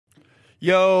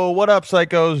Yo, what up,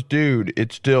 psychos? Dude,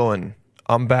 it's Dylan.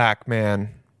 I'm back, man.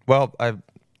 Well,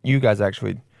 you guys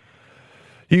didn't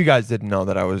know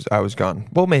that I was gone.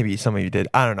 Well, maybe some of you did.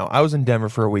 I don't know. I was in Denver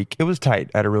for a week. It was tight.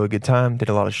 I had a really good time. Did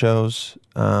a lot of shows.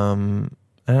 And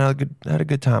I had a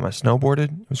good time. I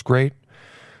snowboarded. It was great.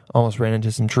 Almost ran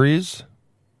into some trees.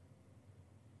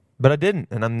 But I didn't,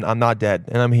 and I'm not dead,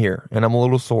 and I'm here, and I'm a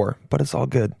little sore, but it's all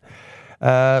good.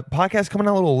 Podcast coming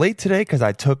out a little late today because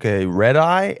I took a red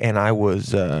eye and I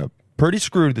was pretty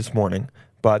screwed this morning,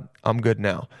 but I'm good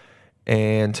now.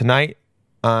 And tonight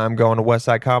I'm going to West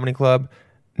Side Comedy Club.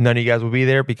 None of you guys will be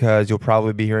there because you'll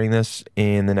probably be hearing this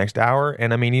in the next hour.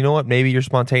 And I mean, you know what? Maybe you're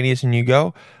spontaneous and you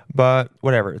go, but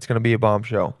whatever. It's going to be a bomb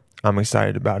show. I'm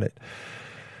excited about it.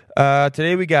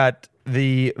 Today we got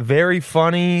the very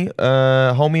funny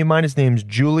homie of mine. His name's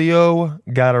Giulio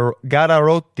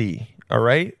Gadarotti. All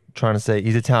right? Trying to say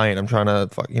he's Italian. I'm trying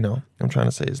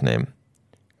to say his name.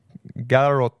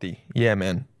 Gadarotti. Yeah,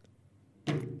 man.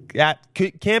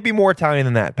 Can't be more Italian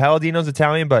than that. Palladino's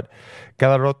Italian, but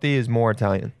Gadarotti is more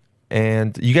Italian.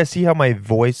 And you guys see how my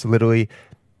voice literally,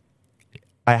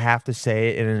 I have to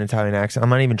say it in an Italian accent. I'm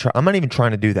not even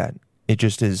trying to do that. It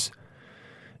just is.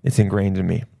 It's ingrained in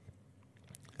me.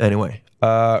 Anyway,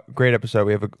 great episode.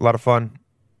 We have a lot of fun.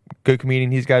 Good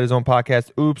comedian. He's got his own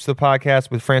podcast, Oops, the podcast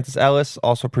with Francis Ellis,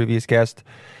 also previous guest.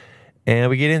 And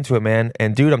we get into it, man.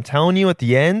 And dude, I'm telling you, at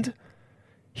the end,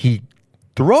 he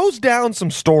throws down some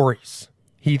stories.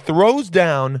 He throws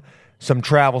down some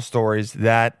travel stories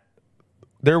that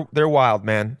they're wild,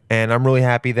 man. And I'm really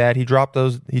happy that he dropped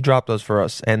those for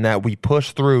us and that we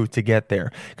pushed through to get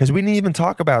there. Because we didn't even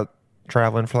talk about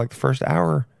traveling for like the first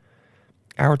hour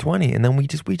 20, and then we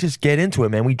just get into it,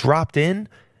 man. We dropped in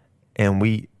and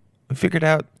we figured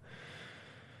out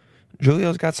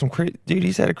Giulio's got some crazy dude.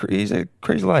 He's a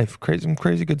crazy life, some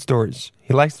crazy good stories.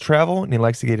 He likes to travel and he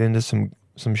likes to get into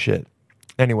some shit.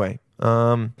 Anyway,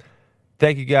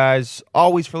 thank you guys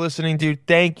always for listening, dude.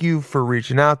 Thank you for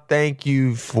reaching out. Thank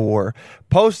you for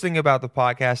posting about the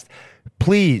podcast.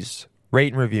 Please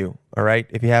rate and review. All right,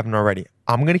 if you haven't already.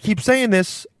 I'm gonna keep saying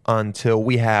this until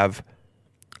we have.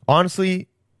 Honestly,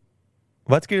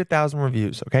 let's get 1,000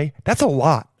 reviews. Okay, that's a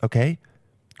lot. Okay.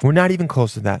 We're not even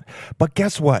close to that. But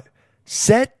guess what?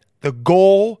 Set the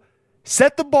goal,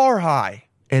 set the bar high,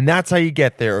 and that's how you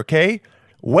get there, okay?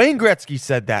 Wayne Gretzky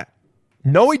said that.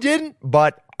 No, he didn't,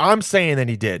 but I'm saying that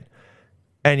he did.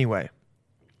 Anyway,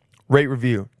 rate,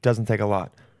 review. Doesn't take a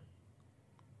lot.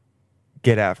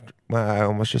 Get after. I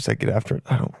almost just said get after it.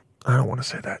 I don't want to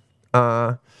say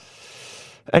that.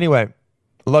 Anyway,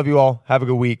 love you all. Have a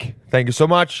good week. Thank you so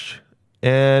much.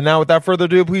 And now, without further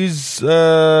ado, please,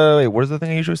 wait, what is the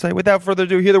thing I usually say? Without further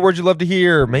ado, hear the words you love to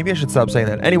hear. Maybe I should stop saying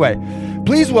that. Anyway,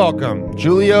 please welcome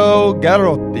Giulio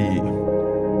Gadarotti.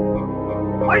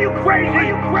 Are you crazy? Are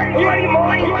you crazy? Are you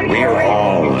mind? We're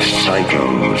all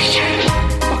psychos.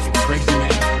 Crazy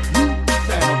man.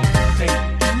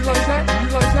 You realize that? You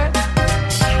realize that?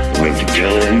 With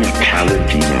Dylan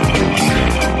Palladino.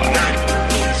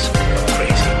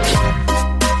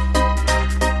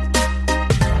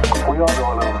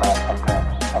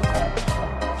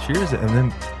 Cheers, and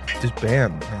then just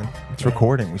bam, man. It's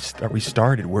recording. We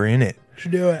started. We're in it.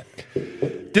 Should do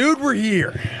it. Dude, we're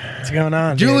here. What's going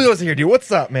on, Giulio's here, dude.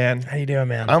 What's up, man? How you doing,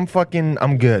 man? I'm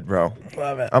good, bro.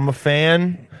 Love it. I'm a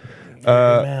fan.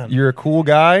 Man. You're a cool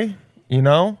guy, you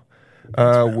know?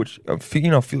 Which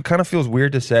kind of feels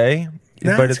weird to say.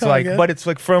 No, but it's it's like, good. but it's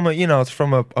like from a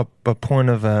point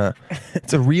of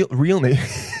it's a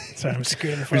realness. Sorry, I'm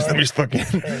scooting Let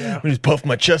me just puff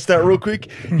my chest out real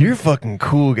quick. You're a fucking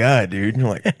cool guy, dude. And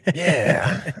you're like,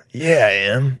 yeah,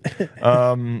 I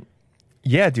am.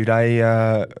 Yeah, dude.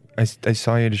 I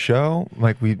saw you at a show.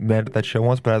 Like we met at that show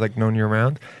once, but I'd like known you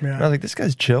around. Yeah. And I was like, this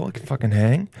guy's chill. I can fucking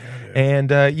hang. Yeah,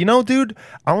 and dude,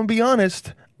 I'm gonna be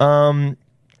honest.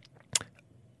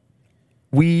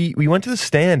 We went to the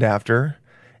stand after,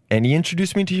 and he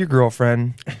introduced me to your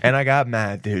girlfriend, and I got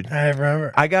mad, dude. I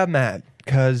remember. I got mad.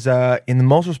 Because in the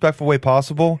most respectful way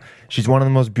possible, she's one of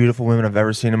the most beautiful women I've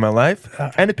ever seen in my life.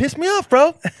 And it pissed me off,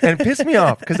 bro. And it pissed me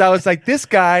off. Because I was like, this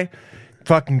guy,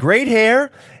 fucking great hair.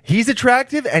 He's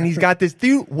attractive. And he's got this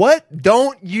dude. What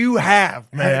don't you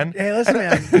have, man? Hey, listen,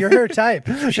 man. You're her type.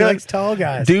 She likes tall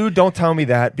guys. Dude, don't tell me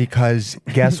that. Because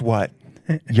guess what?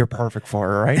 You're perfect for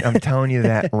her, right? I'm telling you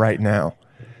that right now.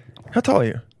 How tall are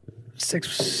you?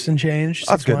 6 and change.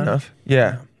 That's good 6'1". enough.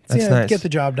 Yeah. That's you know, nice. get the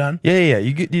job done. Yeah.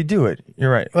 You do it.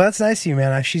 You're right. Well, that's nice of you,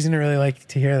 man. She's gonna really like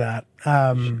to hear that.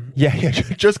 Yeah.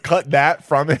 Just cut that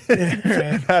from it. Right.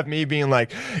 And have me being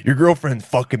like, your girlfriend's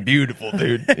fucking beautiful,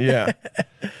 dude. Yeah.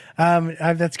 I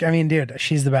mean, dude,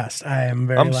 she's the best. I am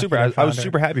very. I'm lucky super. to have I was found her.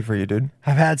 super happy for you, dude.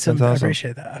 I've had some. That's I awesome.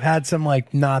 appreciate that. I've had some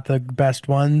like not the best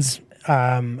ones,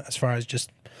 as far as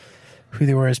just who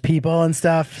they were as people and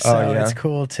stuff. So Oh, yeah. it's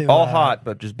cool to All hot,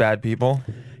 but just bad people.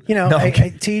 You know, No, I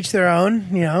okay. teach their own.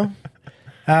 You know,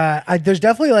 there's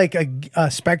definitely like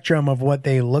a spectrum of what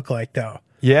they look like, though.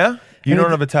 Yeah. You mean,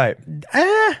 don't have a type.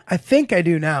 I think I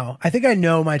do now. I think I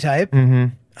know my type.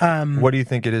 What do you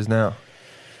think it is now?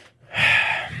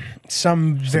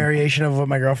 Some variation of what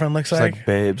my girlfriend looks It's like. like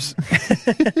babes.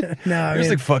 No, I It's mean,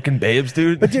 like fucking babes,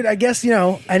 dude. but dude, I guess you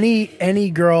know any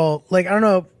girl. Like I don't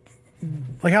know.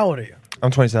 Like how old are you?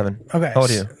 I'm 27. Okay, How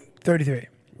old are you? 33.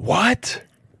 What?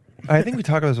 I think we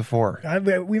talked about this before.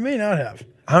 We may not have.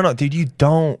 I don't know, dude. You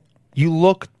don't. You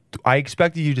look. I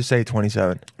expected you to say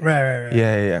 27. Right.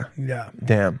 Yeah. Yeah.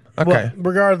 Damn. Okay. Well,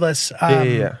 regardless,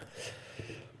 yeah.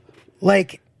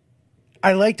 like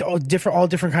I liked all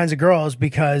different kinds of girls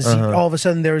because Uh-huh. all of a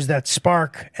sudden there was that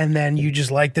spark, and then you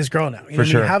just like this girl now. You know what I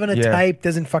mean? sure. Having a Yeah. type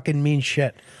doesn't fucking mean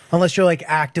shit unless you're like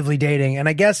actively dating. And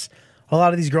I guess a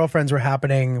lot of these girlfriends were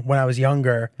happening when I was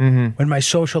younger, when my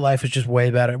social life was just way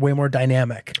better, way more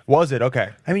dynamic. Was it okay?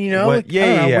 I mean, you know, What- like, I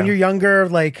don't know, yeah. when you're younger,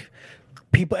 like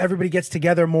everybody gets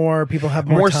together more, people have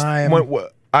more time.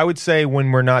 I would say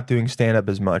when we're not doing stand up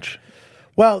as much.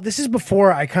 Well, this is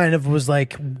before I kind of was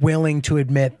like willing to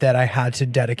admit that I had to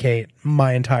dedicate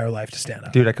my entire life to stand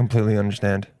up. Dude, I completely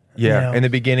understand. Yeah. You know? In the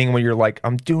beginning when you're like,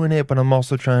 I'm doing it, but I'm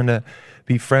also trying to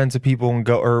be friends with people and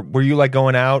go, or were you like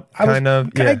going out kind of?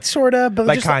 Yeah. Sort of, but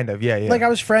Like just, kind of, yeah. Like I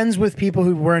was friends with people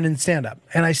who weren't in stand up,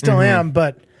 and I still am,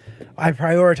 but I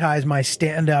prioritize my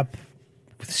stand up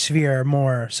sphere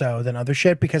more so than other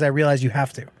shit because I realize you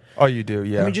have to. Oh, you do,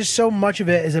 yeah. I mean, just so much of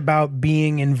it is about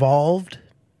being involved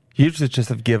you just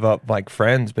have to give up like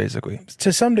friends basically.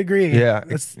 to some degree. Yeah.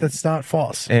 That's not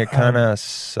false. And it kind of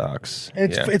sucks.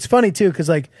 It's funny too because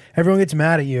like everyone gets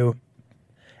mad at you,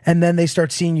 and then they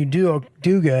start seeing you do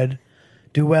good,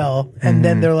 do well, and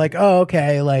then they're like, oh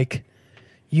okay, like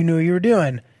you knew what you were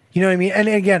doing. You know what I mean? And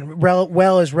again,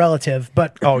 well is relative,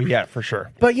 but Oh, yeah, for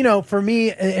sure. but you know, for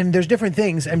me, and there's different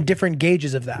things and different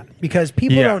gauges of that because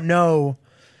people Yeah. don't know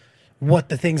what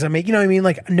the things I make. You know what I mean?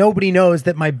 Like nobody knows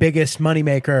that my biggest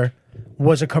moneymaker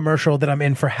was a commercial that I'm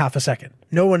in for half a second.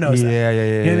 No one knows that. Yeah, You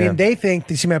know what I yeah. mean? They think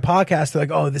they see my podcast, they're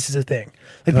like, oh, this is a thing.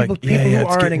 Like Like, people yeah, who it's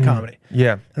aren't in getting- comedy.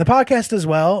 Yeah. And the podcast as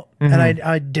well, and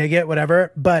I dig it,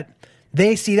 whatever. But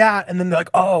they see that, and then they're like,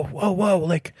 oh, whoa,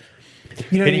 like,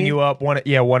 you know what I Hitting mean? you up, want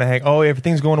to hang. Oh,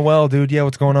 everything's going well, dude. Yeah,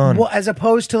 what's going on? Well, as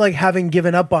opposed to like having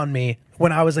given up on me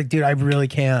when I was like, dude, I really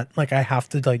can't. Like, I have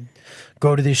to like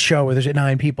go to this show where there's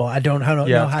 9 people. I don't know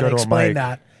Yeah, know let's how go to a explain mic.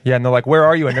 that. Yeah, and they're like, where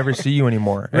are you? I never see you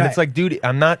anymore. And Right. it's like, dude,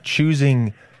 I'm not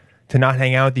choosing to not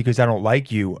hang out with you because I don't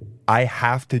like you. I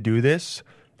have to do this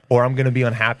or I'm going to be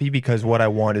unhappy because what I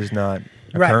want is not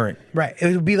occurring. Right.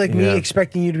 It would be like me Yeah.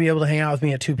 expecting you to be able to hang out with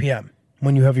me at 2 p.m.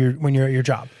 when you're at your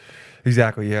job.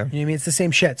 Exactly, yeah. You know what I mean? It's the same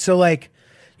shit. So like,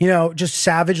 you know, just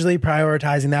savagely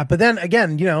prioritizing that. But then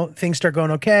again, you know, things start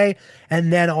going okay.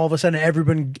 And then all of a sudden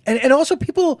everyone, and also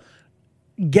people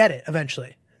get it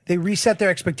eventually. They reset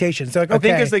their expectations. They're like, okay, I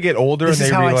think as they get older this and is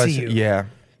they how I realize, see you. yeah,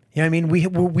 You know what I mean? We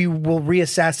will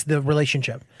reassess the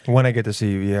relationship. when I get to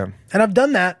see you, yeah. And I've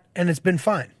done that and it's been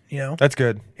fine, you know? That's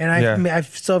good. And I yeah. mean, I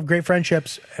still have great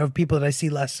friendships of people that I see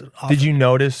less often. Did you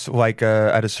notice, like,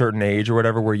 at a certain age or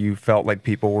whatever, where you felt like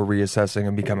people were reassessing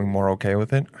and becoming more okay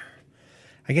with it?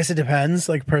 I guess it depends,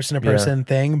 like person to person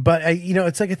thing. But, you know,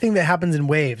 it's like a thing that happens in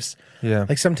waves. Yeah.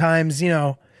 Like sometimes, you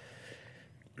know,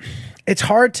 it's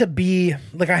hard to be,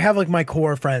 like I have like my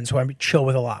core friends who I chill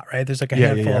with a lot, right? There's like a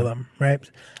handful of them, right?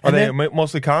 Are And they then-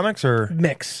 mostly comics or?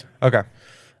 mix? Okay.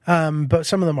 But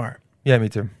some of them are. Yeah, me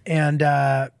too. And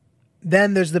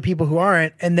then there's the people who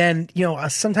aren't, and then you know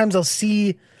sometimes I'll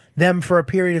see them for a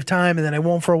period of time and then I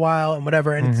won't for a while and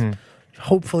whatever, and it's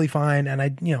hopefully fine, and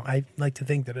I like to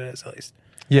think that it is at least.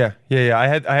 Yeah. I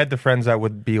had the friends that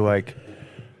would be like,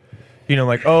 you know,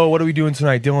 like, oh, what are we doing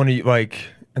tonight, Dylan? Are you, like,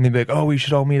 and they'd be like, oh, we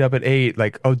should all meet up at 8.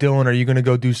 Like, oh, Dylan, are you gonna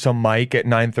go do some mic at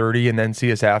 9:30 and then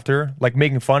see us after? Like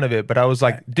making fun of it, but I was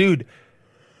like, dude,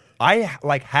 I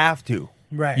like have to,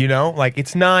 Right. You know, like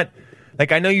it's not.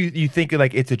 Like, I know you think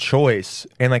like it's a choice,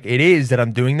 and like it is that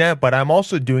I'm doing that, but I'm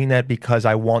also doing that because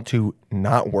I want to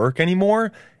not work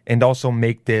anymore and also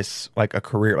make this like a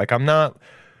career. Like I don't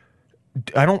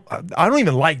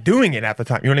even like doing it at the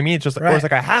time. You know what I mean? It's just like, or it's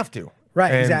Right. like I have to.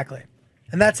 Right, And exactly.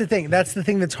 And that's the thing. That's the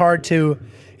thing that's hard to.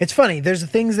 It's funny. There's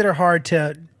things that are hard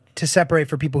to separate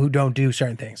for people who don't do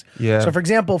certain things. Yeah. So, for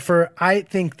example, I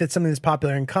think that something that's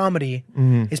popular in comedy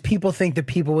is people think that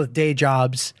people with day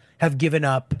jobs have given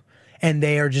up and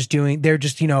they're just doing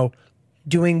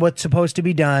what's supposed to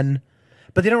be done,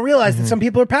 but they don't realize that some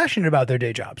people are passionate about their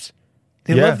day jobs.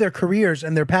 They love their careers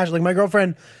and they're passionate. Like my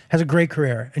girlfriend has a great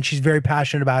career and she's very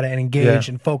passionate about it and engaged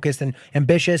and focused and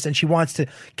ambitious, and she wants to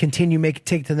continue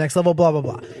take it to the next level, blah, blah,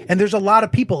 blah. And there's a lot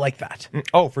of people like that.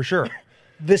 Oh, for sure.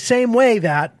 The same way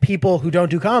that people who don't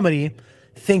do comedy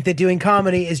think that doing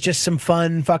comedy is just some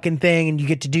fun fucking thing and you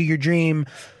get to do your dream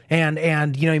and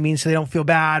you know what I mean, so they don't feel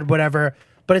bad, whatever.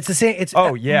 But it's the same. It's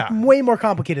way more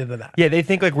complicated than that. Yeah, they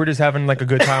think like we're just having like a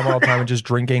good time all the time and just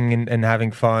drinking and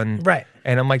having fun. Right.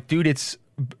 And I'm like, dude, it's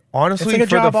honestly It's like a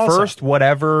for the job first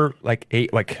whatever, like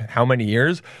 8, like how many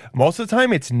years, most of the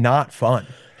time it's not fun.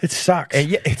 It sucks. And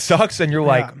yeah, it sucks. And you're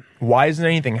like, why isn't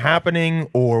anything happening?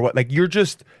 Or what? Like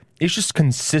it's just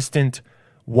consistent.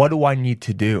 What do I need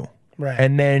to do? Right.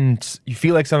 And then you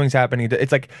feel like something's happening.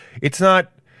 It's like, it's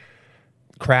not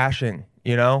crashing,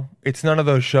 you know? It's none of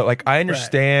those shows. Like I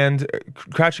understand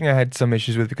Crashing I had some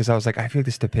issues with because I was like, I feel like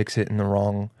this depicts it in the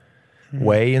wrong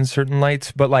way in certain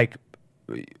lights. But like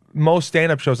most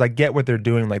stand-up shows, I get what they're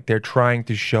doing. Like they're trying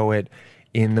to show it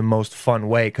in the most fun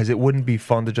way because it wouldn't be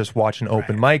fun to just watch an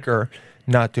open micer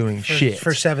not doing shit.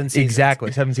 For 7 seasons.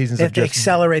 Exactly. 7 seasons They of have to just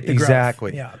accelerate the growth.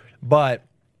 Exactly. Yeah. But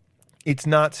it's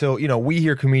not so, you know, we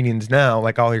hear comedians now,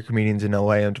 like I'll hear comedians in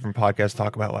LA on different podcasts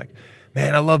talk about like,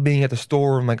 man, I love being at the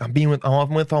store. I'm like, I'm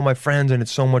with all my friends and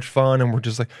it's so much fun. And we're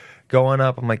just like going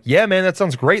up. I'm like, yeah, man, that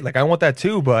sounds great. Like I want that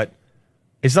too, but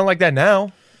it's not like that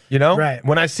now, you know? Right.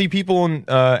 When I see people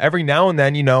every now and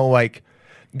then, you know, like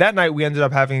that night we ended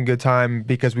up having a good time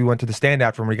because we went to the stand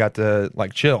after and we got to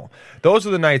like chill. Those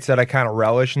are the nights that I kind of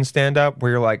relish in stand up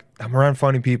where you're like, I'm around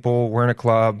funny people. We're in a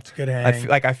club. It's good hang.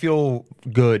 I feel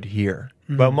good here.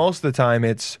 But most of the time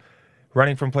it's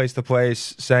running from place to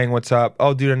place, saying what's up.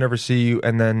 Oh, dude, I never see you.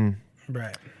 And then.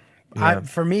 Right. Yeah.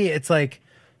 For me, it's like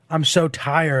I'm so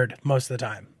tired most of the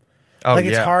time. Oh, Like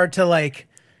it's yeah. hard to like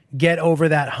get over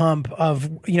that hump of,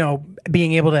 you know,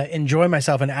 being able to enjoy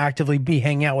myself and actively be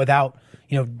hanging out without,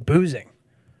 you know, boozing.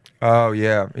 Oh,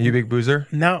 yeah. Are you a big boozer?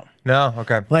 No. No?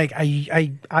 Okay. Like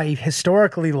I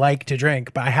historically like to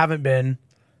drink, but I haven't been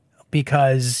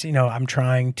because, you know, I'm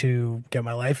trying to get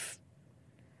my life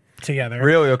together.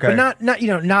 Really? Okay. But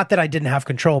not that I didn't have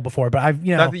control before, but I've,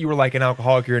 you know. Not that you were like an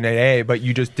alcoholic, you're in AA, but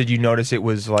did you notice it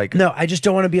was like. No, I just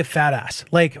don't want to be a fat ass.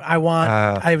 Like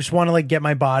I just want to like get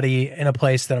my body in a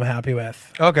place that I'm happy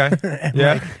with. Okay.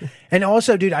 Yeah. And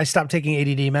also, dude, I stopped taking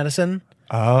ADD medicine.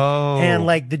 Oh. And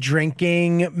like the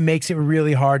drinking makes it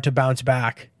really hard to bounce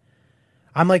back.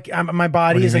 My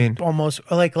body is like almost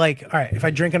like all right, if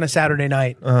I drink on a Saturday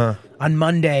night, on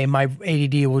Monday my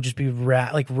ADD will just be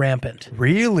rampant.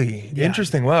 Really? Yeah.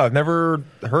 Interesting. Wow, I've never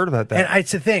heard about that. And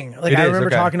it's a thing. Like I remember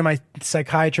talking to my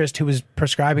psychiatrist who was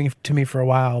prescribing to me for a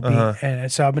while,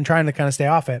 and so I've been trying to kind of stay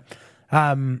off it.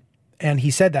 And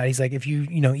he said that he's like, if you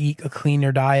eat a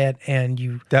cleaner diet and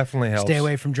you definitely helps. Stay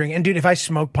away from drinking. And dude, if I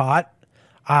smoke pot,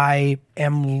 I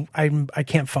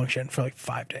can't function for like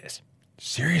 5 days.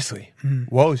 Seriously?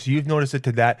 Whoa, so you've noticed it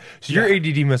to that. So your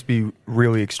ADD must be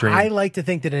really extreme. I like to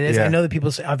think that it is. Yeah. I know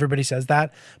that everybody says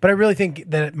that, but I really think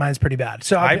that mine's pretty bad.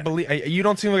 So I believe you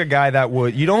don't seem like a guy that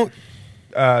would. You don't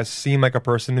seem like a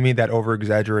person to me that over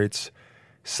exaggerates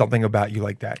something about you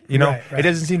like that. You know, Right, it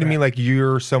doesn't seem to me like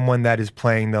you're someone that is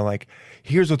playing the like,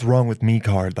 here's what's wrong with me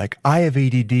card. Like I have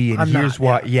ADD and I'm here's not,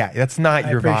 why. Yeah, that's not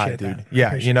your vibe, dude. That.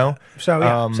 Yeah, you know. That. So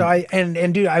yeah. So I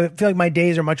and dude, I feel like my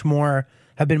days are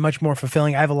have been much more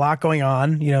fulfilling. I have a lot going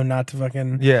on, you know, not to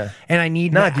fucking And I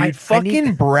need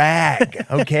fucking brag,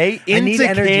 okay? Into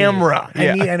energy. camera.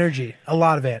 I need energy, a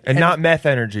lot of it, and not meth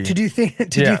energy to do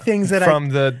things that from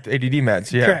the ADD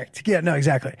meds. Yeah, correct. Yeah, no,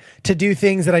 exactly. To do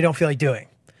things that I don't feel like doing,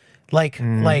 like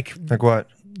what?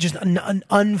 Just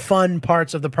unfun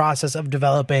parts of the process of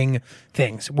developing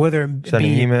things, whether it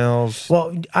sending emails.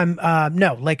 Well, I'm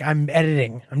I'm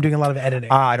editing. I'm doing a lot of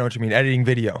editing. I know what you mean. Editing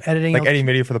video. Editing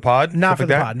video for the pod. Not for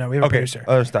the pod. No, we have a producer.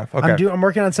 Other stuff. Okay. I'm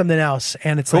working on something else,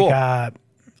 and it's cool. like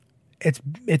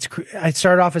I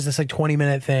started off as this like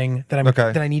 20-minute thing that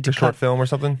I need to cut. Short film or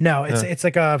something. No, it's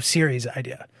like a series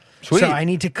idea. Sweet. So I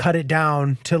need to cut it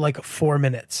down to like 4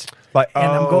 minutes. And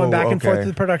I'm going back and forth to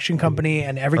the production company,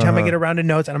 and every time I get around to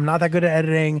notes, and I'm not that good at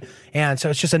editing, and so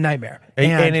it's just a nightmare.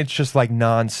 And it's just like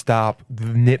nonstop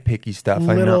nitpicky stuff.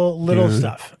 Little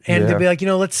stuff. And they'll be like,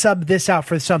 let's sub this out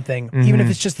for something, even if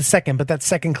it's just the second. But that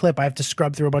second clip, I have to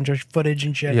scrub through a bunch of footage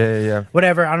and shit. Yeah.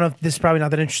 Whatever. I don't know if this is probably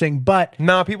not that interesting, but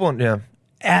no, people. Yeah.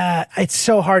 It's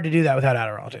so hard to do that without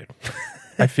Adderall, dude.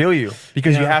 I feel you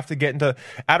because you Yeah. have to get into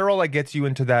Adderall. Like gets you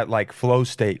into that like flow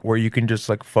state where you can just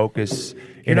like focus.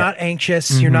 You're not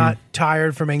anxious. You're not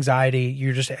tired from anxiety.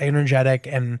 You're just energetic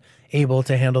and able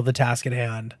to handle the task at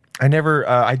hand. I never.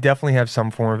 I definitely have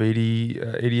some form of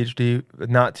ADHD,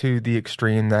 not to the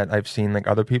extreme that I've seen like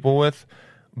other people with,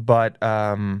 but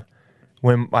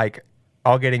when like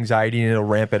I'll get anxiety and it'll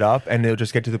ramp it up, and it'll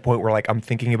just get to the point where like I'm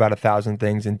thinking about 1,000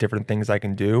 things and different things I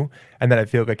can do, and then I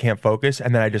feel like I can't focus,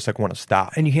 and then I just like want to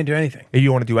stop. And you can't do anything. You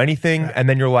don't want to do anything, and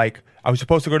then you're like, I was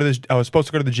supposed to go to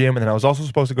the gym, and then I was also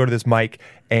supposed to go to this mic,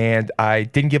 and I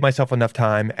didn't give myself enough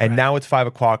time, and now it's 5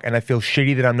 o'clock, and I feel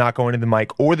shitty that I'm not going to the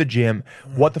mic or the gym.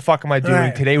 What the fuck am I doing?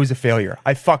 Right. Today was a failure.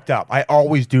 I fucked up. I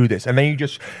always do this, and then you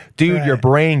just, dude, Right. your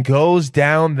brain goes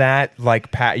down that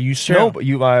like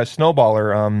snowball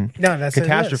or No, that's what it is.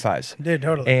 catastrophize, Dude,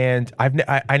 totally. And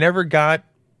I never got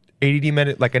ADD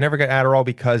I never got Adderall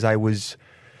because I was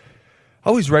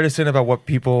always reticent about what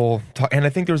people talk, and I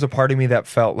think there was a part of me that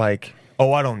felt like,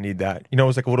 oh, I don't need that. You know, it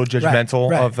was like a little judgmental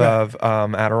right, of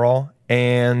Adderall,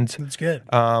 and That's good.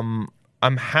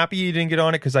 I'm happy you didn't get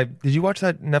on it because did you watch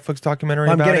that Netflix documentary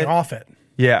I'm about getting it? off it.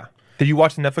 Yeah. Did you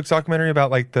watch the Netflix documentary about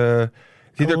like it's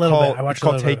either little called bit. I watched it's a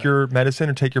called little bit Take of Your Medicine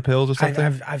or Take Your Pills or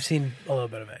something? I've seen a little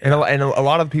bit of it. And a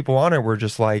lot of the people on it were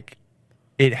just like,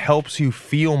 it helps you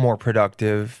feel more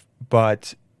productive,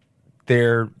 but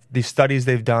the studies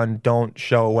they've done don't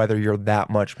show whether you're that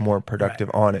much more productive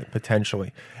on it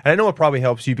potentially. And I know it probably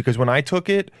helps you because when I took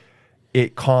it,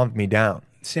 it calmed me down.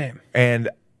 Same. And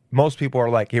most people are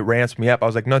like, it ramps me up. I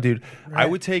was like, no, dude, I Right.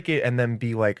 would take it and then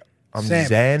be like, I'm Same,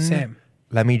 zen. same.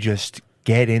 Let me just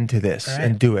get into this Right.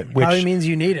 and do it. Which Probably means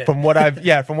you need it. from what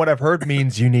I've heard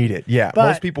means you need it. Yeah. But,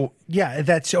 Most people yeah,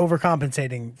 that's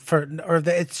overcompensating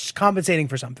it's compensating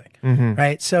for something, Mm-hmm.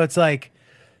 right? So it's like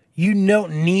you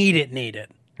don't need it.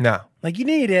 no. Like you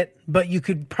need it, but you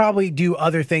could probably do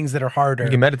other things that are harder. You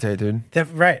can meditate, dude.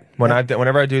 Right.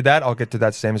 Whenever I do that, I'll get to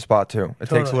that same spot too. It takes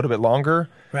Totally. a little bit longer,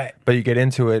 Right. but you get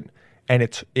into it, and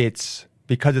it's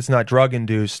because it's not drug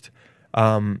induced.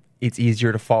 It's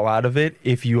easier to fall out of it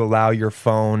if you allow your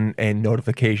phone and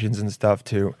notifications and stuff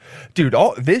to, dude.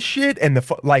 All this shit and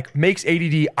like makes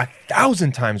ADD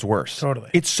 1,000 times worse. Totally.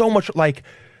 It's so much like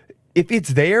if it's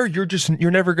there,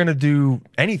 you're never gonna do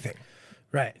anything.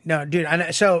 Right. No, dude.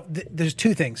 So there's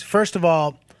two things. First of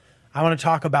all, I want to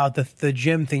talk about the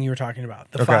gym thing you were talking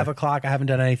about. The Okay. 5 o'clock, I haven't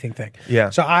done anything thing. Yeah.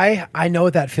 So I know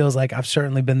what that feels like. I've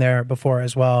certainly been there before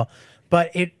as well.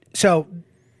 But so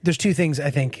there's two things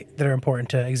I think that are important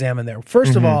to examine there.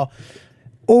 First of all,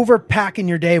 overpacking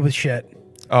your day with shit.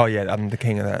 Oh yeah, I'm the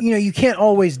king of that. You know, you can't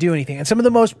always do anything. And some of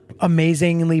the most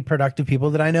amazingly productive people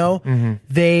that I know,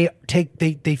 they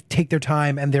take their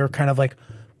time and they're kind of like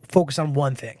focused on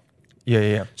one thing.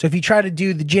 Yeah. So if you try to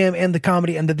do the gym and the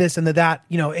comedy and the this and the that,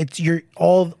 you know, it's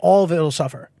all of it will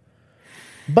suffer.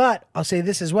 But I'll say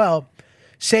this as well.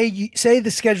 Say the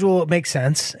schedule makes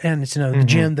sense and it's, you know, the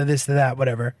gym, the this, the that,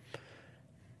 whatever.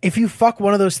 If you fuck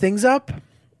one of those things up,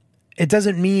 it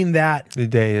doesn't mean that The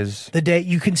day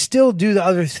you can still do the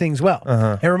other things well.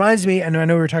 It reminds me, and I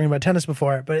know we were talking about tennis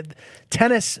before, but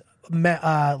tennis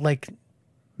like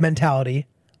mentality,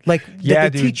 like Yeah,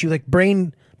 they dude. teach you like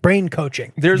brain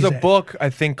coaching. There's you a say. book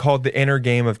I think called The Inner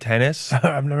Game of Tennis.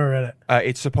 I've never read it.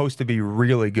 It's supposed to be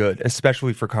really good,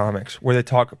 especially for comics, where they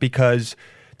talk because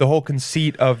the whole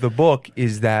conceit of the book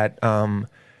is that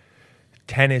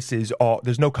tennis is all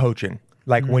there's no coaching.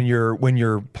 Like when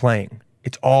you're playing,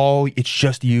 it's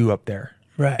just you up there,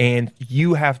 Right. And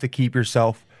you have to keep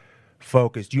yourself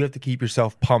focused. You have to keep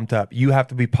yourself pumped up. You have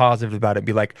to be positive about it.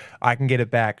 Be like, I can get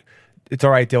it back. It's all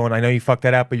right, Dylan. I know you fucked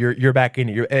that up, but you're back in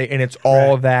it. And it's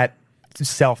all Right. that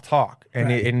self-talk. And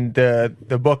Right. and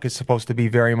the book is supposed to be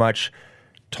very much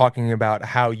talking about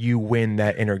how you win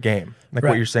that inner game, like what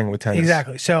Right. you're saying with tennis.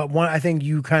 Exactly. So I think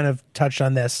you kind of touched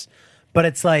on this, but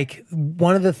it's like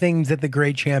one of the things that the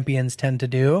great champions tend to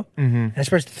do, and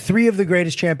especially three of the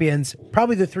greatest champions,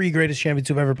 probably the three greatest champions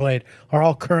who've ever played, are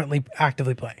all currently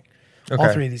actively playing. All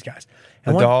Okay. three of these guys.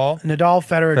 And Nadal,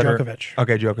 Federer, Djokovic.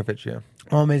 Okay, Djokovic, yeah.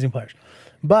 All amazing players.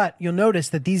 But you'll notice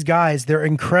that these guys, they're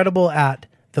incredible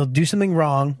they'll do something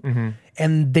wrong,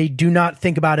 and they do not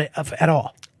think about it at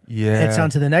all. Yeah. It's on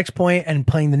to the next point and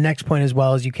playing the next point as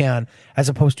well as you can, as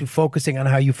opposed to focusing on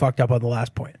how you fucked up on the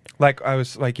last point. Like I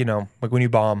was like, like when you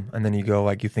bomb and then you go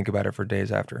like you think about it for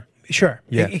days after. Sure.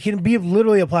 Yeah. It can be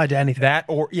literally applied to anything. That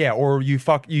or you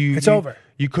It's over.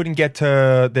 You couldn't get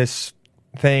to this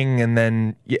thing and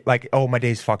then like, oh, my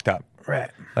day's fucked up. Right.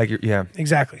 Like, yeah.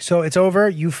 Exactly. So it's over.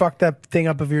 You fucked that thing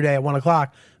up of your day at 1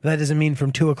 o'clock. But that doesn't mean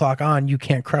from 2 o'clock on you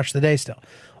can't crush the day still.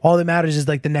 All that matters is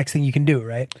like the next thing you can do,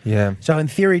 right? Yeah. So in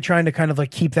theory, trying to kind of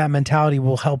like keep that mentality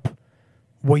will help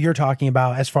what you're talking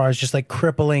about as far as just like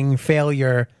crippling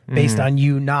failure based on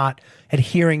you not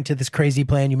adhering to this crazy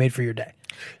plan you made for your day.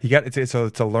 You got it's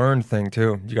a learned thing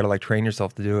too. You got to like train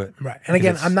yourself to do it. Right. And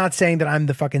again, I'm not saying that I'm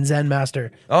the fucking Zen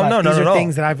master. Oh, but no, these no, are no.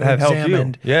 things that I've Have helped you.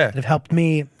 examined Yeah. that have helped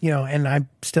me, and I'm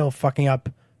still fucking up.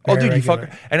 Oh, very dude, you regularly.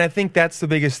 fuck. And I think that's the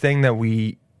biggest thing that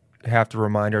we have to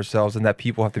remind ourselves, and that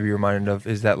people have to be reminded of,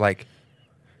 is that like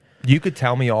you could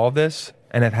tell me all of this,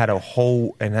 and I've had a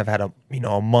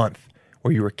month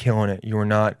where you were killing it, you were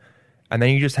not, and then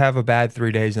you just have a bad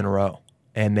 3 days in a row,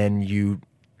 and then you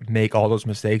make all those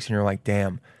mistakes, and you're like,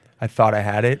 damn, I thought I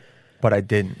had it, but I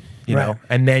didn't, you Right. know.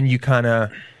 And then you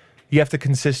have to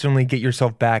consistently get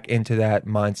yourself back into that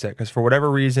mindset, because for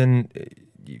whatever reason,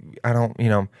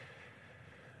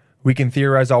 we can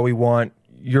theorize all we want.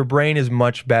 Your brain is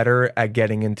much better at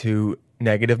getting into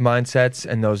negative mindsets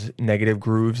and those negative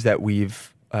grooves that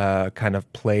we've kind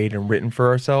of played and written for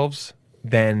ourselves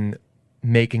than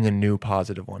making a new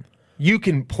positive one. You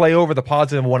can play over the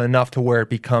positive one enough to where it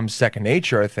becomes second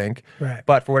nature, I think. Right.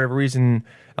 But for whatever reason,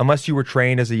 unless you were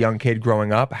trained as a young kid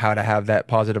growing up how to have that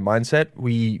positive mindset,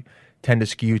 we tend to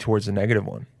skew towards the negative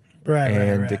one. Right.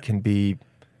 And it can be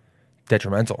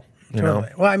detrimental, you know?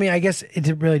 Totally. Well, I mean, I guess it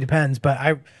really depends, but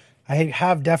I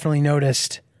have definitely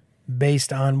noticed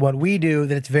based on what we do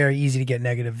that it's very easy to get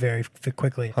negative very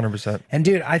quickly. 100%. And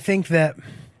dude, I think that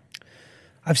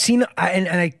I've seen, and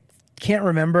I can't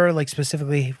remember like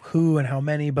specifically who and how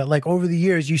many, but like over the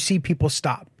years, you see people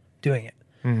stop doing it.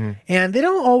 Mm-hmm. And they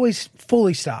don't always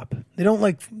fully stop. They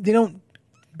don't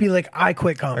be like, I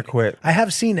quit comedy. I quit. I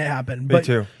have seen it happen. But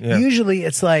too, yeah. usually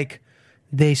it's like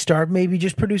they start maybe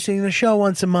just producing the show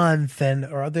once a month,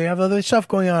 or they have other stuff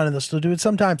going on and they'll still do it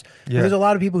sometimes. Yeah. There's a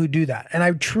lot of people who do that. And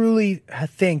I truly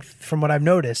think, from what I've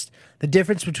noticed, the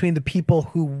difference between the people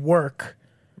who work,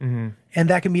 and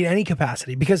that can be in any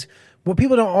capacity, because what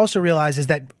people don't also realize is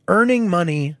that earning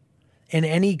money in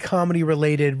any comedy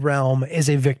related realm is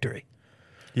a victory.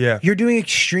 Yeah. You're doing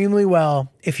extremely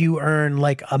well if you earn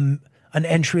like an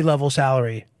entry level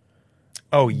salary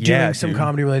Oh yeah, doing some dude.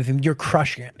 comedy related thing. You're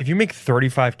crushing it. If you make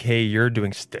 $35K a year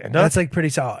doing stand up, That's like pretty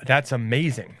solid. that's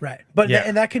amazing. Right. But Yeah.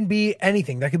 and that can be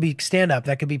anything. That could be stand up,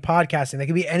 that could be podcasting, that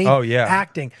could be any Oh, yeah.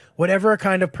 acting, whatever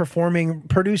kind of performing,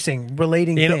 producing,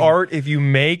 relating In thing. art, if you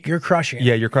make, You're crushing it.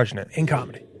 Yeah, you're crushing it. In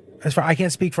comedy. As far I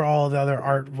can't speak for all of the other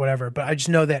art, whatever, but I just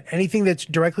know that anything that's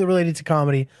directly related to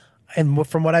comedy, and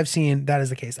from what I've seen, that is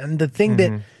the case. And the thing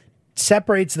that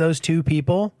separates those two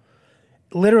people,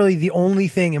 literally the only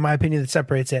thing, in my opinion, that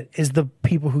separates it is the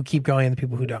people who keep going and the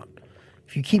people who don't.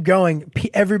 If you keep going,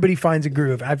 everybody finds a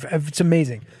groove. It's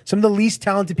amazing. Some of the least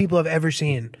talented people I've ever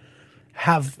seen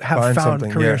have Find found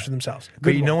something, careers yeah. for themselves. But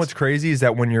Good you know ones. what's crazy is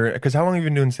that when you're, because how long have you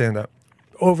been doing stand up?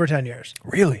 Over 10 years.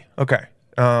 Really? Okay.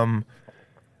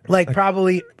 Like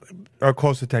probably Or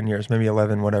close to 10 years, maybe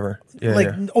 11, whatever. Yeah. like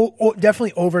yeah.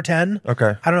 definitely over 10.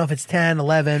 Okay. I don't know if it's 10,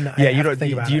 11. Yeah, I have to think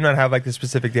do about you it. not have like the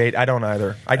specific date? I don't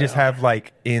either. I just have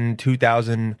like in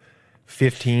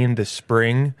 2015, the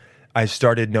spring, I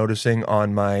started noticing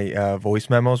on my voice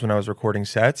memos when I was recording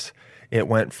sets, it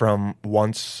went from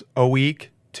once a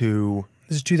week to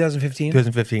This is 2015.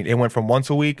 2015. It went from once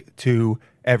a week to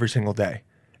every single day.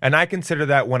 And I consider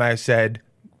that when I said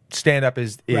stand up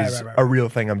is Right. a real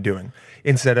thing I'm doing,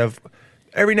 instead of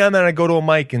every now and then I go to a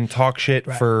mic and talk shit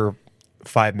Right. for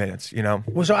 5 minutes, you know?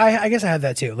 Well, so I guess I had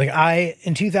that too. Like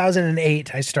in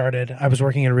 2008, I was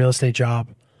working at a real estate job,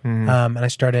 Mm-hmm. and I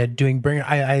started doing bringer.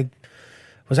 I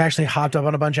was actually hopped up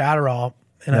on a bunch of Adderall,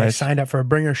 and I Nice. signed up for a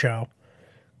bringer show.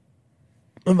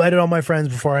 Invited all my friends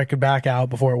before I could back out,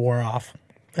 before it wore off,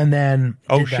 and then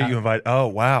Oh did shit, that. you invite. Oh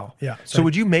wow. Yeah. So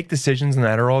would you make decisions in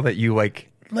Adderall that you like?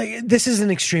 Like this is an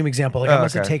extreme example. Like I Oh,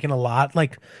 must have okay. taken a lot.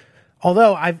 Like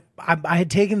although I had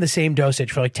taken the same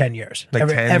dosage for like 10 years, Like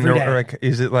every 10 day. or like,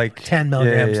 is it like 10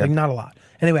 milligrams, like not a lot.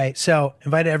 Anyway, so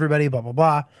invited everybody, blah, blah,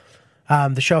 blah.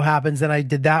 The show happens. Then I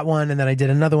did that one, and then I did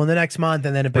another one the next month,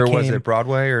 and then it Where became... was it?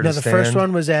 Broadway or No, the the first stand?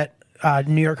 one was at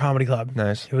New York Comedy Club.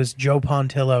 Nice. It was Joe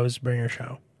Pontillo's bringer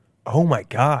show. Oh my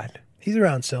god, He's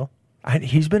around still.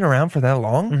 he's been around for that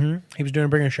long. He was doing a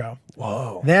bringer show.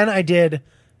 Whoa. Then I did...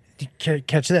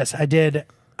 Catch this. I did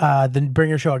the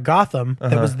bringer show at Gotham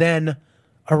that was then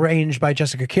arranged by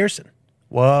Jessica Kirsten.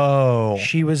 Whoa.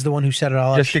 She was the one who set it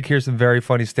all up. Jessica Kirsten, very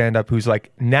funny stand-up, who's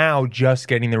like now just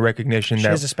getting the recognition She that.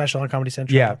 has a special on Comedy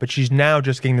Central. Yeah, but she's now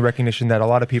just getting the recognition that a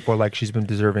lot of people are like she's been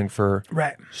deserving for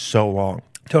Right. so long.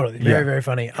 Totally. Very, Yeah. very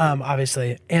funny.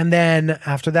 Obviously. And then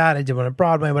after that, I did one at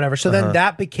Broadway, whatever. So then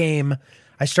that became,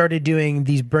 I started doing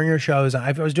these bringer shows.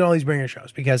 I was doing all these bringer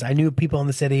shows because I knew people in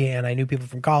the city and I knew people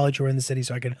from college who were in the city,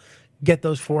 so I could get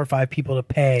those 4 or 5 people to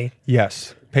pay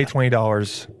Yes. Pay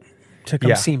 $20. to come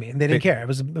Yeah. see me. They didn't care. It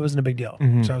wasn't a big deal.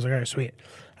 So I was like, all right, sweet.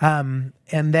 And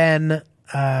then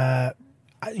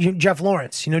Jeff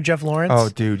Lawrence. You know Jeff Lawrence? Oh,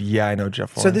 dude. Yeah, I know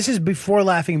Jeff Lawrence. So this is before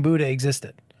Laughing Buddha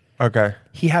existed. Okay.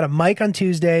 He had a mic on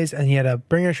Tuesdays and he had a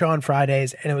bringer show on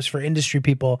Fridays, and it was for industry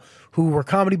people who were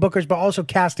comedy bookers, but also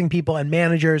casting people and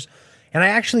managers. And I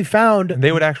actually found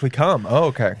They would actually come. Oh,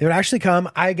 okay. they would actually come.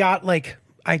 I got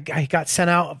I got sent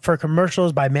out for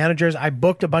commercials by managers. I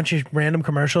booked a bunch of random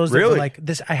commercials. That were Really? like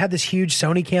this. I had this huge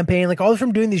Sony campaign, like all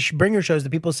from doing these bringer shows that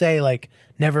people say like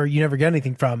you never get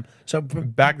anything from. So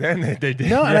Back then, they did.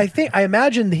 no, yeah. and I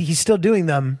imagine that he's still doing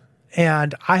them,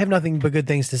 and I have nothing but good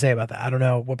things to say about that. I don't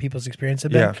know what people's experience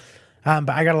have been, but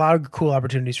I got a lot of cool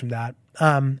opportunities from that.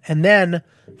 And then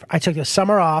I took the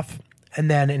summer off, and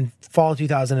then in fall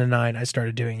 2009, I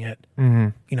started doing it.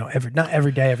 You know, not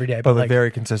every day, but But like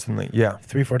very consistently. Yeah.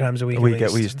 3-4 times a week. A week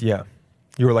at least. Yeah.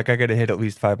 You were like, I got to hit at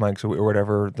least 5 mics or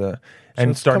whatever.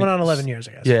 And it's starting coming on 11 years,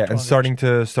 I guess. Yeah, 12 and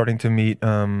years. starting to meet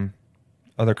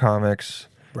other comics,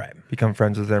 Right. become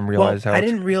friends with them, Well, realize how I it's-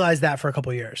 didn't realize that for a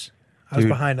couple of years. I was Dude,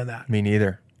 behind on that. Me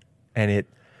neither. And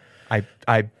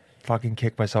I fucking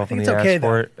kicked myself in I think the it's ass okay, for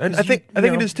though, it. And 'cause I think you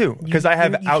know, it is too, because I you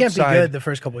have can't be outside. good the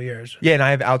first couple of years. Yeah, and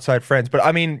I have outside friends. But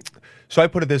I mean, so I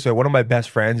put it this way: one of my best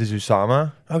friends is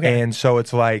Usama. Okay. And so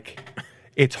it's like,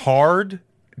 it's hard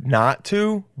not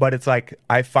to, but it's like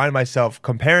I find myself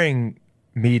comparing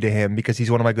me to him because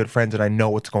he's one of my good friends, and I know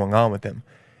what's going on with him,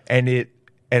 and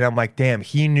I'm like, damn,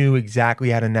 he knew exactly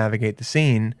how to navigate the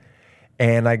scene,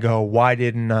 and I go, why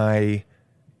didn't I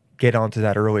get onto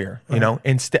that earlier? You know,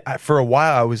 instead for a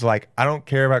while I was like, I don't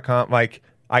care about like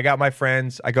I got my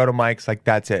friends, I go to mics, like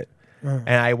that's it. And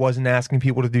I wasn't asking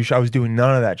people to do I was doing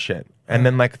none of that shit. And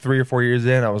then like 3 or 4 years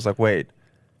in, I was like, wait,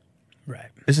 Right.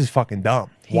 this is fucking dumb.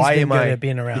 He's Why been am good I at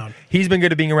being around. He's been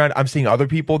good at being around. I'm seeing other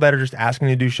people that are just asking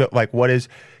me to do show. Like, what is?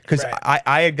 Because Right.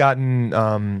 I had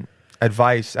gotten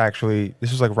advice actually.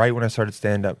 This was like right when I started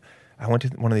stand up. I went to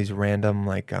one of these random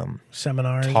like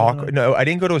Seminars. talk. No, I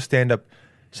didn't go to a stand up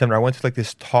seminar. I went to like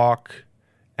this talk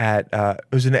at it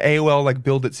was an AOL like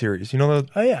Build It series. You know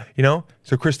Oh, yeah. You know.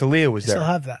 So Crystalia was there. Still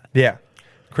have that. Yeah,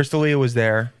 Crystalia was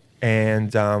there,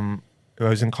 and I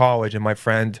was in college, and my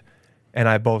friend and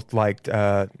I both liked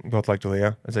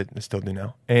Aaliyah, as I still do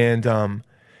now. And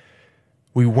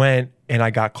we went, and I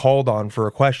got called on for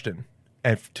a question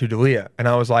to D'Elia, and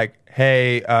I was like,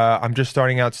 "Hey, I'm just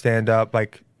starting out stand up.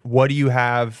 Like, what do you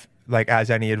have like as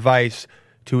any advice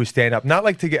to a stand up? Not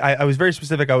like to get. I was very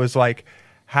specific. I was like,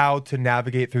 how to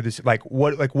navigate through this. Like,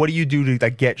 what do you do to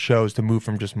like get shows to move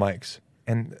from just mics?"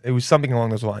 And it was something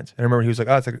along those lines. And I remember he was like,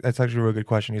 "Oh, that's actually a really good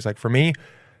question." He's like, "For me,"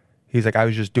 he's like, "I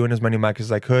was just doing as many mics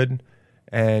as I could."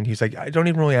 And he's like, "I don't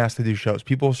even really ask to do shows.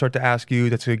 People start to ask you,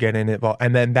 that's to get in it."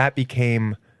 And then that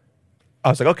became, I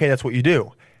was like, okay, that's what you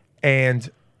do. And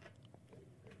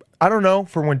I don't know,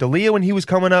 for when D'Elia, when he was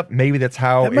coming up, maybe that's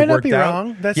how That it might not worked be out.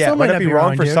 wrong. That yeah, still it might not be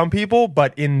wrong for dude. some people,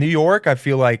 but in New York, I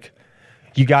feel like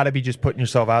you got to be just putting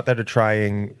yourself out there to try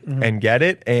and get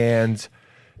it. And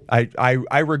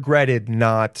I regretted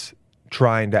not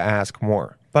trying to ask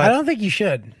more. But I don't think you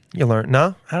should. you learn,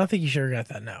 no? I don't think you should regret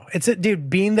that. No, dude.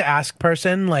 Being the ask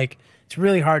person, like, it's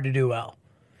really hard to do well.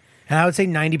 And I would say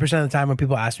 90% of the time when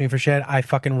people ask me for shit, I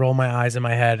fucking roll my eyes in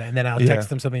my head, and then I'll Yeah. text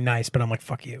them something nice, but I'm like,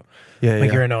 "Fuck you." Yeah, Like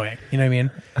yeah. you're annoying. You know what I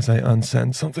mean? As I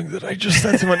unsend something that I just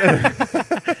sent someone.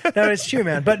 No, it's true,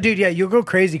 man. But dude, yeah, you'll go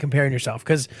crazy comparing yourself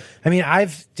because I mean,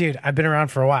 I've been around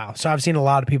for a while, so I've seen a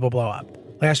lot of people blow up.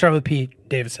 Like I started with Pete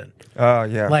Davidson. Oh,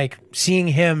 yeah. Like seeing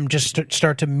him just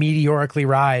start to meteorically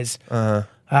rise,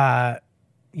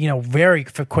 you know, very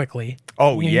quickly.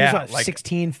 Oh, You know, he yeah, was, what, like,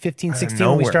 16, 15, out of 16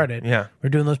 when we nowhere. started. Yeah. We're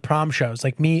doing those prom shows.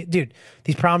 Like me, dude,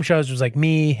 these prom shows was like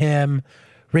me, him,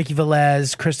 Ricky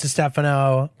Velez, Chris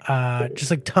Stefano, just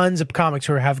like tons of comics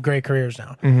who have great careers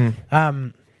now. Mm-hmm.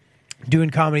 Doing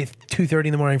comedy 2:30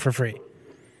 in the morning for free.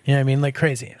 You know what I mean? Like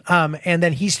crazy. And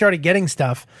then he started getting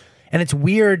stuff, and it's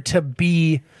weird to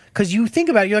be, because you think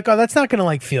about it, you're like, oh, that's not gonna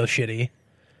like feel shitty.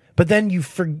 But then you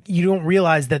don't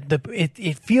realize that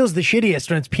it feels the shittiest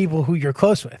when it's people who you're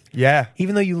close with. Yeah.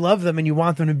 Even though you love them and you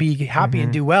want them to be happy Mm-hmm.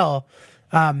 and do well,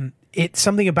 it's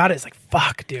something about it. It's like,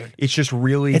 fuck, dude. It's just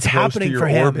really It's close happening to your for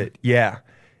him. orbit. Yeah.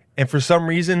 And for some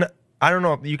reason, I don't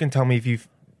know, you can tell me if you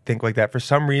think like that. For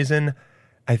some reason,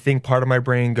 I think part of my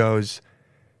brain goes,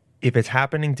 if it's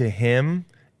happening to him,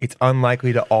 it's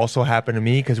unlikely to also happen to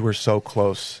me because we're so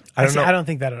close. I don't know. I don't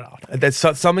think that at all. That's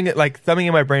something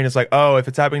in my brain is like, oh, if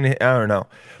it's happening to him, I don't know.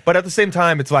 But at the same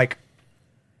time, it's like,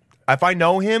 if I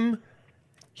know him,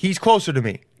 he's closer to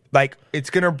me. Like, it's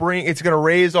gonna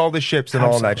raise all the ships and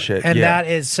all that shit. And that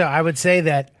is, so I would say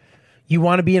that you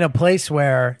want to be in a place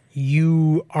where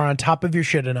you are on top of your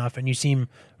shit enough and you seem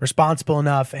responsible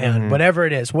enough, and whatever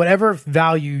it is, whatever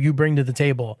value you bring to the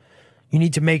table, you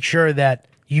need to make sure that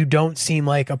you don't seem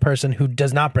like a person who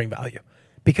does not bring value.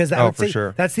 Because I would say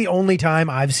sure. that's the only time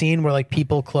I've seen where like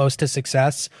people close to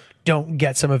success don't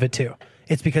get some of it too.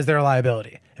 It's because they're a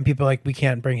liability and people are like, we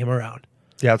can't bring him around.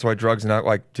 Yeah, that's why drugs are not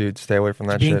like, dude, stay away from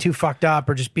that Being shit. too fucked up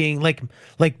or just being like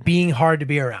being hard to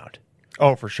be around.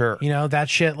 Oh, for sure. You know, that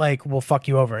shit like will fuck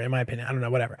you over, in my opinion. I don't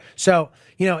know, whatever. So,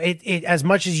 you know, it as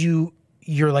much as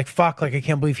you're like, fuck, like I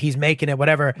can't believe he's making it,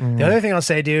 whatever. The other thing I'll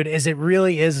say, dude, is it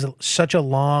really is such a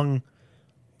long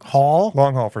haul.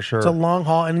 Long haul for sure. It's a long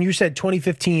haul. And you said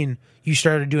 2015 you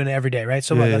started doing it every day, right?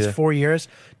 So that's 4 years.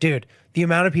 Dude, the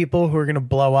amount of people who are going to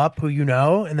blow up who you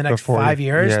know in the next 5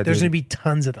 years, there's going to be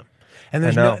tons of them. And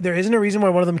there isn't a reason why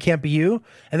one of them can't be you,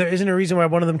 and there isn't a reason why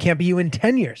one of them can't be you in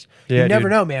 10 years. Yeah, you never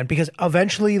dude. know, man, because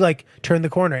eventually, like, turn the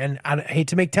corner. And I hate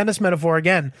to make tennis metaphor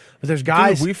again, but there's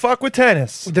guys. Dude, we fuck with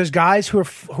tennis. There's guys who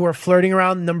are flirting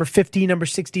around number 50, number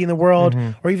 60 in the world,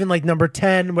 or even like number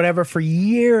 10, whatever, for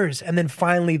years, and then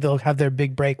finally they'll have their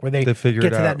big break where they get figure to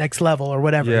it out. that next level or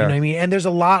whatever. Yeah. You know what I mean? And there's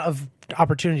a lot of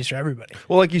opportunities for everybody.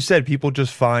 Well, like you said, people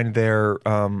just find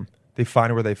they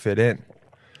find where they fit in.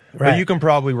 Right. But you can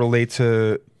probably relate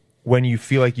to when you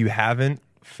feel like you haven't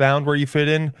found where you fit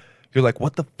in. You're like,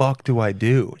 what the fuck do I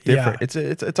do different? Yeah.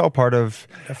 It's all part of,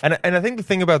 and I think the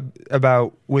thing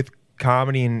about with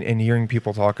comedy and hearing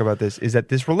people talk about this is that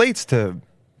this relates to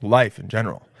life in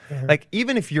general. Like,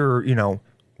 even if you're, you know,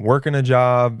 working a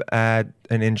job at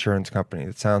an insurance company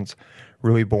that sounds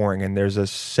really boring, and there's a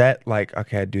set, like,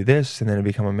 okay, I do this and then I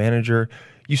become a manager,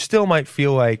 you still might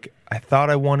feel like, I thought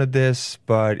I wanted this,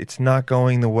 but it's not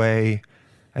going the way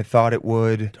I thought it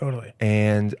would. Totally.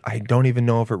 And I don't even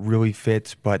know if it really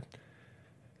fits, but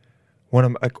when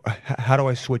I'm like, how do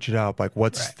I switch it up? Like,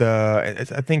 what's I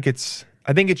think it's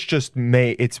just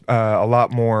it's a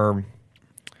lot more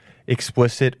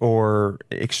explicit or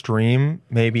extreme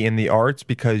maybe in the arts,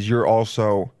 because you're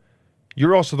also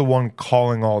the one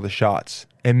calling all the shots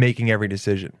and making every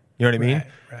decision. You know what I mean?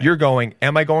 Right. You're going,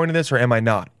 am I going to this or am I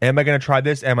not? Am I going to try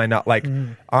this? Am I not? Like,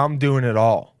 I'm doing it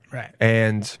all. Right.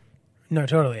 And No,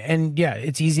 totally. And yeah,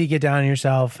 it's easy to get down on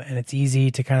yourself and it's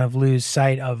easy to kind of lose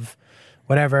sight of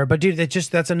whatever. But dude,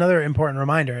 that's another important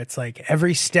reminder. It's like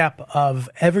every step of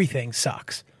everything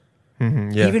sucks.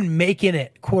 yeah. Even making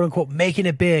it, quote unquote, making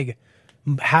it big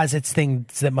has its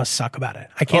things that must suck about it.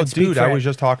 I can't speak dude, for I it. was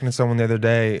just talking to someone the other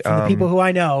day. The people who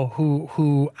I know,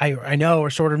 who I know or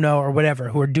sort of know or whatever,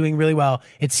 who are doing really well,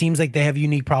 it seems like they have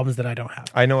unique problems that I don't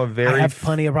have. I know I have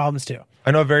plenty of problems too.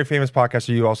 I know a very famous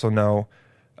podcaster. You also know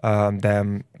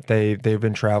them. They've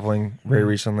been traveling very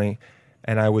recently,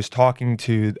 and I was talking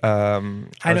to. I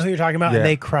know who you're talking about, yeah. and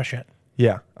they crush it.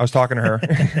 Yeah, I was talking to her.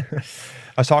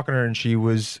 And she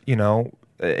was, you know,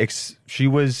 she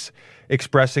was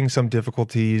expressing some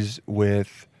difficulties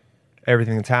with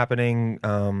everything that's happening.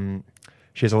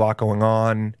 She has a lot going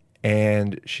on,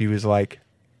 and she was like,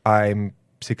 "I'm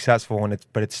successful,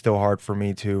 but it's still hard for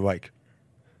me to like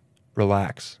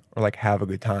relax or like have a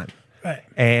good time." Right.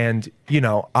 And, you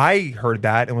know, I heard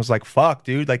that and was like, fuck,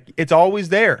 dude, like, it's always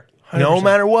there. 100%. No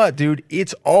matter what, dude,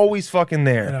 it's always fucking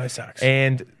there. It always sucks.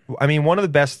 And I mean, one of the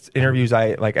best interviews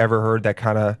I like ever heard that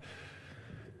kind of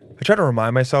I try to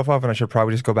remind myself of, and I should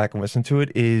probably just go back and listen to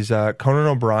it, is Conan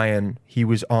O'Brien. He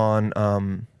was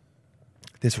on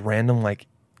this random like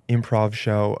improv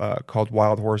show called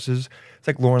Wild Horses. It's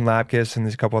like Lauren Lapkus and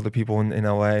there's a couple other people in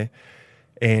LA.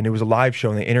 And it was a live show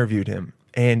and they interviewed him.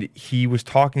 And he was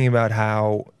talking about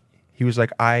how he was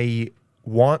like, I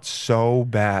want so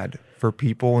bad for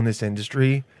people in this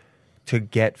industry to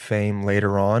get fame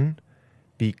later on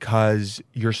because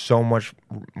you're so much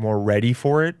more ready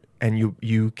for it and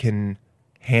you can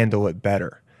handle it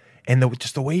better. And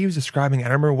just the way he was describing it, I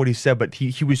don't remember what he said, but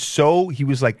he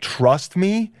was like, trust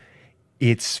me,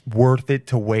 it's worth it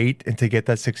to wait and to get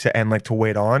that success and like to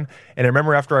wait on. And I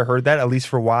remember after I heard that, at least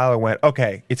for a while, I went,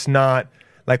 okay, it's not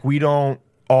like we don't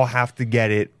all have to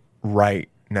get it right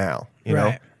now, you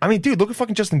know? I mean, dude, look at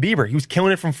fucking Justin Bieber. He was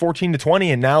killing it from 14 to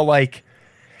 20 and now like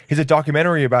he's a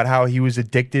documentary about how he was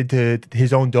addicted to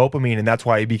his own dopamine and that's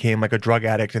why he became like a drug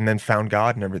addict and then found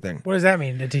God and everything. What does that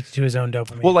mean, addicted to his own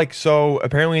dopamine? Well, like, so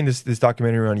apparently in this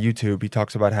documentary on YouTube, he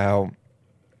talks about how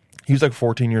he was like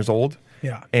 14 years old.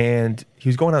 Yeah. And he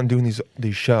was going out and doing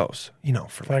these shows, you know,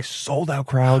 for like sold out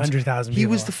crowds. 100,000 He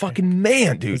people was the watching. fucking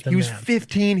man, dude. the He was man.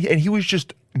 15 and he was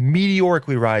just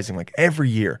meteorically rising like every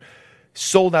year.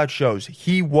 Sold out shows.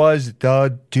 He was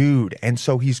the dude. And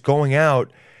so he's going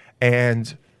out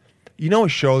and you know a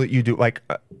show that you do like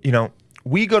you know,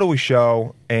 we go to a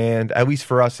show and at least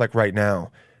for us like right now,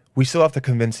 we still have to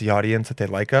convince the audience that they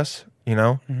like us, you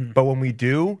know? But when we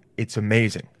do, it's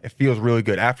amazing. It feels really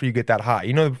good after you get that high.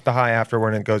 You know the high after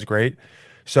when it goes great.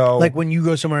 So Like when you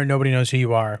go somewhere and nobody knows who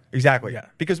you are. exactly. Yeah.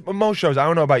 Because most shows, I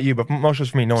don't know about you, but most shows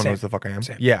for me, no one Same. knows the fuck I am.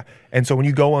 Same. Yeah. And so when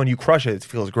you go and you crush it, it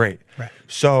feels great. Right.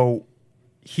 So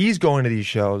he's going to these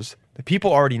shows. The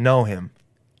people already know him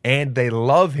and they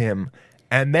love him.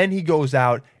 And then he goes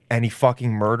out and he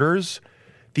fucking murders.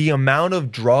 The amount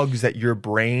of drugs that your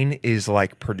brain is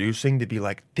like producing to be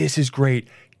like, this is great.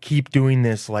 Keep doing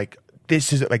this. Like,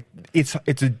 this is like, it's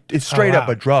straight up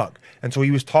wow. a drug. And so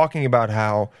he was talking about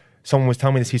how someone was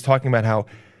telling me this. He's talking about how,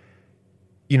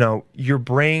 you know, your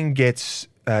brain gets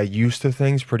used to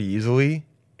things pretty easily.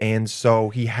 And so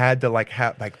he had to like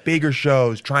have like bigger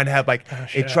shows, trying to have like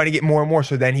trying to get more and more.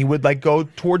 So then he would like go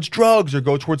towards drugs or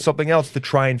go towards something else to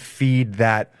try and feed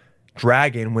that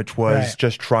dragon, which was Right.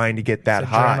 just trying to get that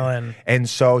It's high. adrenaline. And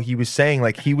so he was saying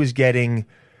like he was getting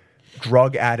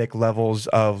drug addict levels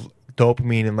of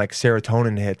dopamine and like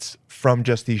serotonin hits from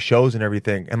just these shows and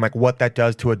everything, and like what that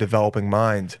does to a developing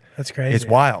mind. That's crazy. It's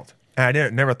wild. And I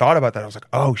never thought about that. I was like,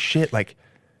 oh shit, like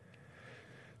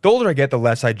the older I get, the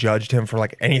less I judged him for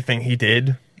like anything he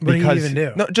did. What did he even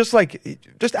do? No, just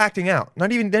acting out.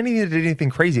 Not even then he did anything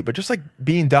crazy, but just like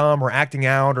being dumb or acting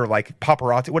out or like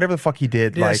paparazzi, whatever the fuck he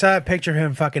did. Dude, I like saw a picture of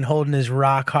him fucking holding his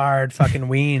rock hard fucking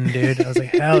ween, dude. I was like,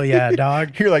 hell yeah,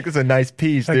 dog. you're like, this is a nice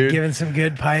piece, Like dude. giving some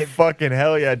good pipe. Fucking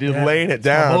hell yeah, dude, Yeah, laying it it's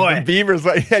my down. boy. The Beaver's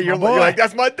like, yeah, you're boy. like,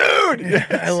 that's my dude.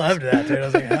 I loved that, dude. I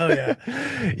was like, hell yeah.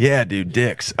 Yeah, dude,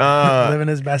 dicks. Living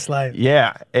his best life.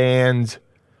 Yeah, and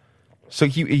so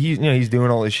he you know he's doing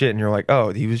all this shit, and you're like,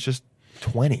 oh, he was just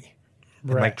 20,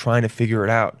 and Right. like trying to figure it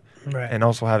out, Right. and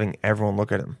also having everyone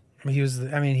look at him. He was,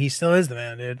 he still is the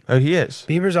man, dude. Oh, he is.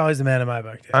 Bieber's always the man in my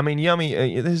book, dude. I mean, Yummy,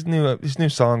 his new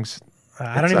songs.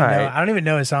 I don't it's even know. alright. I don't even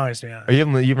know his songs, to be honest. You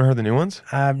haven't heard the new ones?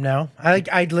 No.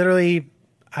 I literally,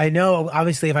 I know,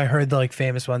 obviously, if I heard the like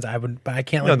famous ones, I would, but I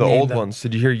can't No, like the name old them. ones.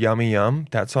 Did you hear Yummy Yum?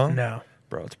 That song? No.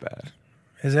 Bro, it's bad.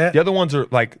 Is it? The other ones are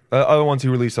like other ones he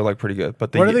released are like pretty good,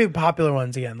 but What are the popular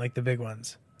ones again? Like the big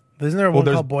ones? Isn't there one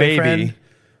there's called Boyfriend? Baby.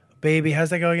 Baby, how's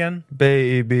that go again?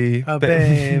 Baby. Oh,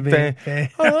 baby.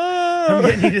 I'm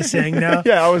getting you to sing now.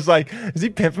 Yeah, I was like, is he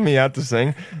pimping me out to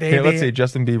sing? Baby. Here, let's see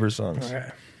Justin Bieber songs. Okay.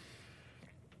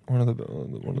 One of the best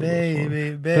ones.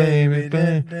 Baby, baby,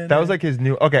 da, da, That was like his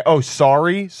new. Okay. Oh,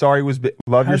 sorry. Sorry was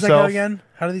love How's that yourself, go again?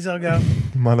 How do these all go?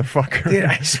 motherfucker. Dude,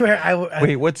 I swear, I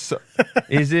Wait, what's?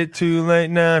 Is it too late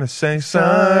now to say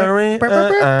sorry?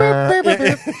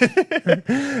 Then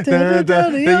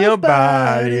your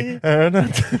body.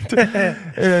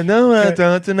 I know I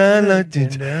don't tonight like you.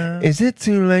 Is it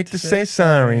too late to say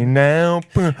sorry now?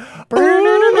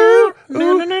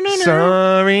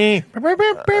 Sorry.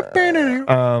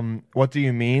 What do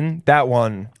you mean? That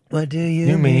one. What do you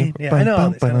You mean? mean? Yeah, I know all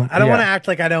this. I don't Yeah. want to act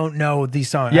like I don't know these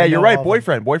songs. Yeah, I you're know right. all of them.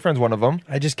 Boyfriend. Boyfriend's one of them.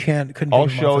 I just couldn't. I'll think of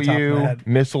them show off the top of my you. head.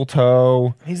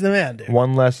 Mistletoe. He's the man, dude.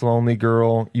 One Less Lonely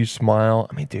Girl. You Smile.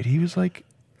 I mean, dude, he was like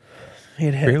He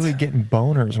had hits. barely getting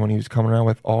boners when he was coming around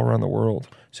with All Around the World.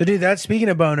 So, dude, that's speaking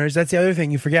of boners. That's the other thing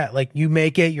you forget. Like, you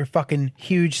make it, you're fucking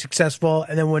huge, successful,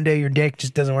 and then one day your dick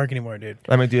just doesn't work anymore, dude.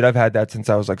 I mean, dude, I've had that since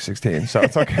I was like 16, so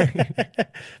it's okay.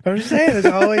 But I'm just saying, there's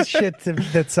always shit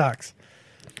that sucks.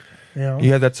 You know.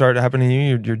 You had that start happening to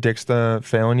you? Your dick's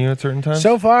failing you at certain times?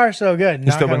 So far, so good.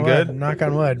 You still been good? Knock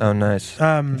on wood. Oh, nice.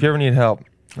 If you ever need help,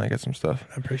 I got some stuff.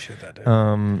 I appreciate that,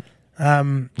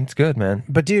 dude. It's good, man.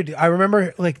 But dude, I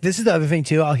remember like this is the other thing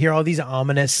too. I'll hear all these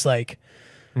ominous like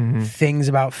things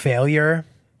about failure.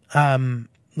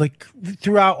 Like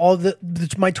throughout all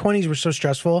my 20s were so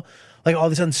stressful. Like all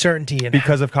this uncertainty and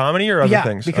Because of comedy or other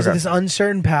things? because of Okay. this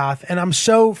uncertain path, and I'm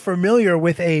so familiar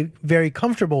with a very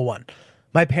comfortable one.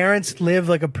 My parents live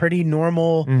like a pretty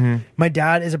normal. My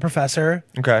dad is a professor.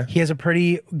 Okay. He has a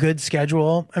pretty good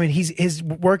schedule. I mean, his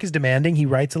work is demanding. He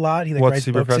writes a lot. He like What's writes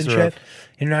he books and professor shit, of?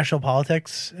 international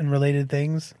politics and related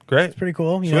things. Great. It's pretty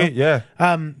cool. You Sweet, know?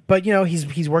 yeah. But you know,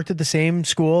 he's worked at the same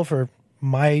school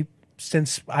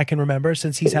since I can remember,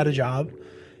 since he's had a job,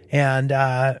 and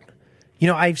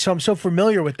So I'm so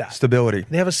familiar with that. Stability.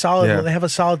 They have a solid. Yeah. They have a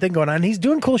solid thing going on. And he's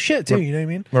doing cool shit too. You know what I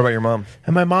mean? What about your mom?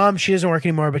 And my mom, she doesn't work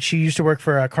anymore, but she used to work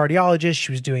for a cardiologist.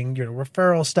 She was doing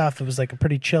referral stuff. It was like a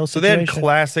pretty chill So situation. they had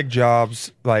classic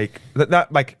jobs, like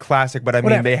not like classic, but I mean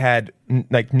Whatever. they had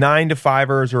like 9 to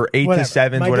 5ers or 8 Whatever. to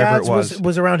 7s, My whatever it dad's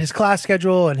was around his class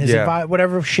schedule and his Yeah.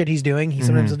 whatever shit he's doing. He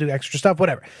sometimes will do extra stuff,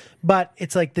 whatever. But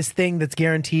it's like this thing that's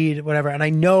guaranteed, whatever. And I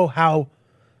know how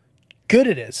good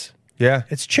it is. Yeah.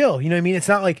 It's chill. You know what I mean? It's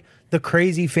not like the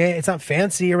crazy it's not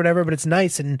fancy or whatever, but it's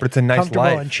nice and But it's a nice comfortable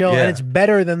life. and chill. Yeah.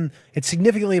 And it's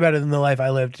significantly better than the life I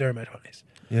lived during my 20s.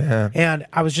 Yeah. And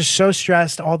I was just so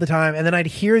stressed all the time. And then I'd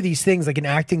hear these things like in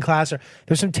acting class, or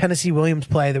there's some Tennessee Williams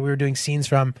play that we were doing scenes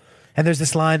from. And there's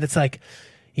this line that's like,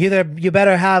 you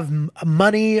better have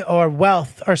money or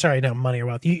wealth, or sorry, no, money or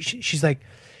wealth. She's like,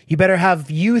 you better have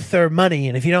youth or money.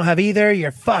 And if you don't have either,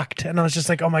 you're fucked. And I was just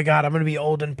like, oh my God, I'm going to be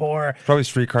old and poor. Probably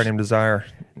Streetcar Named Desire.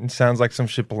 It sounds like some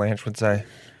shit Blanche would say.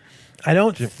 I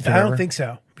don't remember? think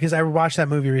so, because I watched that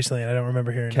movie recently and I don't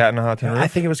remember hearing Cat in a Hot Tin Roof? I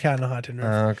think it was Cat in a Hot Tin Roof.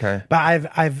 Okay. But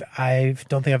I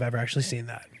don't think I've ever actually seen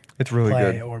that It's really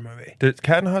play good. or movie.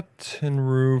 Cat in a Hot Tin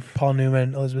Roof. Paul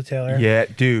Newman, Elizabeth Taylor. Yeah,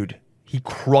 dude. He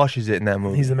crushes it in that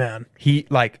movie. He's the man.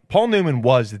 Paul Newman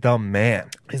was the man.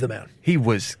 He's the man. He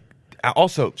was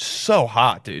also so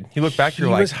hot, dude. You look back, He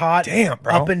you're like, was hot damn,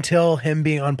 bro. up until him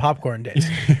being on Popcorn Days.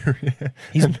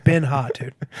 He's been hot,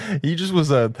 dude. He just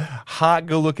was a hot,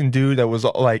 good-looking dude that was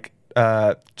like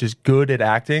just good at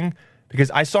acting.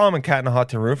 Because I saw him in Cat in a Hot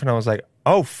Tin Roof, and I was like,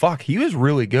 oh fuck, he was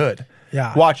really good.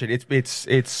 Yeah. Watch it. It's.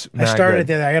 I started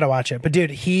there. I gotta watch it. But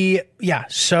dude,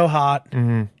 so hot,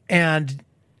 Mm-hmm. and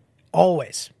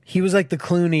always he was like the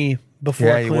Clooney before.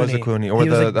 Yeah, Clooney. he was a Clooney or He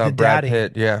was the, like the Brad daddy.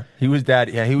 Pitt. Yeah, he was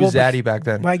daddy. Yeah, he was Well, daddy back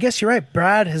then. Well, I guess you're right.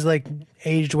 Brad has like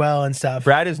aged well and stuff.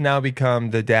 Brad has now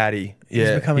become the daddy.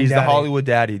 Yeah, becoming he's the daddy. Hollywood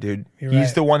daddy, dude. You're He's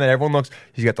right. the one that everyone looks.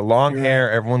 He's got the long hair.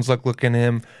 Everyone's like looking at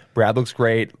him. Brad looks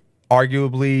great.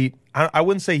 Arguably, I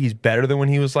wouldn't say he's better than when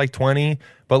he was like 20,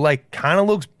 but like kind of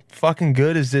looks fucking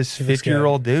good as this looks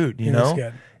 50-year-old dude. You He know. looks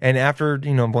good. And after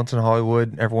Once in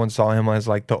Hollywood, everyone saw him as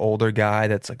like the older guy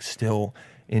that's like still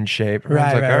in shape.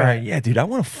 Everyone's like, all right, yeah, dude, I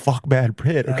want to fuck Brad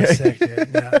Pitt. That Okay. was sick, dude.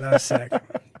 Yeah, that was sick.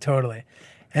 Totally.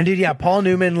 And dude, yeah, Paul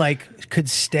Newman like could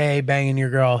stay banging your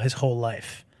girl his whole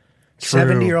life. True.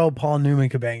 70-year-old Paul Newman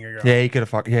could bang your girl. Yeah, he could have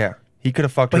fucked. Yeah, he could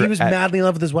have fucked But her. he was madly in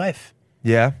love with his wife,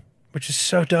 Yeah, which is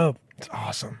so dope. it's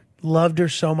awesome. Loved her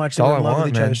so much. They all were in I love want,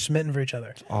 with each other, man. smitten for each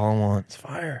other. All I want. It's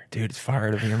fire. Dude, it's fire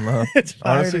to be in love. It's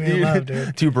fire honestly, to be in love,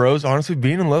 dude. Two bros, honestly,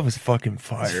 being in love is fucking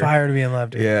fire. It's fire to be in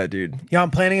love, dude. Yeah, dude. Yeah, I'm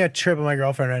planning a trip with my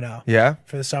girlfriend right now Yeah,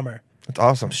 for the summer. that's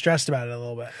awesome. I'm stressed about it a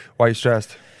little bit. Why are you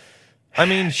stressed? I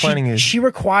mean, planning is. She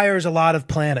requires a lot of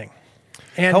planning.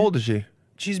 And How old is she?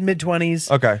 she's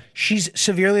mid-20s. Okay. She's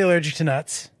severely allergic to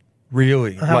nuts.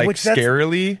 Really? Like which that's-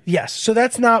 scarily? Yes. So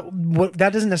that's not what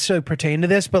that doesn't necessarily pertain to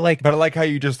this, but like But I like how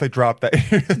you just like dropped that.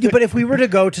 but if we were to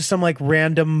go to some like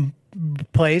random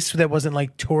place that wasn't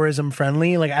like tourism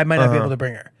friendly, like I might not be able to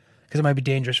bring her because it might be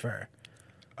dangerous for her.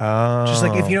 Just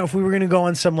like if we were gonna go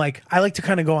on some like I like to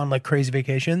kind of go on like crazy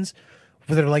vacations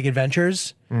that are like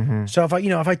adventures. So if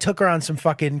I took her on some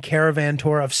fucking caravan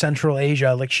tour of Central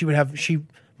Asia, like she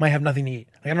might have nothing to eat.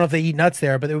 Like, I don't know if they eat nuts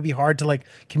there, but it would be hard to like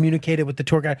communicate it with the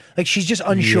tour guide. Like she's just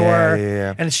unsure,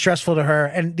 Yeah. and it's stressful to her.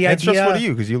 And the It's idea stressful to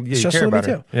you because you stressful care to me about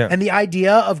her. too. Yeah. And the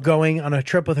idea of going on a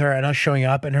trip with her and us showing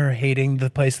up and her hating the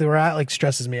place that we're at like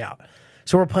stresses me out.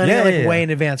 So we're planning Yeah, it like yeah, yeah. way in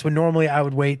advance. When normally I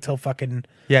would wait till fucking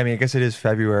Yeah, I mean, I guess it is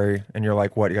February, and you're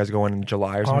like, what? You guys going in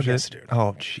July or some August, shit? dude.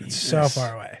 Oh, jeez. so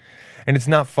far away. And it's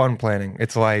not fun planning.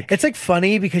 It's like, It's like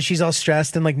funny because she's all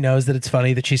stressed and like knows that it's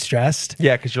funny that she's stressed.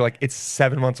 yeah, because you're like, it's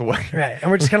 7 months away. Right. And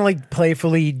we're just kind of like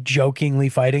playfully, jokingly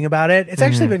fighting about it. It's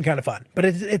actually Mm-hmm. been kind of fun, but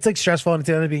it's like stressful and it's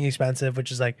ended up being expensive,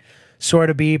 which is like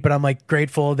sort of beat, but I'm like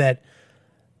grateful that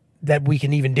we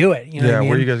can even do it. You know Yeah, what I mean?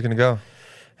 where are you guys gonna go?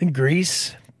 In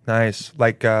Greece. Nice.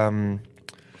 Like,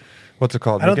 what's it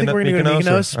called? I don't think we're going to go to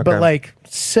Mykonos, or- but okay. like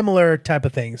similar type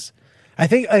of things. I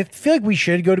feel like we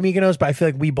should go to Mykonos, but I feel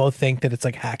like we both think that it's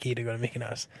like hacky to go to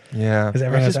Mykonos. yeah, 'Cause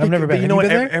everyone It's has- I've never but been. You know Have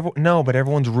what? you been there? No, but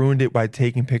everyone's ruined it by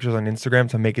taking pictures on Instagram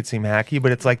to make it seem hacky.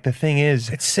 But it's like the thing is,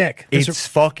 It's sick. It's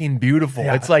fucking beautiful.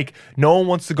 Yeah. It's like no one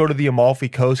wants to go to the Amalfi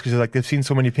Coast because like they've seen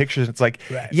so many pictures. It's like,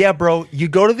 Right. yeah, bro, you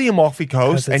go to the Amalfi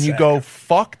Coast and it's you sick. go,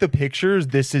 fuck the pictures.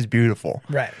 This is beautiful.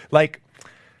 Right. Like,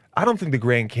 I don't think the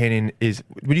Grand Canyon is.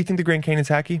 Would you think the Grand Canyon's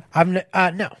hacky?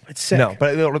 No, it's sick. No,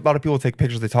 but a lot of people take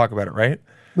pictures. They talk about it, right?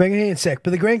 Grand Canyon's sick,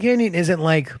 but the Grand Canyon isn't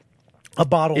like a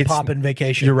bottle It's- popping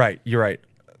vacation. You're right. You're right.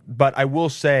 But I will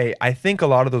say, I think a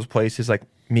lot of those places like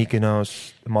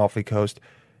Mykonos, the Amalfi Coast,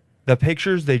 the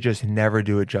pictures they just never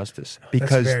do it justice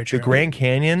because very the true. Grand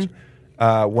Canyon,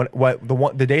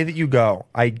 The day that you go,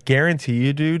 I guarantee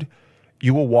you, dude,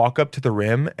 you will walk up to the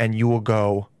rim and you will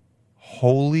go,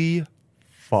 holy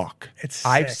fuck.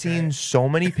 I've sick, seen right? so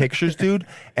many pictures, dude.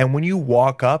 And when you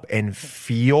walk up and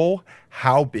feel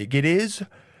how big it is,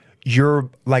 you're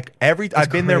like I've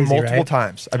been there crazy, multiple right?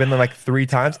 times. I've been there like 3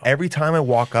 times. Every time I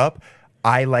walk up,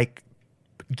 I like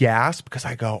gasp because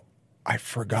I go, I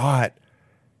forgot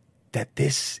that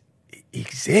this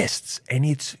exists and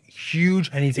it's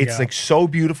huge. I need to it's go. like so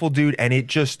beautiful, dude. And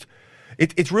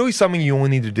it's really something you only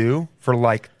need to do for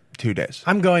like 2 days.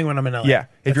 I'm going when I'm in LA. Yeah, if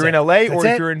That's you're in it. LA That's or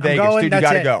it. if you're in I'm Vegas, going, dude, you that's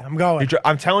gotta it. go. I'm going.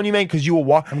 I'm telling you, man, because you will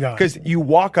walk. I'm going. Because you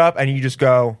walk up and you just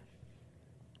go.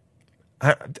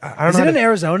 I don't Is know. it in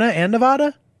Arizona and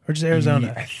Nevada, or just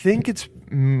Arizona? I think it's.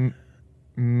 You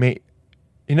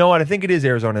know what? I think it is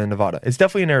Arizona and Nevada. It's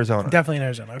definitely in Arizona. Definitely in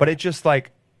Arizona. But it's just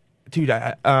like, dude,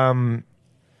 the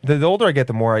older I get,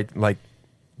 the more I like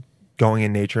going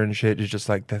in nature and shit is just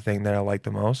like the thing that I like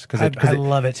the most. I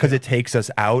love it, too. Because it takes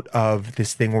us out of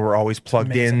this thing where we're always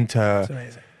plugged amazing. into. It's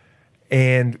amazing.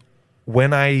 And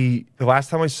the last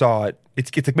time I saw it, it's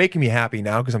like making me happy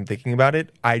now because I'm thinking about it.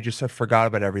 I just forgot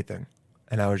about everything.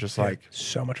 And I was just like,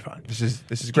 So much fun. this is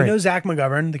Do you great. know Zach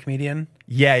McGovern, the comedian?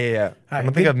 Yeah. I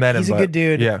don't think I've met him. He's a but good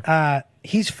dude. Yeah.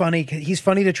 He's funny. He's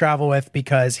funny to travel with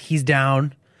because he's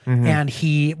down Mm-hmm. and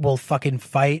he will fucking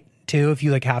fight too if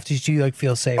you like have to. So you like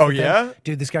feel safe. Oh, with him. yeah?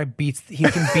 Dude, this guy he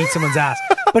can beat someone's ass,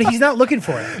 but he's not looking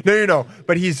for it. No.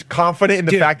 But he's confident in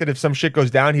the Dude. fact that if some shit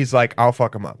goes down, he's like, I'll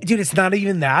fuck him up. Dude, it's not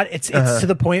even that. It's to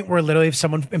the point where literally if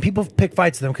someone and people pick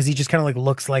fights with him because he just kind of like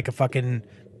looks like a fucking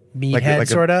meathead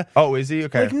sort of. Oh, is he?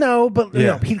 Okay. Like no, but Yeah.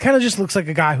 no, he kind of just looks like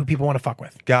a guy who people want to fuck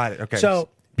with. Got it. Okay. So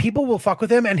people will fuck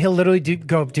with him, and he'll literally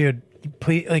go, dude,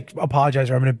 please, like, apologize,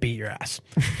 or I'm gonna beat your ass.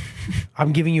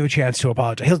 I'm giving you a chance to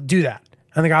apologize. He'll do that,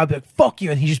 and the guy will be like, "Fuck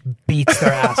you," and he just beats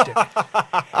their ass, dude.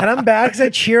 And I'm bad because I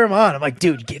cheer him on. I'm like,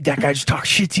 dude, that guy just talks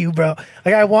shit to you, bro.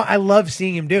 Like I love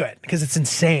seeing him do it because it's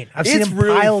insane. I've seen it's him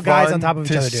really pile guys fun on top of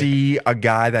each to other, dude. see a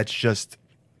guy that's just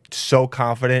so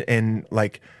confident and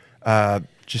like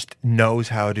just knows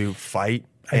how to fight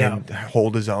and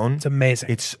hold his own. It's amazing.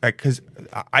 It's because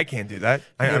I can't do that.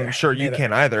 I'm Neither. sure you Neither.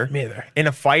 can't either. Me either. In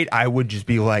a fight, I would just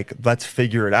be like, let's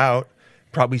figure it out.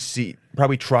 Probably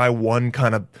try one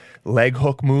kind of leg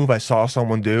hook move I saw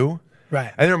someone do.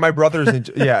 Right. And then my brothers, and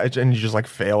you just like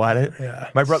fail at it. Yeah,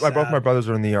 Both sad. my brothers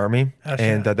are in the army, That's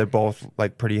and sad. they're both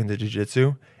like pretty into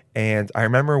jiu-jitsu. And I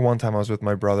remember one time I was with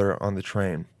my brother on the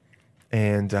train,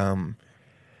 and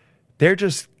they're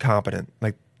just competent.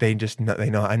 Like they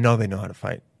know. I know they know how to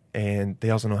fight, and they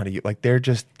also know how to use. Like they're.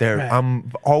 Right.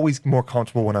 I'm always more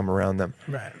comfortable when I'm around them.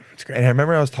 Right. It's great. And I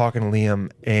remember I was talking to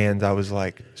Liam, and I was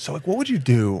like, "So, like, what would you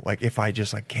do, like, if I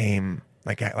just like came,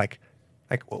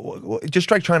 just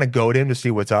trying to goad him to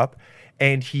see what's up?"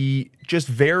 And he just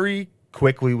very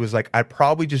quickly was like, "I'd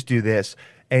probably just do this,"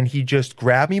 and he just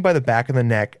grabbed me by the back of the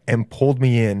neck and pulled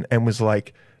me in, and was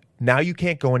like, "Now you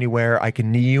can't go anywhere. I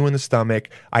can knee you in the stomach.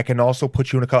 I can also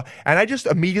put you in a car." And I just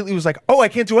immediately was like, "Oh, I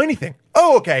can't do anything.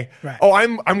 Oh, okay. Right. Oh,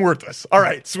 I'm worthless. All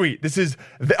right, sweet. This is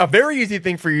a very easy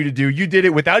thing for you to do. You did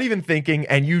it without even thinking,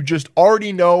 and you just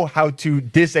already know how to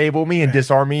disable me and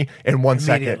disarm me in 1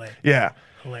 second." Immediately. Yeah.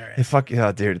 Hilarious.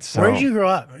 Yeah, dude. It's so. Where did you grow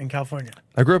up in California?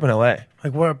 I grew up in LA.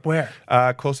 Like where?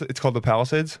 Close. It's called the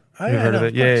Palisades. Oh, Have you yeah, heard I of know, it?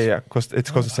 of Yeah, course. yeah.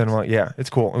 It's close to San Juan. Yeah, it's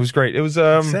cool. It was great. It was Sick.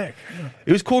 Yeah.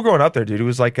 It was cool growing up there, dude. It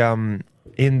was like in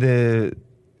the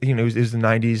it was the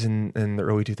 90s and the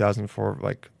early 2000s before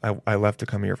like I left to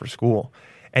come here for school,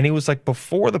 and it was like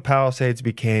before the Palisades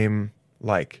became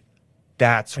like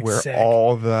that's Like where sick.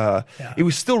 all the Yeah. it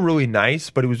was still really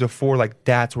nice, but it was before like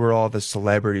that's where all the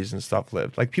celebrities and stuff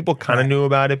lived. Like people kind of Right. knew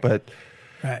about it, but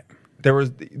Right. there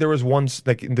was one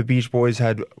like the Beach Boys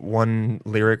had one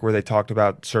lyric where they talked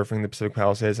about surfing the Pacific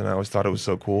Palisades, and I always thought it was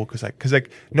so cool because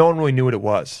no one really knew what it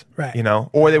was, Right. You know,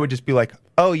 or they would just be like,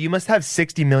 "Oh, you must have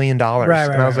 $60 million,"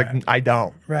 Right, and I was right, like, "I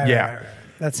don't." Right. Yeah, Right.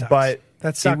 That sucks. But that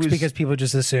it sucks was- because people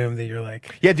just assume that you're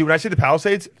like. yeah, dude. When I see the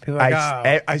Palisades, People are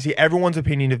like, I see everyone's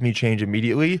opinion of me change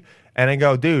immediately, and I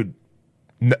go, "Dude,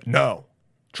 no,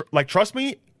 trust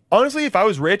me." Honestly, if I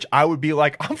was rich, I would be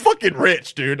like, "I'm fucking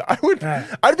rich, dude." Right.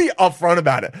 I'd be upfront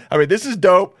about it. I mean, this is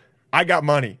dope. I got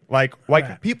money. Like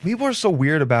Right. people are so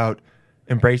weird about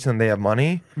embracing that they have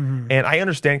money, Mm-hmm. and I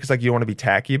understand because like you want to be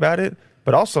tacky about it,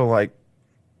 but also like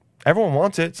everyone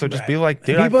wants it, so just Right. be like,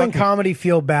 "Dude, People I in fucking, comedy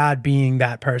feel bad being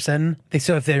that person.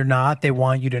 So if they're not, they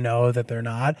want you to know that they're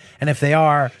not. And if they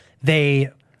are, they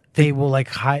they will like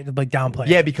hide, like downplay.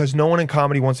 Yeah, it. because no one in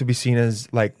comedy wants to be seen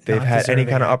as like they've had any deserving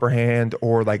kind of it. upper hand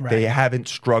or like they Right. haven't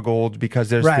struggled, because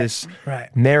there's Right, this right.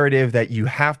 narrative that you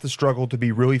have to struggle to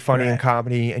be really funny in Right.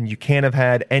 comedy, and you can't have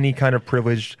had any kind of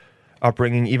privileged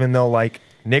upbringing, even though like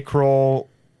Nick Kroll,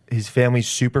 his family's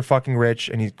super fucking rich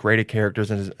and he's great at characters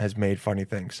and has made funny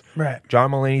things. Right.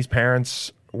 John Mulaney's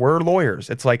parents were lawyers.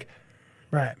 It's like,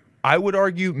 Right. I would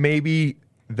argue maybe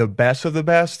the best of the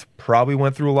best probably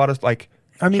went through a lot of like.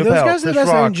 I mean, Chappelle, those guys are the Chris best.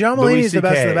 I mean, Rock, John Louis Mulaney is the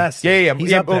best of the CK. best. Yeah,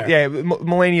 He's yeah, up there.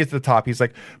 Mulaney is the top. He's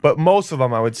like, but most of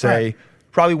them, I would say, Right.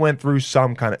 probably went through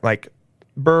some kind of like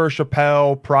Burr,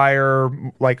 Chappelle, Pryor,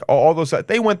 like all those.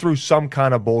 They went through some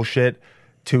kind of bullshit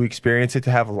to experience it,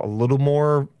 to have a little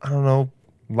more, I don't know,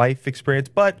 life experience.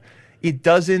 But it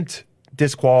doesn't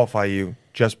disqualify you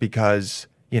just because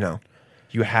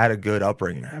you had a good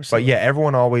upbringing. Absolutely. But yeah,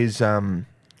 everyone always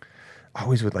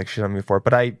would like shit on me for it.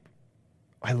 But I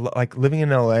like living in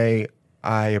LA.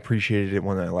 I appreciated it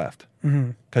when I left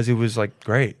because it was like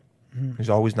great. It was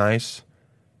always nice.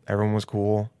 Everyone was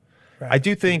cool. Right. I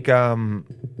do think I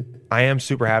am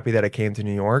super happy that I came to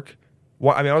New York.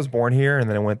 Well, I mean, I was born here and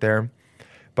then I went there.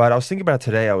 But I was thinking about it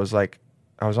today. I was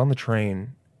on the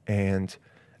train and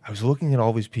I was looking at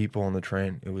all these people on the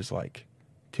train. It was like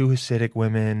 2 Hasidic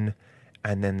women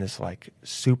and then this like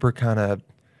super kind of,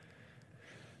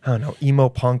 I don't know, emo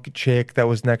punk chick that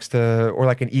was next to, or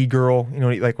like an e-girl,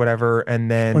 like whatever.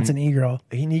 And then What's an e-girl?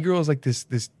 an e-girl is like this,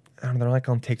 I don't know, they're like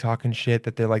on TikTok and shit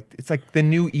that they're like, it's like the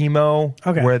new emo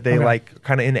Okay, where they okay. like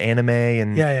kind of in anime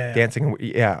and Yeah. dancing.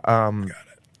 Yeah.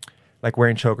 Like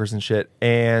wearing chokers and shit.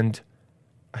 And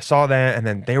I saw that and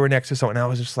then they were next to someone and I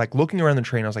was just like looking around the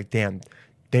train. I was like, damn,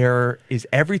 there is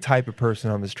every type of person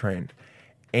on this train.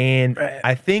 And Right.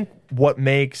 I think what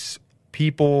makes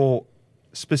people,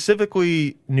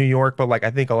 specifically New York, but like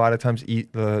I think a lot of times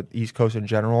the East Coast in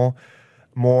general,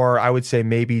 more, I would say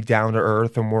maybe down to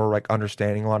earth or more like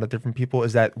understanding a lot of different people,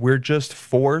 is that we're just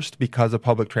forced because of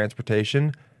public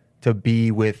transportation to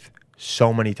be with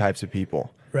so many types of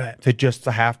people. Right. To just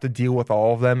to have to deal with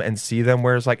all of them and see them.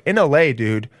 Whereas like in LA,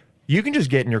 dude, you can just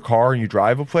get in your car and you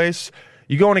drive a place.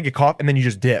 You go in and get coffee and then you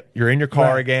just dip. You're in your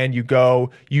car Right. again. You go.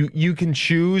 You can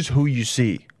choose who you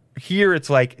see. Here, it's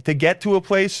like to get to a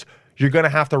place, you're gonna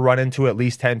have to run into at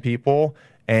least 10 people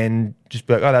and just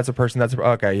be like, oh, that's a person.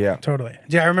 Okay, yeah. Totally.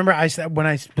 Yeah, I remember when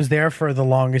I was there for the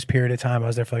longest period of time, I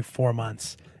was there for like 4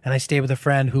 months, and I stayed with a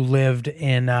friend who lived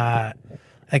in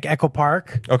like Echo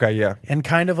Park, Okay, yeah. and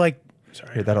kind of like,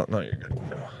 sorry, Here, that'll, no, you're good.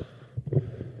 No.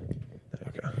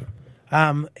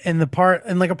 Okay. in the part,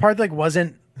 and like a part that like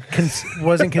wasn't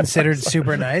considered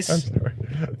super nice.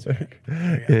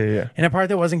 Yeah. In a part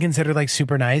that wasn't considered like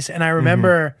super nice. And I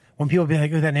remember when people would be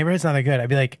like, oh, that neighborhood's not that good. I'd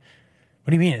be like,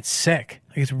 what do you mean? It's sick.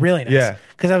 Like, it's really nice. Yeah.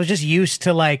 Because I was just used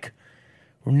to like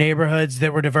neighborhoods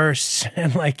that were diverse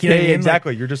and like, you know Yeah, what I mean?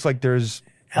 exactly. You're just like, there's.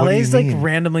 what do you LA's like mean?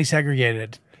 randomly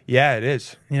segregated, Yeah, it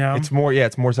is. You know? It's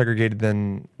more segregated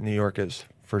than New York is,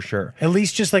 for sure. at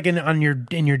least just like in your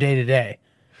day to day.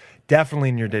 Definitely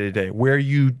in your day to day, where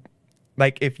you,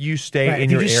 like, if you stay in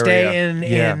If your you just area,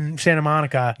 stay in Santa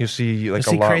Monica, you'll see like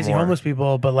you'll see a lot crazy more. homeless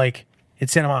people, but like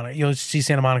it's Santa Monica. You'll see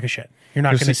Santa Monica shit. You're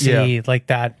not You'll going to see- see yeah. like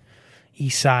that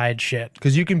East Side shit.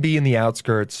 Because you can be in the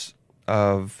outskirts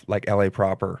of like LA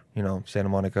proper, Santa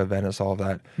Monica, Venice, all of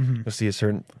that. You'll see a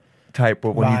certain type,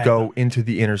 but when you Vibe. go into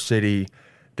the inner city,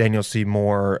 then you'll see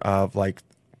more of like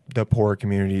the poorer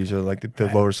communities or like the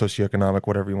lower socioeconomic,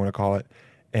 whatever you want to call it.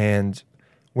 And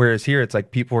whereas here, it's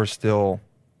like people are still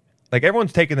like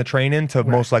everyone's taking the train in to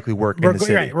most likely work in the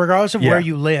city. Right. Regardless of Yeah. where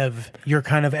you live, you're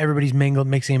kind of everybody's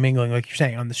mixing and mingling, like you're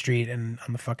saying, on the street and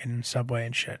on the fucking subway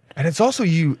and shit. And it's also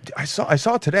I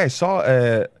saw it today. I saw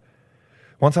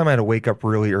one time I had to wake up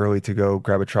really early to go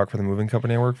grab a truck for the moving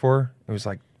company I work for. It was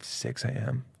like 6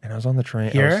 a.m. and I was on the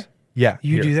train. Here? Yeah.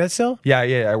 You here. do that still? Yeah.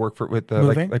 I work with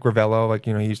Moving? like Ravello. Like,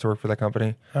 he used to work for that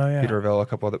company. Oh, yeah. Peter Ravello, a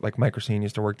couple other, like Mike Racine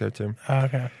used to work there too. Oh,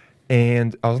 okay.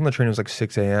 And I was on the train. It was like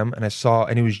 6 a.m. and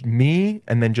and it was me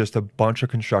and then just a bunch of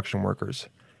construction workers.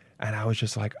 And I was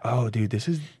just like, oh, dude, this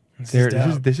is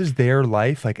their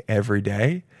life like every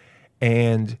day.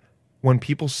 And when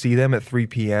people see them at 3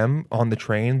 p.m. on the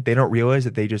train, they don't realize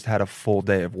that they just had a full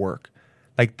day of work.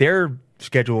 Like their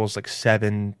schedule is like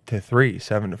 7 to 3,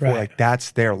 7 to 4. Right. Like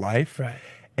that's their life. Right.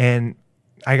 And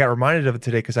I got reminded of it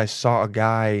today because I saw a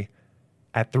guy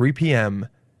at 3 p.m.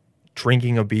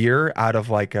 drinking a beer out of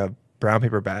like a brown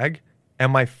paper bag.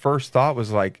 And my first thought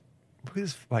was like, look at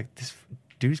this, like this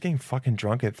dude's getting fucking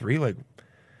drunk at 3. Like,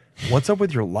 what's up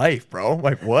with your life, bro?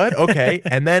 Like, what? Okay.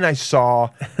 And then I saw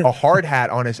a hard hat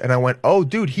on his, and I went, oh,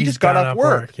 dude, he He's just got got off off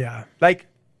work. work, yeah. Like,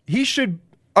 he should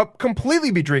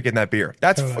completely be drinking that beer.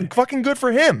 That's Totally. fucking good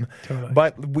for him. Totally.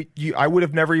 But I would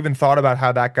have never even thought about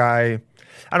how that guy.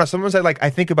 I don't know. Sometimes I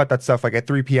think about that stuff like at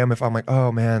 3 p.m. if I'm like,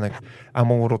 oh man, like I'm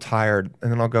a little tired,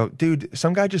 and then I'll go, dude,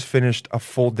 some guy just finished a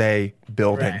full day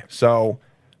building, Right. so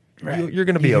you're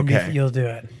gonna be okay. You'll do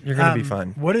it. You're gonna be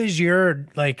fine. What is your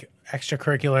like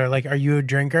extracurricular? Like, are you a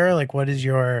drinker? Like, what is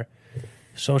your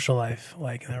social life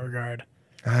like in that regard?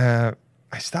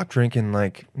 I stopped drinking,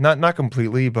 like not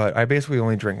completely, but I basically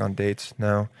only drink on dates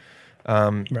now,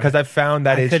 because I've found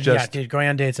that it's just dude, going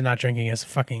on dates and not drinking is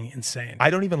fucking insane. I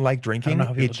don't even like drinking. know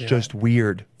how people It's do just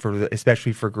weird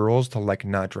especially for girls to like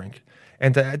not drink.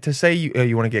 And to say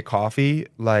you want to get coffee,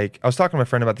 like I was talking to my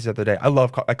friend about this the other day. I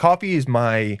love coffee is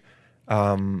my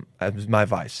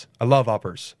vice. I love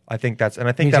uppers. I think that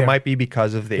too. might be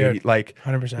because of the Dude, 80, like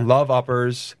 100%. love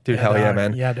uppers, dude. Yeah, Hell yeah, dog.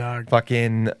 man. Yeah, dog.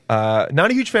 Fucking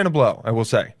not a huge fan of blow, I will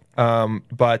say.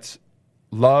 But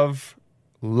love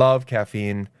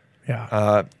caffeine.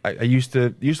 Yeah. I used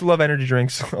to love energy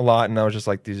drinks a lot, and I was just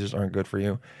like, these just aren't good for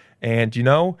you. And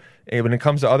when it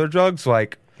comes to other drugs,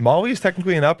 like Molly is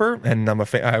technically an upper, and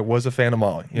I was a fan of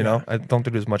Molly. You know, I don't do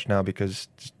it as much now because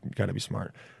you got to be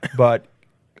smart. But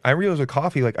I realized with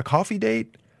coffee, like a coffee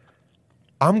date,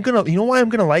 you know why I'm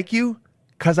gonna like you?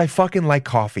 Because I fucking like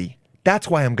coffee. That's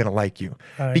why I'm gonna like you.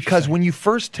 Because when you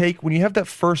have that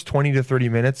first 20 to 30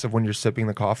 minutes of when you're sipping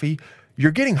the coffee,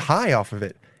 you're getting high off of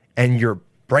it, and your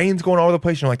brain's going all over the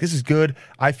place. You're like, this is good.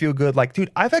 I feel good. Like,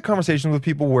 dude, I've had conversations with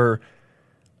people where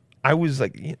I was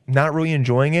like not really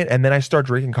enjoying it, and then I start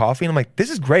drinking coffee, and I'm like, this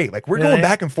is great. Like, we're Really? going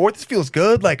back and forth. This feels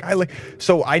good. Like,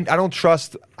 so I don't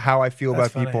trust how I feel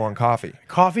That's about people funny. on coffee.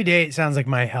 Coffee date sounds like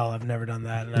my hell. I've never done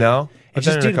that. No? I've It's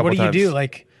done just, it a dude, couple what do you do? times.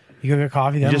 Like, you go get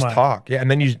coffee, then You just what? talk, yeah,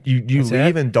 and then you That's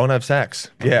leave it? and don't have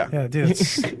sex. Yeah, Yeah, dude,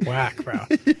 it's whack, bro.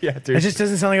 yeah, dude. It just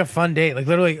doesn't sound like a fun date. Like,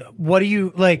 literally, what do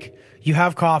you, like, you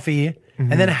have coffee,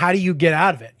 and then how do you get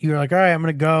out of it? You're like, all right, I'm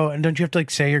going to go, and don't you have to,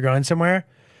 like, say you're going somewhere?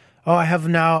 Oh, I have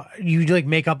now, you, like,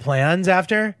 make up plans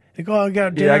after? Like, oh, I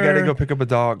got dinner. Yeah, I gotta go pick up a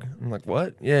dog. I'm like,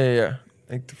 what? Yeah.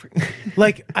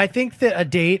 Like, I think that a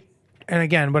date, and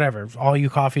again, whatever, all you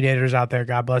coffee daters out there,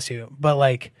 God bless you, but,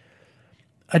 like,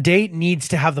 a date needs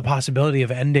to have the possibility of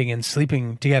ending and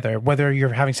sleeping together, whether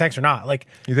you're having sex or not. Like,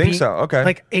 You think so? Okay.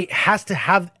 Like, it has to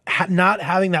have not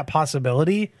having that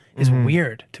possibility is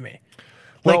weird to me.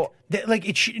 Like, Well-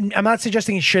 like I'm not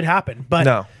suggesting it should happen, but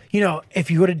No. If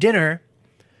you go to dinner,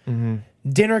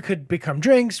 dinner could become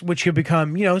drinks, which could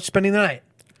become spending the night.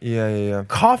 Yeah.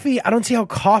 Coffee, I don't see how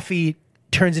coffee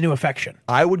turns into affection.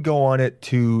 I would go on it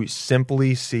to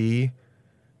simply see,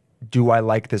 do I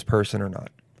like this person or not?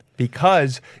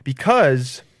 Because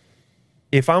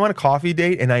if I'm on a coffee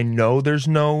date and I know there's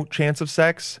no chance of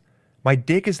sex, my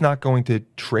dick is not going to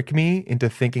trick me into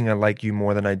thinking I like you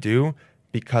more than I do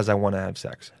because I want to have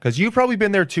sex. Because you've probably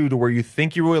been there too, to where you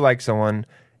think you really like someone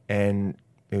and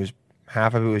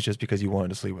half of it was just because you wanted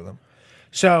to sleep with them.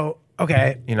 So,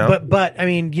 okay. But I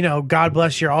mean, God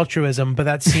bless your altruism, but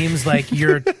that seems like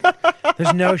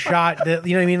there's no shot that,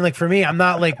 you know what I mean? Like, for me, I'm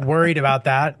not like worried about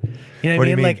that. You know what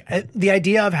I mean? Like, the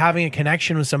idea of having a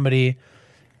connection with somebody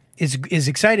is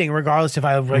exciting, regardless if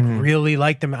I like really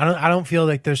like them. I don't feel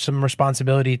like there's some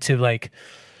responsibility to like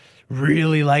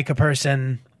really like a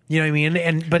person. You know what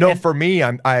I mean? For me,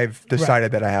 I've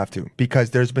decided that I have to, because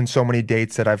there's been so many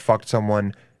dates that I've fucked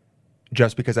someone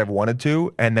just because I've wanted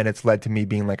to, and then it's led to me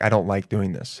being like, I don't like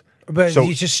doing this. But So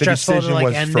it's just the stressful to decision like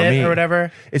was end for it me. or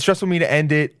whatever. It's stressful for me to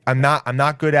end it. I'm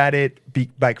not good at it.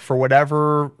 Like, for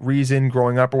whatever reason,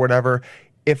 growing up or whatever,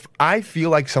 if I feel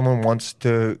like someone wants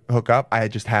to hook up, I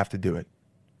just have to do it.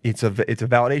 It's a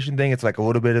validation thing. It's like a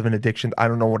little bit of an addiction. I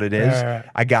don't know what it is. Right.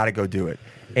 I gotta go do it.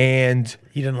 And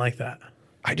You didn't like that.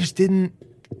 I just didn't,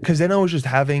 because then I was just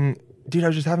having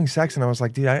sex, and I was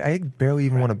like, dude, I barely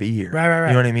even want to be here. Right.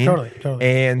 You know what I mean? Totally.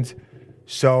 And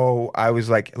so I was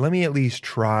like, let me at least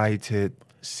try to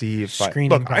see if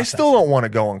Screening I process. still don't want to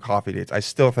go on coffee dates. I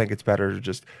still think it's better to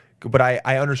just, but I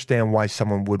understand why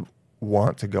someone would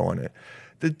want to go on it.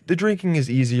 The drinking is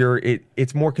easier.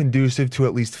 It's more conducive to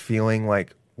at least feeling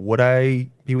like, would I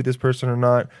be with this person or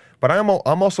not? But I'm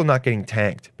also not getting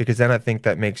tanked, because then I think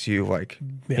that makes you like,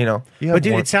 you have But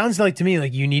dude, more- it sounds like to me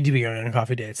like you need to be going on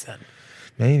coffee dates then.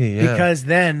 maybe, yeah. Because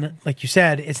then, like you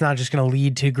said, it's not just going to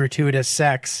lead to gratuitous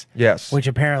sex. Yes. Which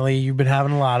apparently you've been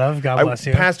having a lot of. God bless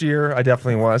you. Past year, I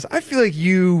definitely was. I feel like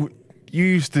you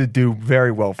used to do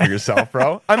very well for yourself,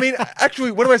 bro. I mean,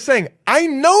 actually, what am I saying? I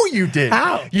know you did.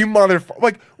 How? You motherfucker.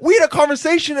 Like, we had a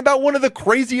conversation about one of the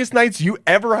craziest nights you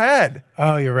ever had.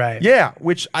 Oh, you're right. Yeah,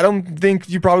 which I don't think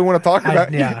you probably want to talk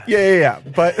about. yeah. Yeah.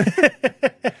 But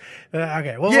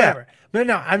Okay. Well, Yeah. whatever. But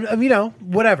no, I'm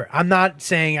whatever. I'm not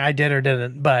saying I did or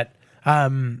didn't, but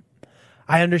I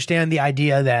understand the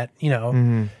idea that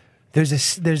there's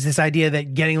this idea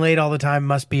that getting laid all the time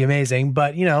must be amazing,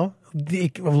 but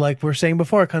like we're saying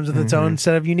before, it comes with its own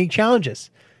set of unique challenges.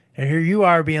 And here you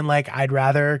are being like, I'd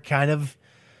rather kind of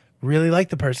really like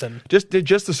the person. Just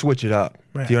to switch it up.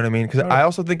 Right. Do you know what I mean? Because I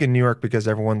also think in New York, because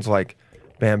everyone's like,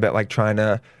 like trying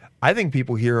to. I think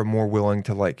people here are more willing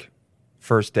to like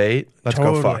first date. Let's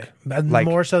go fuck. Like,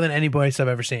 more so than any place I've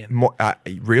ever seen. More,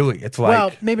 really, it's like.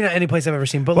 Well, maybe not any place I've ever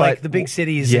seen, but like the big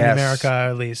cities in America,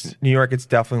 at least. New York, it's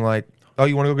definitely like, oh,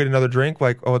 you want to go get another drink?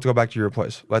 Like, oh, let's go back to your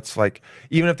place. Let's like,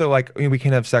 even if they're like, we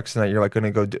can't have sex tonight, you're like going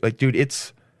to go, like, dude,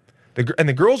 it's, the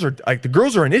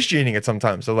girls are initiating it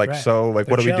sometimes. So like, Right.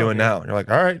 What are we doing now? And you're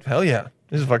like, all right, hell yeah.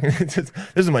 This is fucking, this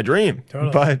is my dream.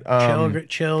 Totally. But,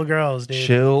 chill girls, dude.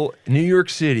 chill, New York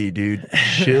City, dude.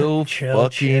 Chill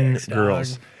fucking chicks, dog.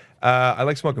 girls. I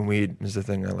like smoking weed is the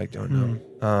thing I like doing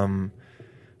now.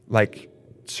 Like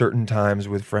certain times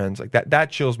with friends, like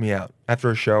that chills me out after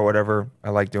a show, whatever.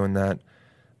 I like doing that,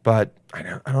 but I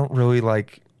don't really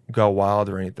like go wild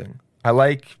or anything. I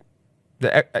like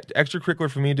the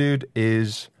extracurricular for me, dude,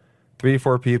 is 3 to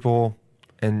 4 people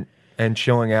and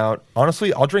chilling out.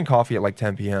 Honestly, I'll drink coffee at like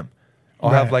 10 p.m. I'll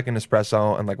have like an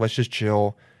espresso and like, let's just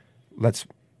chill. Let's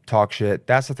talk shit.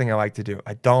 That's the thing I like to do.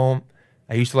 I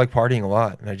used to like partying a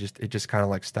lot and it just kind of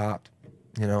like stopped,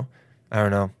 I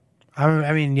don't know.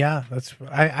 I mean, yeah,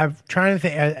 I'm trying to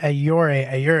think at your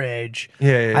age.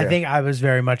 Yeah. I think I was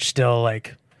very much still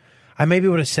like, I maybe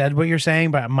would have said what you're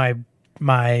saying, but my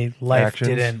life Actions.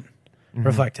 didn't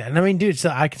reflect it. And I mean, dude, so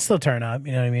I can still turn up.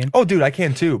 You know what I mean? Oh, dude, I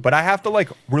can too, but I have to like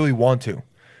really want to.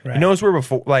 Right. You notice where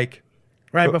before, like,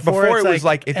 Right, before it it's was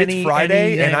like if any it's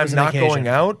Friday day and I'm was an not occasion. going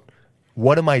out,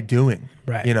 what am I doing?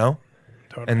 Right.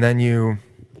 Totally. And then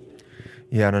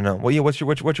I don't know. Well, yeah, what's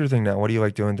your thing now? What do you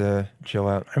like doing to chill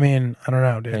out? I mean, I don't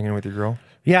know, dude. Hanging with your girl?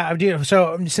 Yeah, I do.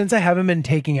 So since I haven't been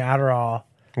taking Adderall,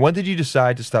 When did you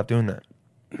decide to stop doing that?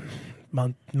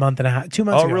 month and a half, 2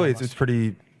 months Oh, ago. really? almost. It's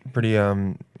pretty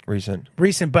recent.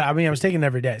 Recent, but I mean, I was taking it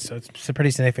every day, so it's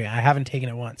pretty significant. I haven't taken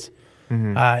it once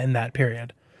in that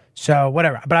period. So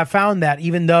whatever. But I found that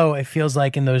even though it feels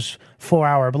like in those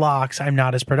 4-hour blocks, I'm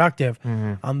not as productive,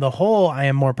 on the whole, I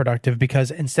am more productive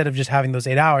because instead of just having those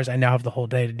 8 hours, I now have the whole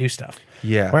day to do stuff.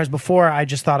 Yeah. Whereas before, I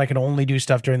just thought I could only do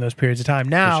stuff during those periods of time.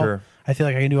 Now, sure. I feel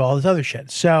like I can do all this other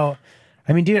shit. So,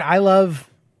 I mean, dude, I love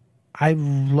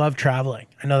traveling.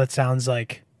 I know that sounds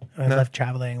like I love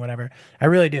traveling, whatever. I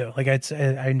really do. Like I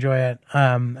enjoy it.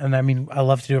 And I mean, I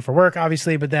love to do it for work,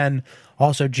 obviously, but then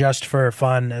also just for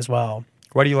fun as well.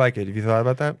 Why do you like it? Have you thought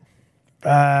about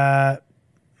that?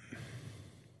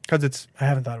 Because it's I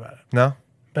haven't thought about it, no.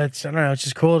 but I don't know. It's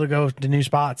just cool to go to new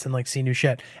spots and like see new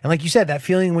shit. And like you said, that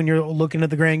feeling when you're looking at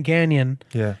the Grand Canyon,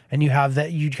 Yeah. and you have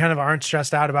that, you kind of aren't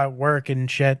stressed out about work and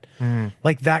shit.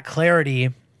 Like that clarity.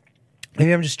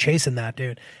 Maybe I'm just chasing that,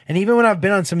 dude. And even when I've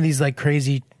been on some of these like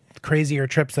crazier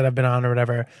trips that I've been on or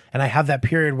whatever, and I have that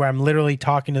period where I'm literally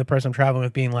talking to the person I'm traveling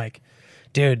with, being like,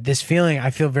 dude, this feeling, I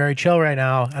feel very chill right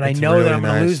now, and It's I know really that I'm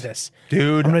going to nice. lose this.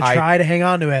 Dude, I'm going to try to hang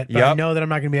on to it, but I Yep. know that I'm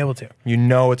not going to be able to. You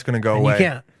know it's going to go And you away.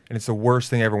 can't. And it's the worst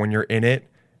thing ever when you're in it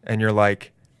and you're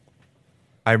like,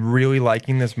 I'm really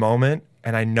liking this moment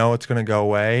and I know it's going to go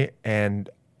away. And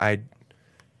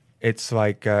it's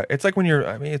like when you're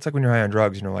high on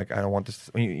drugs and you're like, I don't want this.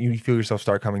 When you feel yourself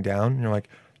start coming down and you're like,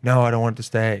 no, I don't want it to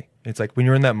stay. It's like when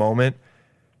you're in that moment,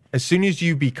 as soon as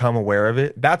you become aware of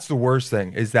it, that's the worst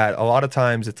thing, is that a lot of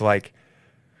times it's like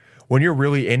when you're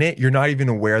really in it, you're not even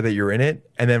aware that you're in it.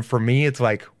 And then for me, it's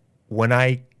like when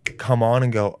I come on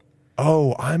and go,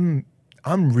 oh, I'm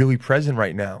really present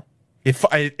right now.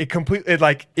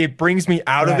 It brings me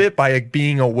out of Right. it by like,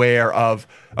 being aware of,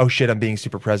 oh shit, I'm being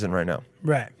super present right now.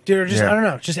 Right. Dude, or just, Yeah. I don't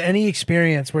know, just any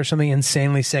experience where something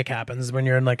insanely sick happens when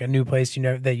you're in like a new place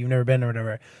that you've never been or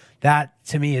whatever. That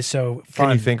to me is so fun.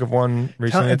 Can you think of one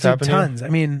recently that's happened to you? Tons. I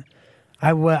mean,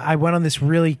 I went on this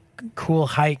really cool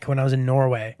hike when I was in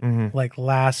Norway, like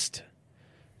last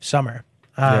summer.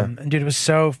 And dude, it was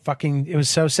so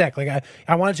sick. Like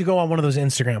I wanted to go on one of those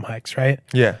Instagram hikes, right?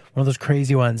 Yeah. One of those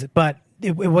crazy ones, but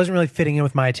it wasn't really fitting in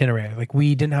with my itinerary. Like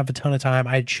we didn't have a ton of time.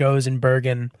 I had shows in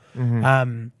Bergen,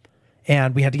 and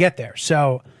we had to get there.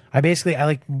 So I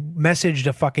messaged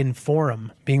a fucking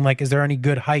forum being like, is there any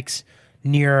good hikes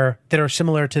near that are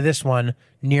similar to this one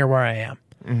near where I am?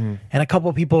 And a couple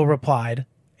of people replied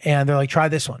and they're like, try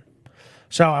this one.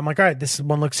 So I'm like, all right, this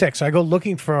one looks sick. So I go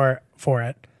looking for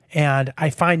it and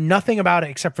I find nothing about it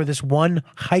except for this one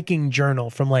hiking journal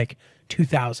from like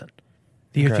 2000,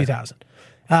 the year 2000,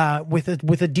 with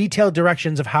the detailed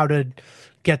directions of how to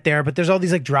get there, but there's all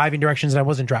these like driving directions, and I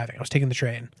wasn't driving. I was taking the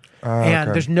train. And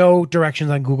okay. there's no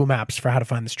directions on Google Maps for how to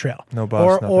find this trail. No bus,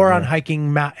 or nothing, on yeah.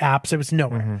 hiking apps. It was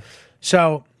nowhere.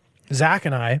 So Zach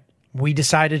and I, we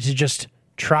decided to just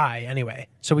try anyway.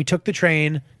 So we took the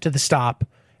train to the stop,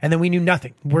 and then we knew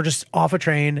nothing. We're just off a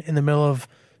train in the middle of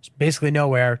basically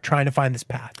nowhere trying to find this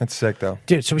path. That's sick though.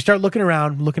 Dude, so we start looking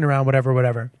around,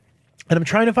 whatever. And I'm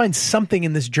trying to find something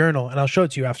in this journal, and I'll show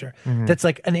it to you after, that's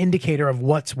like an indicator of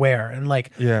what's where. And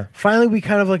like, Yeah. finally we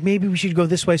kind of like, maybe we should go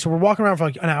this way. So we're walking around for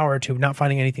like an hour or two, not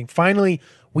finding anything. Finally,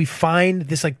 we find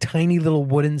this like tiny little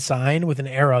wooden sign with an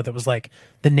arrow that was like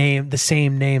the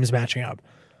same names matching up.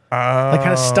 Like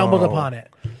kind of stumbled upon it.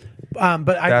 But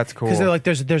That's cool. Because they're like,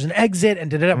 there's an exit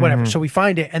and whatever. So we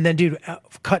find it, and then dude,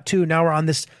 cut to, now we're on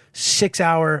this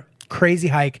 6-hour crazy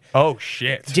hike. Oh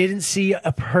shit! Didn't see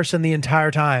a person the entire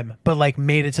time, but like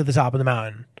made it to the top of the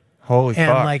mountain. Holy And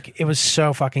fuck! like it was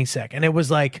so fucking sick. And it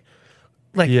was like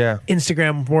Yeah.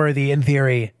 Instagram worthy in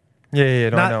theory. yeah.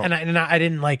 No, Not I know. and I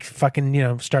didn't like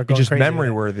fucking, start going Just crazy. memory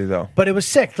with it. worthy though. But it was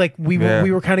sick. Like we Yeah.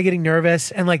 were kind of getting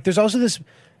nervous, and like there's also this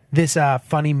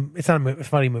funny, it's not a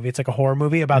funny movie, it's like a horror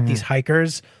movie about these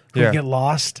hikers who Yeah. get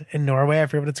lost in Norway. I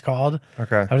forget what it's called.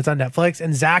 Okay. But it's on Netflix,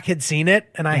 and Zach had seen it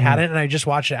and I hadn't, and I just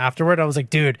watched it afterward. I was like,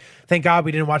 dude, thank God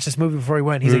we didn't watch this movie before we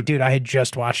went. He's like, dude, I had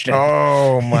just watched it.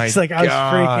 Oh my! It's like I was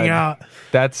freaking out.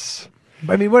 That's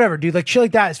I mean, whatever, dude. Like shit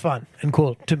like that is fun and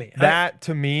cool to me. that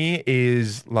to me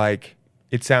is like,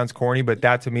 it sounds corny, but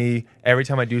that to me, every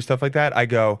time I do stuff like that, I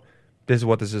go, this is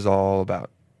what this is all about.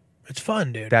 It's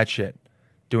fun, dude. That shit.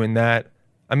 Doing that.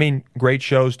 I mean, great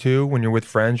shows too. When you're with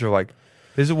friends, you're like,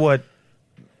 this is what,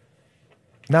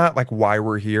 not like why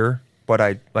we're here, but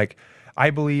I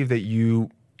believe that you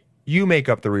make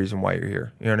up the reason why you're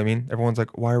here. You know what I mean? Everyone's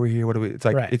like, why are we here? What do we? It's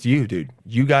like, Right. It's you, dude.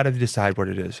 You got to decide what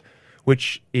it is,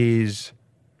 which is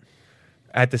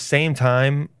at the same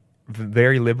time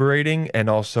very liberating and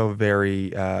also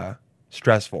very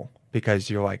stressful, because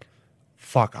you're like,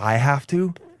 fuck, I have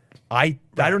to. I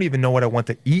don't even know what I want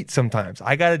to eat sometimes.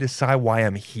 I got to decide why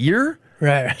I'm here.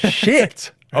 Right.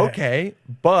 Shit. Right. Okay.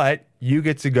 But you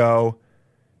get to go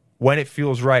when it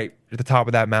feels right at the top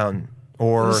of that mountain.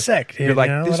 Or It's sick, dude, you're like,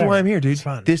 you know, this is whatever. why I'm here, dude. It's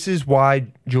fun. This is why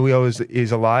Julio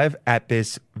is alive at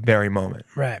this very moment.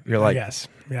 Right. You're like, yes.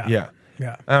 Yeah. yeah.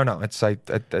 Yeah. I don't know. It's like,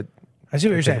 I see what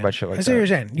you're think saying. about shit like I see what that. you're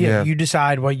saying. Yeah, Yeah. you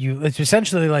decide what you. It's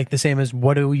essentially like the same as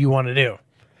what do you want to do?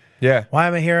 yeah. Why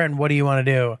am I here and what do you want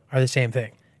to do are the same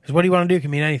thing. Because what do you want to do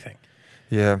can mean anything.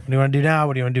 Yeah. What do you want to do now?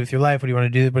 What do you want to do with your life? What do you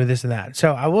want to do with this and that?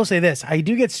 So I will say this: I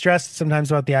do get stressed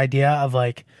sometimes about the idea of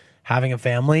like having a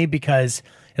family, because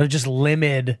it'll just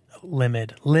limit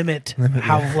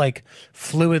how like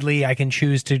fluidly I can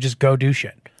choose to just go do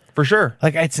shit. For sure.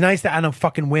 Like it's nice that on a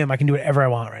fucking whim I can do whatever I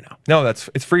want right now. No, it's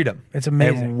freedom. It's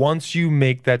amazing. And once you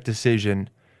make that decision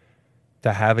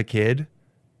to have a kid,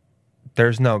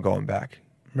 there's no going back.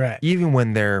 Right. Even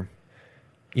when they're,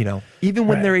 even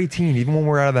when Right. they're 18, even when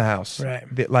we're out of the house, Right.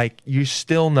 that, like, you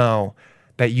still know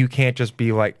that you can't just be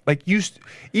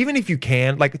even if you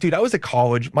can, like, dude, I was at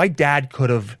college. My dad could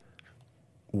have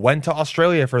went to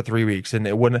Australia for 3 weeks and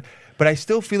it wouldn't, but I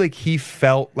still feel like he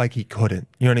felt like he couldn't.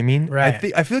 You know what I mean?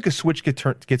 Right. I feel like a switch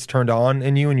gets turned on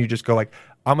in you, and you just go like,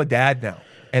 I'm a dad now,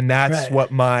 and that's Right.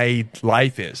 what my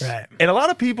life is. Right. And a lot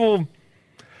of people,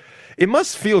 it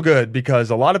must feel good, because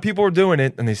a lot of people are doing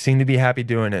it and they seem to be happy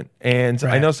doing it. And I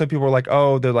Right. know some people are like,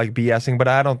 oh, they're like BSing, but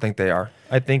I don't think they are.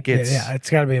 I think it's Yeah, it's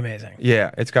got to be amazing.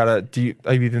 it's gotta.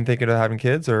 Have you been thinking of having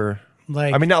kids, or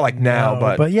Like, I mean, not like now,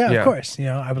 no, but yeah, of course.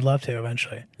 I would love to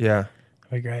eventually. Yeah.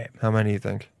 That'd be great. How many do you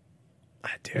think?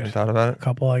 Dude, You thought about a it?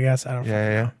 couple, I guess. I don't. Yeah,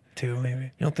 fucking yeah. know. 2 maybe. You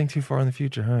don't think too far in the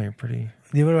future, huh? You're pretty.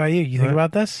 Yeah, what about you? You think What?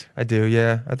 about this? I do,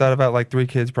 yeah. I thought about like 3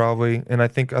 kids probably, and I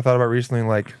thought about recently,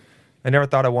 like, I never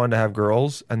thought I wanted to have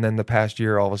girls, and then the past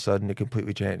year, all of a sudden, it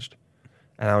completely changed,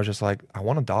 and I was just like, I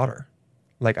want a daughter.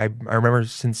 Like, I remember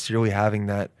sincerely having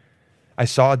that. I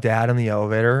saw a dad in the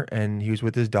elevator, and he was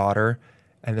with his daughter,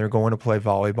 and they're going to play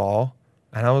volleyball,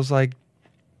 and I was like,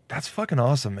 that's fucking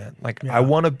awesome, man. Like, Yeah. I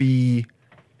want to be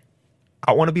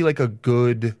like a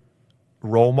good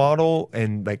role model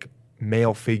and like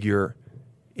male figure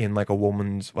in like a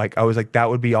woman's, like, I was like, that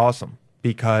would be awesome,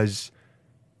 because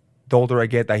the older I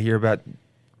get, I hear about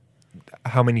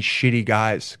how many shitty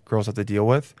guys girls have to deal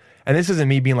with. And this isn't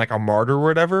me being like a martyr or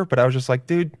whatever, but I was just like,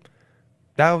 dude,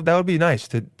 that would be nice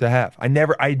to have. I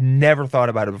never thought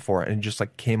about it before, and it just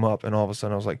like came up, and all of a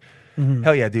sudden I was like,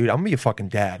 hell yeah, dude, I'm gonna be a fucking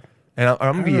dad. And I'm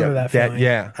gonna be a remember that dad. feeling.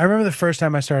 Yeah. I remember the first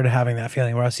time I stared having that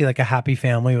feeling where I see like a happy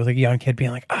family with like a young kid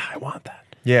being like, I want that.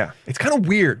 Yeah. It's kind of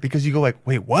weird, because you go like,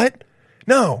 wait, what?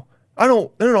 No, I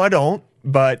don't. No, I don't.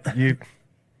 But you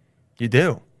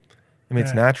do. I mean,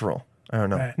 it's Right. natural. I don't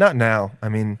know. Right. Not now. I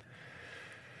mean,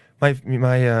 my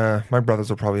brothers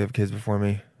will probably have kids before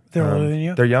me. They're older than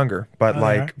you? They're younger, but Oh,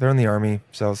 they are? they're in the army,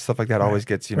 so stuff like that always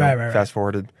gets Right. fast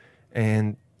forwarded.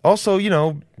 And also,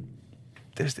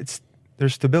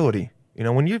 there's stability.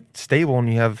 When you're stable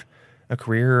and you have a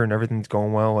career and everything's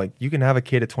going well, like you can have a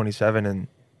kid at 27 and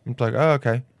it's like, oh,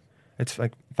 okay, it's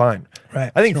like fine.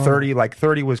 Right. I think It's 30, like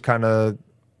 30 was kind of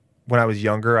when I was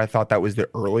younger. I thought that was the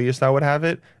earliest I would have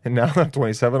it, and now I'm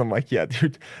 27. I'm like, yeah,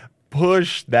 dude,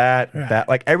 push that. Right. That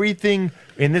like everything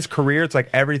in this career, it's like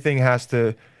everything has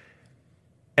to.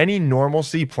 Any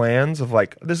normalcy plans of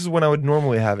like this is when I would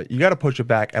normally have it. You got to push it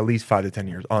back at least 5 to 10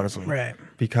 years, honestly. Right.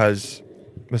 Because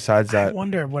besides I that,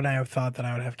 wonder when I thought that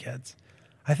I would have kids.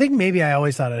 I think maybe I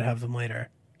always thought I'd have them later,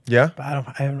 yeah. but I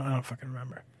don't fucking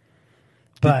remember.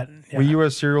 But yeah. Were you a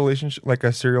serial relationship, like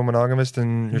a serial monogamist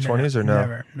in your 20s, or no?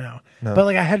 Never, no. But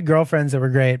like I had girlfriends that were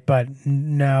great, but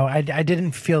no, I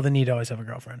didn't feel the need to always have a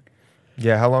girlfriend.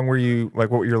 Yeah. How long were you? Like,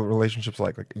 what were your relationships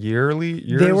like? Like years?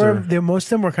 Most of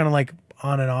them were kind of like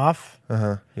on and off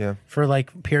Yeah. for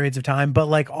like periods of time, but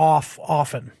like off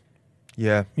often.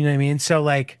 Yeah. You know what I mean? So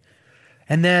like,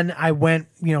 and then I went,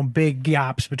 big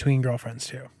gaps between girlfriends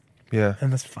too, Yeah.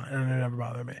 and that's fine. And it never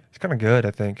bothered me. It's kind of good,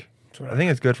 I think. what I think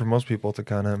it's good for most people to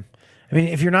kind of. I mean,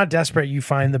 if you're not desperate, you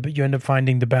end up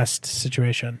finding the best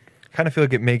situation. Kind of feel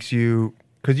like it makes you,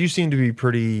 because you seem to be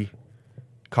pretty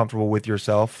comfortable with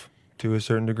yourself to a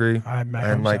certain degree, I and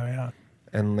hope like so, yeah.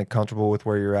 and like comfortable with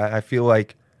where you're at. I feel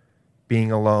like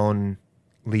being alone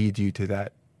leads you to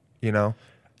that,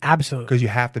 Absolutely. because you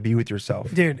have to be with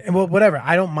yourself. Dude, and well, whatever.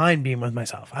 I don't mind being with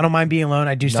myself. I don't mind being alone.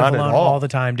 I do stuff Not at alone all. all the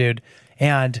time, dude.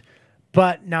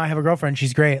 But now I have a girlfriend.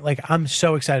 She's great. Like, I'm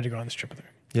so excited to go on this trip with her.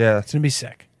 Yeah, It's gonna be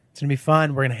sick. It's gonna be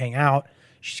fun. We're gonna hang out.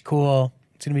 She's cool.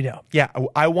 It's gonna be dope. yeah.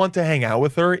 I want to hang out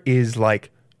with her. Is like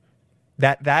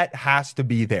that. That has to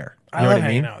be there. You I know love what I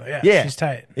mean? hanging out with her. Yeah, she's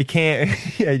tight. It can't.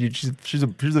 Yeah, dude, she's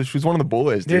one of the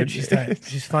boys, dude. Dude, she's tight.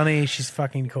 She's funny. She's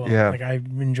fucking cool. Yeah. Like, I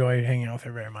enjoy hanging out with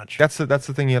her very much. That's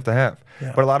the thing you have to have.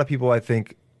 Yeah. But a lot of people, I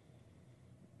think,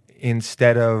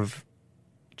 instead of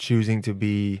choosing to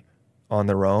be on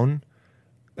their own,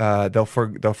 they'll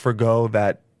forgo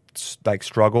that like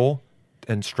struggle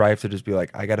and strive to just be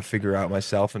like, I got to figure out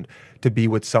myself and to be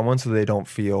with someone so they don't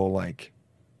feel like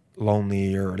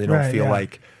lonely or they don't Right, feel yeah.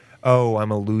 like, oh, I'm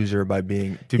a loser by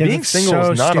being. Dude, Yeah, being that's single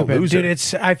so is not stupid. a loser.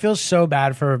 Dude, I feel so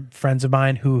bad for friends of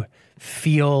mine who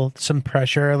feel some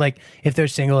pressure. Like, if they're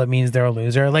single, it means they're a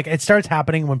loser. Like, it starts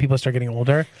happening when people start getting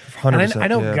older. 100%, And I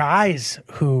know yeah. guys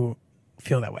who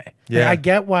feel that way. Like, Yeah. I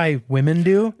get why women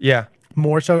do yeah.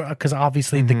 more so because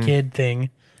obviously the kid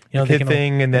thing. They Kid can-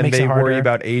 thing, and it then makes they it worry harder.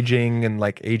 about aging and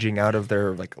like aging out of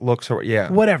their like looks or yeah.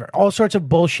 Whatever, all sorts of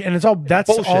bullshit, and that's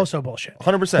Bullshit. also bullshit.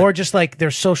 100%. Or just like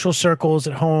their social circles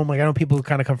at home. Like, I know people who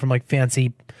kind of come from like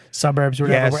fancy suburbs or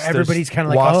whatever, Yes, where there's everybody's kind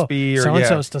of like, waspy or- so and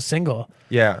so yeah. is still single.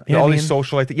 Yeah, You know all what I these mean?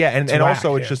 social like yeah, and whack,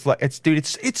 also it's yeah. just like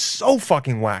it's so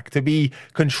fucking whack to be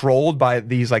controlled by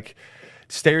these like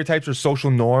stereotypes or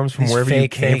social norms from These wherever you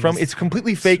fake came from. things. It's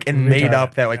completely fake and made retarded,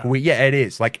 up. That like it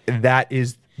is like that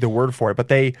is the word for it.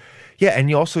 But and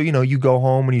you also you go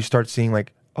home and you start seeing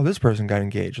like, oh, this person got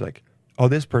engaged, like, oh,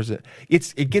 this person.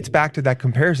 It gets back to that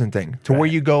comparison thing to where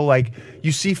Right. you go like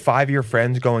you see 5-year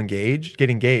friends get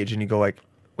engaged, and you go like,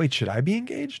 wait, should I be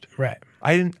engaged? Right.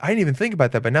 I didn't even think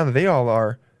about that, but now that they all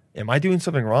are, am I doing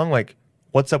something wrong? Like,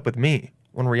 what's up with me?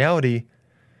 When in reality,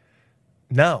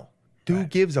 no. Who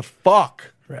gives a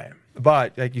fuck? Right.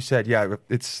 But like you said, yeah,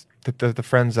 it's the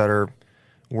friends that are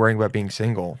worrying about being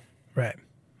single. Right.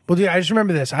 Well, dude, I just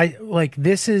remember this.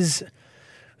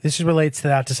 This relates to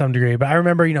that to some degree, but I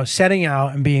remember, setting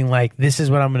out and being like, this is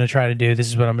what I'm going to try to do. This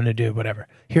is what I'm going to do, whatever.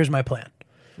 Here's my plan.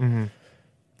 Mm-hmm.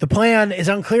 The plan is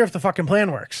unclear if the fucking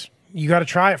plan works. You got to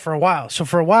try it for a while. So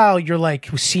for a while, you're like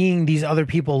seeing these other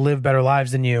people live better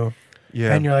lives than you.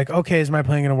 Yeah. And you're like, okay, is my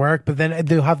plan going to work? But then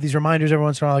they'll have these reminders every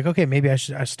once in a while, like, okay, maybe I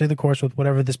should stay the course with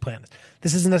whatever this plan is.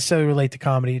 This doesn't necessarily relate to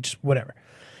comedy, just whatever.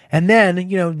 And then,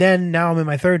 now I'm in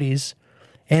my 30s,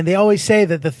 and they always say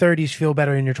that the 30s feel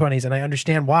better in your 20s, and I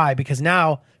understand why, because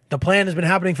now the plan has been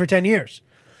happening for 10 years.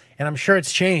 And I'm sure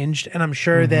it's changed, and I'm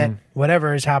sure that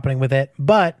whatever is happening with it,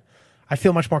 but I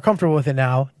feel much more comfortable with it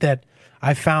now that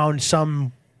I found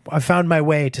my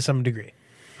way to some degree.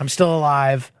 I'm still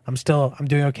alive. I'm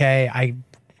doing okay. I,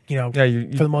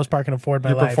 for the most part, can afford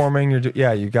my You're life. performing.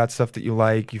 You got stuff that you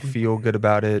like. You feel good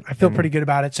about it. I feel pretty good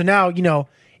about it. So now,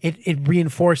 it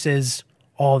reinforces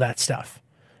all that stuff.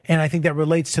 And I think that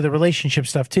relates to the relationship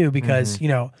stuff too, because,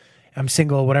 I'm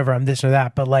single, whatever, I'm this or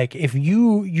that. But like, if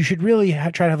you should really try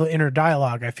to have an inner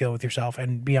dialogue, I feel, with yourself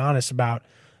and be honest about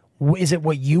Is it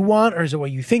what you want, or is it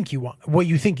what you think you want? What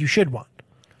you think you should want?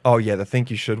 Oh yeah, the think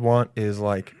you should want is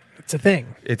like It's a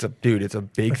thing. it's a big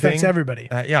Affects thing. everybody.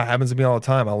 Yeah, it happens to me all the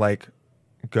time. I'll like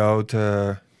go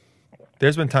to.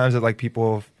 There's been times that like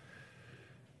people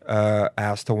have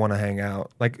asked to want to hang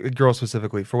out, like girls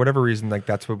specifically, for whatever reason. Like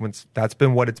that's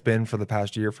been what it's been for the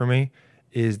past year for me.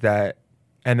 Is that,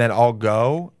 and then I'll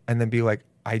go and then be like,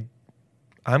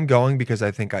 I'm going because I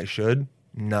think I should,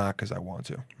 not because I want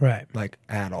to, Right. like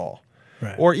at all.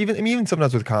 Right. Or even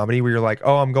sometimes with comedy where you're like,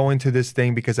 oh, I'm going to this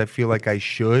thing because I feel like I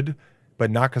should,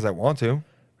 but not because I want to.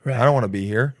 Right. I don't want to be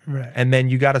here. Right. And then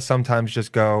you got to sometimes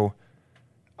just go,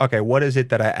 okay, what is it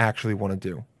that I actually want to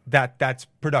do? That's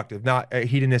productive, not a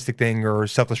hedonistic thing or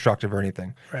self-destructive or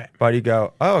anything. Right. But you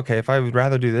go, oh, okay, if I would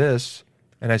rather do this,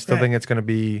 and I still Right. think it's going to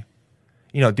be,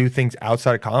 do things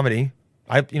outside of comedy.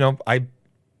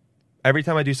 Every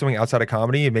time I do something outside of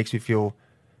comedy, it makes me feel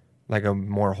like a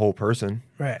more whole person.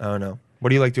 Right. I don't know. What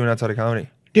do you like doing outside of comedy?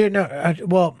 Dude, no,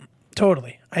 well,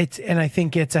 totally. And I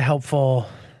think it's a helpful.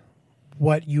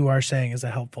 What you are saying is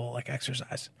a helpful like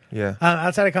exercise. Yeah.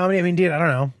 Outside of comedy, I mean, dude, I don't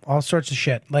know, all sorts of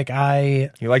shit. Like I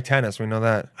You like tennis? We know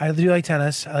that. do like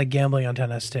tennis. I like gambling on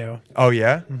tennis too. Oh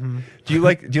yeah. Mm-hmm. Do you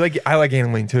like? I like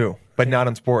gambling too, but not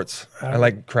on sports. I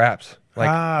like craps.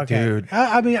 Like, Okay. dude.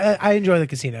 I mean, I enjoy the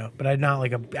casino, but I'm not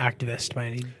like an activist by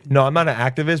any. No, I'm not an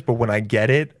activist, but when I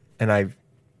get it and I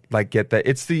like get that,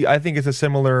 I think it's a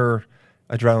similar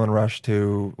adrenaline rush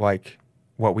to like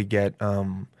what we get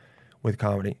with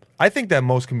comedy. I think that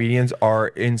most comedians are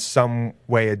in some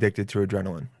way addicted to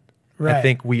adrenaline. Right. I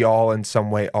think we all in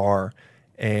some way are.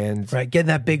 And Right, getting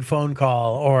that big phone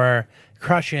call or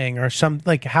crushing or some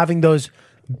like having those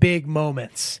big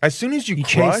moments. as soon as you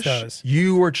chase crush, those.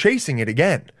 you are chasing it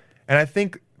again. And I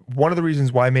think one of the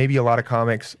reasons why maybe a lot of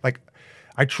comics, like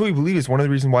I truly believe is one of the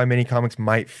reasons why many comics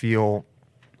might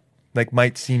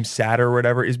seem sadder or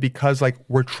whatever, is because like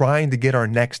we're trying to get our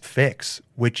next fix,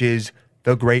 which is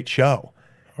the great show.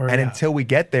 And until we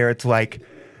get there, it's like,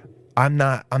 I'm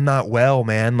not well,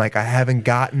 man. Like I haven't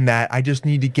gotten that. I just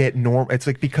need to get normal. It's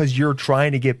like, because you're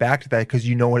trying to get back to that because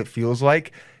you know what it feels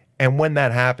like. And when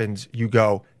that happens, you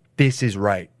go, this is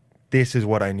right. This is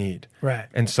what I need. Right.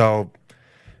 And so,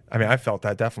 I mean, I felt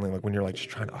that definitely, like when you're like just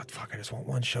trying to, oh fuck, I just want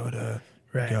one show to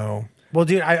go. Well,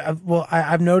 dude,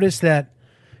 I've noticed that,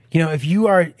 if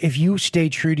you stay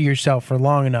true to yourself for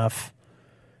long enough,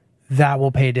 that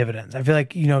will pay dividends. I feel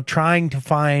like, trying to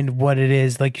find what it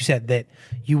is, like you said, that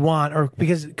you want, or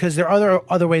because there are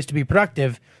other ways to be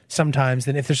productive sometimes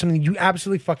than if there's something you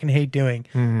absolutely fucking hate doing,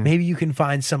 maybe you can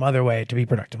find some other way to be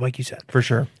productive, like you said. For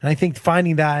sure. And I think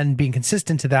finding that and being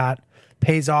consistent to that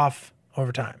pays off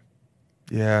over time.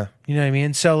 Yeah. You know what I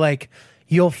mean? So like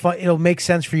it'll make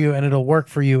sense for you and it'll work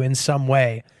for you in some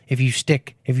way if you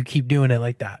keep doing it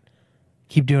like that.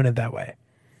 Keep doing it that way.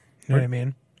 You know what I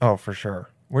mean? Oh, for sure.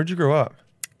 Where'd you grow up?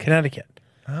 Connecticut.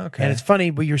 Okay. And it's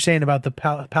funny what you're saying about the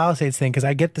Palisades thing, because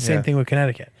I get the same Yeah. thing with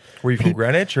Connecticut. Were you from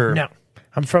Greenwich or? No,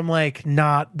 I'm from like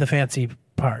not the fancy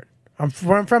part.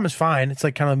 Where I'm from is fine. It's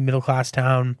like kind of a middle class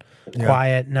town,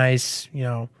 quiet, nice.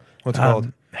 What's it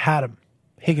called? Haddam,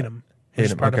 Higginham. Which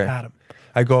is Higginham, part okay. of Haddam.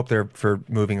 I go up there for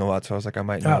moving a lot, so I was like, I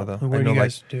might know Oh, though. where I do know you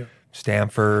guys like do?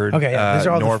 Stanford, Okay, yeah, these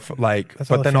are all the North, that's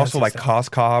all but the then also fancy like stuff.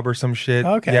 Coscob or some shit.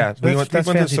 Okay, yeah, that's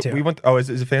fancy too. We went. Oh, is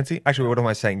it fancy? Actually, what am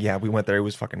I saying? Yeah, we went there. It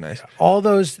was fucking nice. All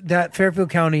that Fairfield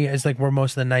County is like where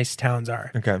most of the nice towns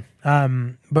are. Okay,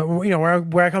 But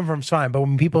where I come from is fine. But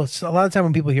a lot of time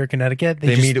when people hear Connecticut,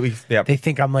 they immediately, yeah, they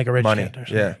think I'm like a rich Money, kid or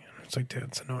something. yeah. It's like, dude,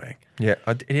 it's annoying. yeah,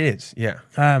 it is. Yeah,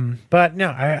 But no,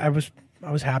 I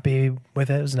was happy with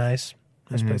it. It was nice.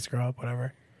 Nice Mm-hmm. place to grow up.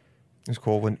 Whatever. it was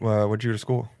cool. Where'd you go to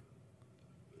school?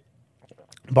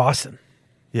 Boston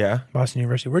Yeah,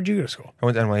 University. Where'd you go to school? I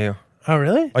went to NYU. Oh,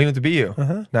 really? Oh, you went to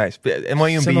BU. Nice. But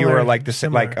NYU and BU Similar- are like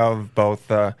similar. like of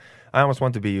both. I almost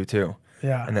went to BU too.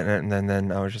 Yeah. And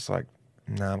then I was just like,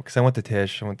 no, because I went to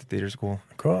Tisch. I went to theater school.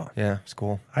 Cool. Yeah, it's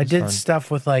cool. I It's did fun.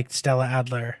 stuff with like Stella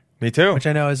Adler, Me too. which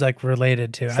I know is like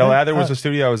related to. Stella Adler was the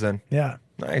studio I was in. Yeah.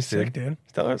 Nice, Sick, dude. dude.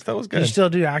 Stella was Do you good. still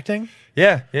do acting?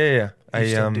 Yeah. You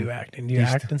still do acting? Do you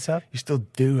act and stuff? You still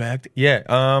do act? Yeah.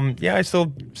 Yeah. I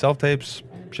still self tapes,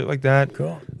 shit like that.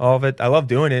 Cool. All of it. I love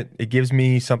doing it. It gives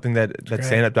me something that great.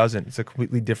 stand up doesn't. It's a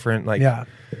completely different like Yeah.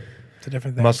 It's a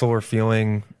different thing. muscle or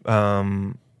feeling.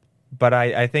 But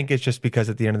I think it's just because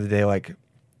at the end of the day, like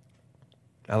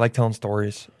I like telling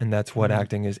stories, and that's what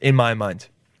acting is in my mind.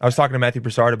 I was talking to Matthew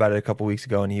Broussard about it a couple weeks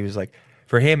ago, and he was like,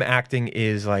 for him, acting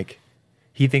is like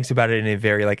he thinks about it in a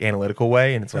very like analytical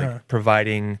way, and it's like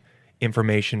providing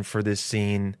information for this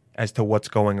scene as to what's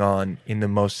going on in the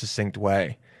most succinct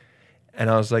way. And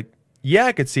I was like, Yeah,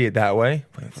 I could see it that way.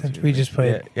 Since we just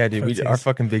played. Yeah, dude. Our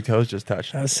fucking big toes just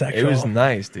touched. That was It was sexual.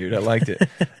 nice, dude. I liked it.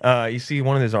 You see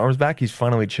one of his arms back. He's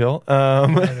finally chill.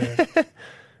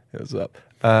 What's up?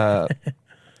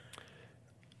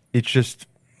 It's just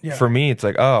Yeah. for me. It's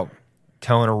like, oh,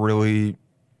 telling a really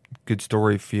good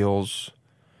story feels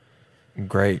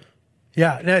great.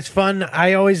 Yeah, no, it's fun.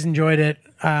 I always enjoyed it,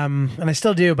 and I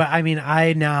still do. But I mean,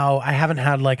 I haven't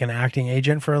had like an acting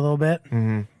agent for a little bit,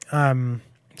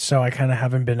 so I kind of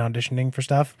haven't been auditioning for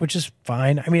stuff, which is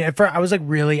fine. I mean, I was like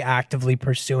really actively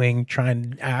pursuing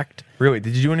trying to act. Really?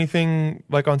 Did you do anything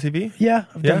like on TV? Yeah,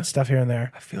 I've Yeah? done stuff here and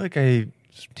there. I feel like I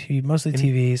Mostly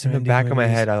TV. Some in the indie back of my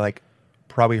movies. head, I like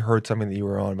probably heard something that you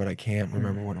were on, but I can't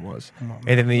remember what it was.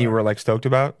 Anything that you were like stoked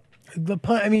about?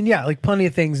 I mean, yeah, like plenty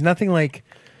of things. Nothing like,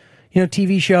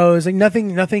 TV shows. Like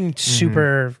nothing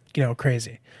super,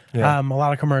 crazy. Yeah. A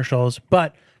lot of commercials.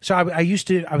 But so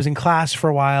I was in class for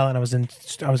a while, and I was in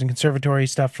conservatory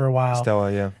stuff for a while.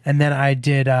 Stella, yeah. And then I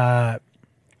did. I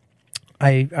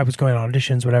was going on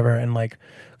auditions, whatever, and like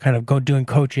kind of doing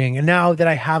coaching. And now that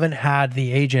I haven't had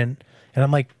the agent, and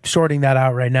I'm like sorting that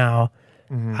out right now,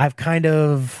 I've kind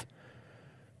of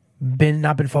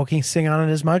not been focusing on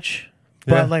it as much.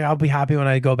 But Yeah. like I'll be happy when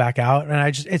I go back out,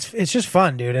 and it's just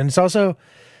fun, dude. And it's also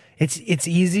it's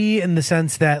easy in the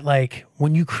sense that like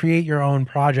when you create your own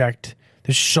project,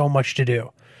 there's so much to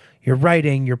do. You're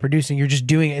writing, you're producing, you're just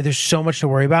doing it. There's so much to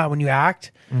worry about. When you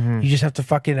act, you just have to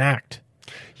fucking act.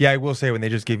 Yeah, I will say when they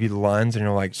just give you the lines and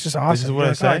you're like, It's just awesome. this is what You're I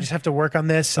like, say. I just have to work on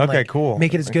this. And Okay, like, cool.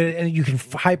 Make it as good, and you can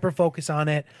hyper focus on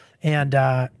it, and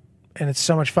it's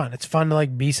so much fun. It's fun to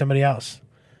like be somebody else.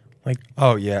 Like,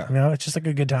 Oh yeah, it's just like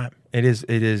a good time. it is.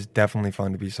 It is definitely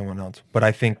fun to be someone else. But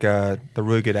I think the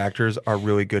really good actors are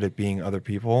really good at being other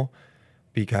people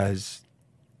because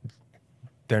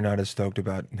they're not as stoked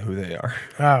about who they are.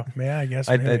 Oh, yeah, I guess.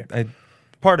 Maybe. I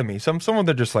part of me, some of them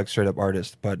are just like straight up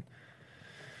artists, but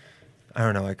I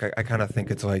don't know. Like I kind of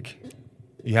think it's like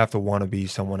you have to want to be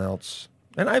someone else.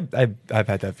 And I've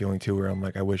had that feeling too, where I'm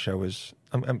like, I wish I was.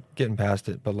 I'm getting past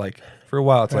it, but like for a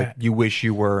while, it's like Right. you wish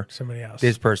you were Somebody else.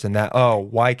 this person. That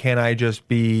why can't I just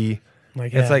be?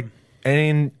 Like It's him. like,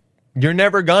 and you're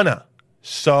never gonna.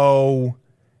 So,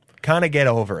 kind of get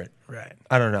over it. Right.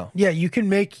 I don't know. Yeah, you can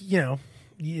make,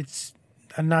 it's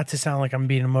not to sound like I'm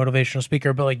being a motivational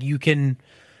speaker, but like you can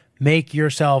make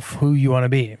yourself who you want to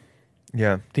be,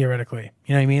 Yeah, theoretically.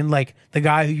 You know what I mean? Like the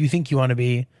guy who you think you want to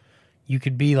be, you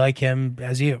could be like him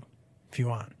as you if you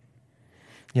want.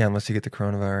 yeah. Unless you get the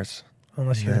coronavirus,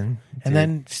 Unless you Then, and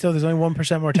then still there's only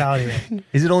 1% mortality rate.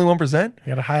 is it only 1%?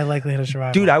 You got a high likelihood of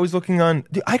survival. Dude, I was looking on.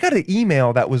 Dude, I got an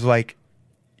email that was like,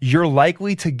 "You're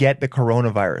likely to get the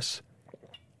coronavirus."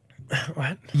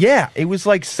 What? Yeah, it was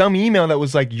like some email that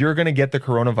was like, "You're gonna get the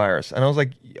coronavirus," and I was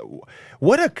like,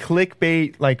 "What a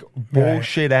clickbait, like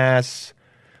bullshit ass."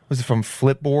 Was it from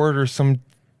Flipboard or some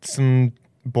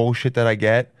bullshit that I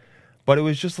get? But it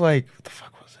was just like, what the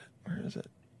fuck was it? Where is it?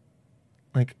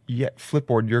 Like, yeah,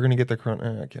 Flipboard. You're gonna get the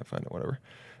corona. I can't find it. Whatever.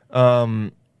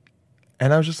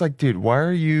 And I was just like, dude, why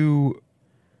are you?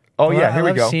 Oh Well, yeah, here I we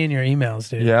love go. seeing your emails,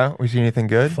 dude. Yeah, we see anything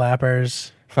good?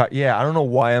 Flappers. Yeah, I don't know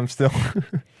why I'm still.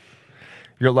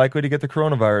 You're likely to get the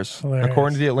coronavirus, Hilarious.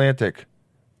 according to the Atlantic.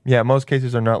 Yeah, most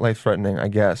cases are not life-threatening, I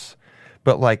guess,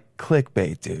 but like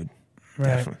clickbait, dude. Right.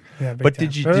 Definitely. Yeah, big But time.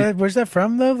 did you- Where's that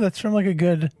from though? That's from like a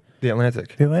good The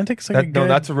Atlantic. The Atlantic's like a good No,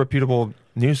 that's a reputable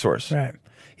news source. right.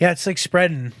 Yeah, it's like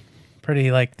spreading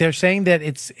pretty like they're saying that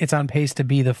it's on pace to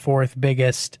be the fourth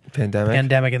biggest Pandemic.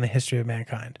 pandemic in the history of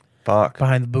mankind. Fuck.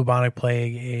 Behind the bubonic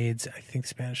plague, AIDS, I think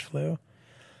Spanish flu.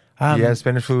 Yeah,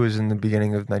 Spanish flu was in the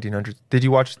beginning of 1900s. Did you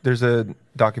watch? There's a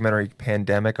documentary,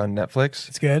 Pandemic, on Netflix.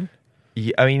 It's good.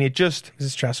 Yeah, I mean, it just. Is it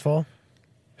stressful?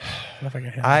 I don't know if I can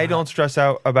handle I that. don't stress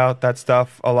out about that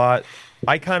stuff a lot.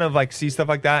 I kind of like see stuff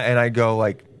like that, and I go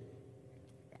like,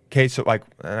 case like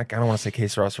I don't want to say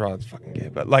case restaurant, it's fucking gay,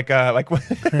 but like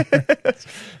it's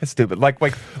stupid. Like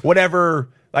whatever.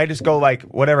 I just go like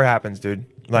whatever happens, dude.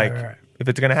 Like Right. if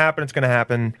it's gonna happen, it's gonna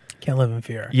happen. Can't live in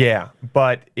fear. Yeah,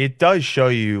 but it does show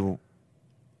you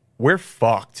we're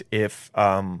fucked if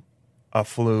a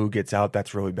flu gets out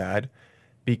that's really bad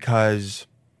because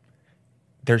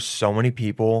there's so many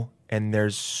people and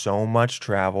there's so much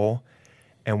travel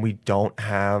and we don't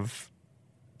have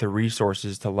the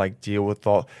resources to like deal with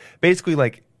all basically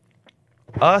like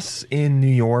us in New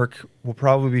York will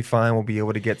probably be fine. We'll be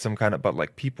able to get some kind of but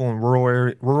like people in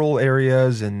rural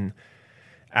areas and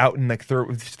out in like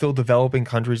still developing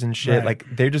countries and shit, Right. like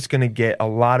they're just gonna get a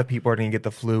lot of people are gonna get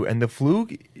the flu, and the flu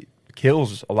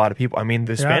kills a lot of people. I mean,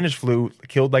 the Spanish flu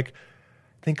killed like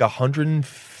I think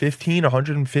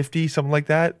 150, something like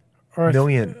that. Or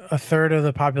million. a third of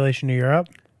the population of Europe.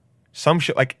 Some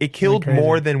shit like it killed crazy.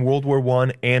 more than World War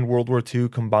I and World War II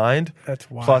combined. That's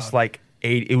wild. Plus like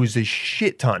 8. It was a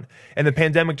shit ton. And the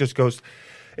pandemic just goes.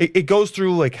 It goes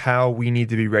through like how we need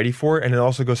to be ready for it, and it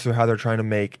also goes through how they're trying to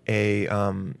make a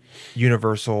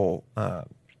universal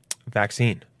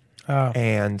vaccine,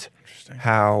 and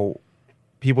how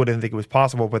people didn't think it was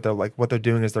possible, but they're like what they're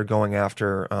doing is they're going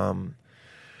after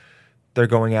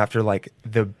like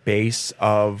the base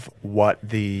of what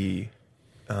the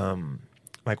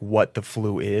what the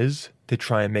flu is to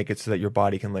try and make it so that your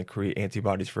body can like create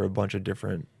antibodies for a bunch of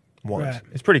different ones. Right.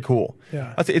 It's pretty cool.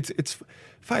 Yeah. I'd say it's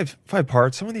five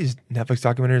parts. Some of these Netflix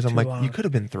documentaries, I'm like, long. you could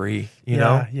have been 3, you Yeah,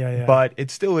 know? yeah. But it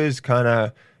still is kind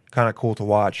of cool to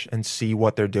watch and see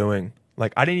what they're doing.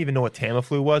 Like, I didn't even know what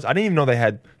Tamiflu was. I didn't even know they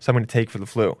had something to take for the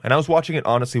flu. And I was watching it,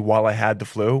 honestly, while I had the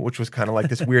flu, which was kind of like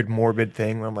this weird morbid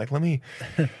thing where I'm like, let me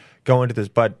go into this.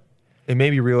 But it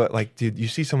made me realize, like, dude, you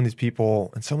see some of these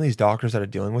people and some of these doctors that are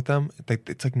dealing with them,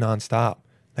 it's like nonstop.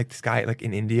 Like this guy, like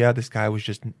in India, this guy was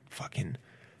just fucking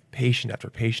patient after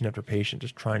patient after patient,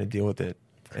 just trying to deal with it.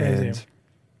 Crazy. And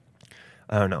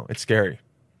I don't know. It's scary.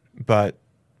 But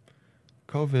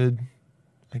COVID,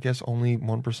 I guess only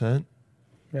 1%.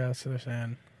 Yeah, that's what they're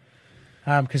saying.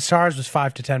 Because SARS was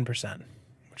 5 to 10%,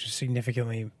 which is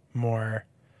significantly more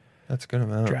That's a good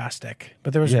amount. drastic.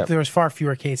 But there was Yeah. there was far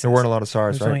fewer cases. There weren't a lot of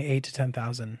SARS, There was right? only 8 to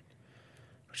 10,000,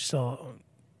 which still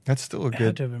That's still a it had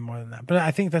good. to have been more than that. But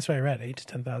I think that's what I read, 8 to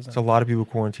 10,000. It's a lot of people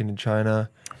quarantined in China,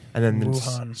 and then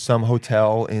Wuhan. some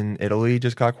hotel in Italy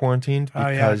just got quarantined Oh,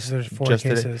 yeah, 'cause because there's 4 just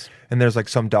cases. and there's like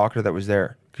some doctor that was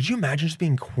there. Could you imagine just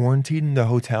being quarantined in the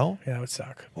hotel? Yeah, that would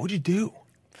suck. What would you do?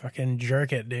 Fucking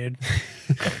jerk it, dude.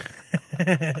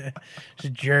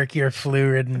 Just jerk your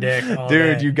flu-ridden dick all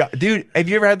day. Dude, have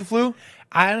you ever had the flu?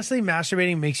 I honestly,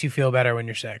 masturbating makes you feel better when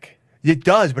you're sick. It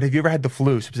does, but have you ever had the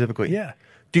flu specifically? Yeah.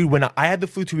 Dude, when I had the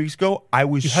flu 2 weeks ago, I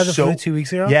was You had the flu 2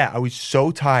 weeks ago? Yeah, I was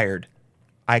so tired.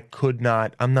 I could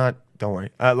not. Don't worry.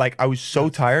 I was so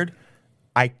tired,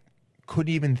 I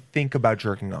couldn't even think about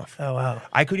jerking off. Oh, wow.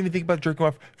 I couldn't even think about jerking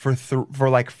off for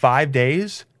like 5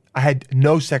 days. I had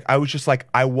no sex. I was just like,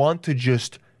 I want to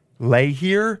just lay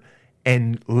here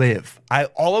and live.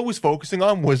 All I was focusing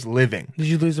on was living. Did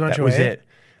you lose a bunch That of was weight? it.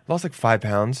 I lost like 5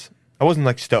 pounds. I wasn't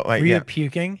like Were you yeah.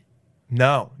 puking?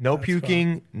 No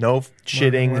puking, no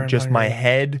shitting, weren't just my hungry.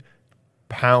 head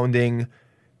pounding,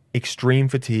 extreme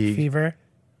fatigue. Fever?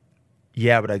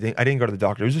 Yeah, but I didn't go to the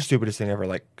doctor. It was the stupidest thing ever.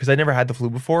 Like, because I never had the flu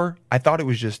before. I thought it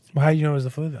was just Well, how do you know it was the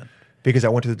flu then? because I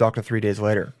went to the doctor 3 days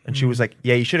later, and she was like,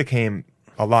 "Yeah, you should have came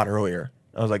a lot earlier."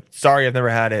 I was like, "Sorry, I've never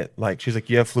had it." Like, she's like,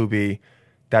 "You have flu B.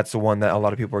 That's the one that a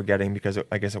lot of people are getting because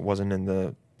I guess it wasn't in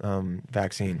the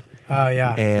vaccine." Oh,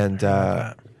 yeah. And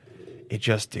it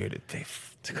just, dude,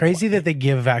 It's crazy that they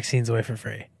give vaccines away for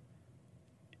free.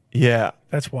 yeah,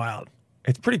 That's wild.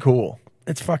 it's pretty cool.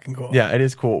 It's fucking cool. Yeah, it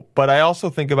is cool. But I also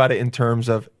think about it in terms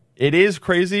of it is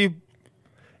crazy,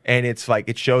 and it's like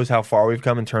it shows how far we've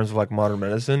come in terms of like modern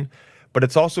medicine. But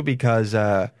it's also because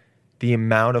the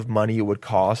amount of money it would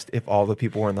cost if all the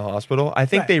people were in the hospital. I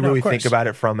think Right. they No, of really course. think about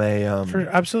it from a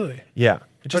Absolutely. yeah,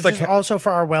 it's Just just like also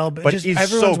for our But just it's so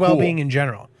everyone's cool. well-being in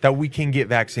general. that we can get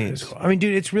vaccines. I mean,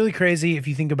 dude, it's really crazy if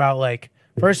you think about like,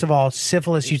 first of all,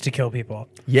 syphilis used to kill people,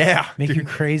 Yeah, make you dude.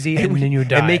 crazy, and then you would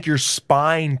die. and make your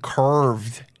spine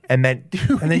curved, and then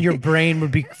dude, and then your brain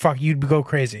would be you'd go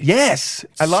crazy. yes,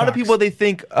 a lot of Sucks. people they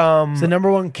think It's the number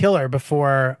one killer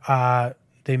before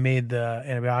they made the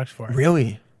antibiotics for it.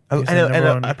 really. It's And, the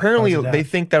number one apparently, cause of they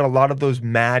death. think that a lot of those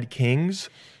mad kings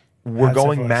were Had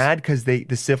going syphilis. mad because the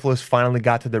syphilis finally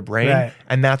got to their brain, Right.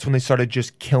 and that's when they started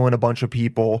just killing a bunch of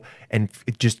people and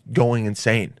just going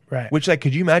insane. Right. Which, like,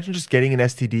 could you imagine just getting an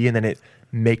STD and then it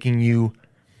making you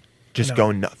just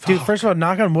go nuts? Dude, first of all,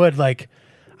 knock on wood, like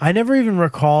I never even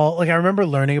recall. Like I remember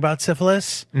learning about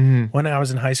syphilis when I was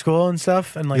in high school and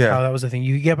stuff, and like Mm-hmm. Yeah. how that was a thing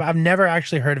you could get. But I've never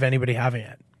actually heard of anybody having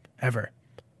it ever.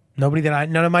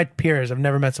 None of my peers. I've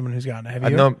never met someone who's gotten it. Have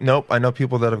you? Nope. I know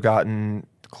people that have gotten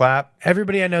clap,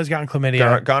 Everybody I know has gotten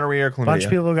chlamydia. gonorrhea, or chlamydia. Bunch of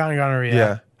people have gotten gonorrhea.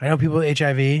 Yeah. I know people with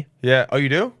HIV. Yeah. Oh, you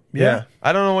do? Yeah.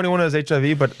 I don't know anyone who has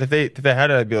HIV, but if they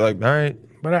had it, I'd be like, all right.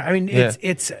 But I mean, Yeah.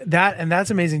 it's that, and that's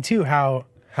amazing too. How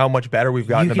How much better we've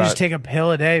gotten you can about just take a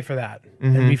pill a day for that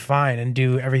and be fine and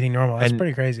do everything normal. That's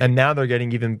pretty crazy. And now they're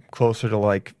getting even closer to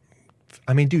like,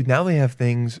 I mean, dude, now they have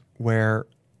things where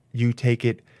you take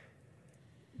it,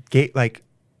 like,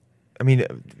 I mean,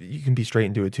 you can be straight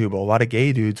and do it too, but a lot of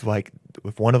gay dudes, like,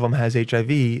 if one of them has HIV,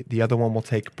 the other one will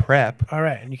take PrEP, all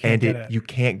right, and you can't and get it. you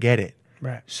can't get it.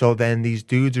 Right. So then these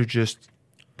dudes are just,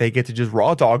 they get to just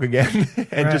raw dog again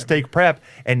and Right. just take PrEP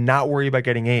and not worry about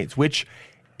getting AIDS, which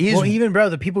is Well, even bro,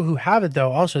 the people who have it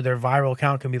though, also their viral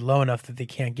count can be low enough that they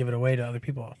can't give it away to other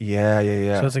people. yeah.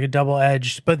 So it's like a double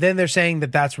edged. But then they're saying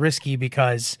that that's risky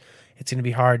because it's going to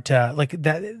be hard to like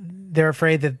that. They're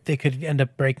afraid that they could end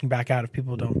up breaking back out if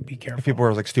people don't be careful. If people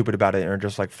are like stupid about it and are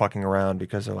just like fucking around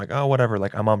because they're like, oh, whatever,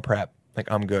 like I'm on prep, like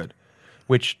I'm good,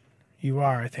 which You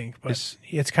are, I think, but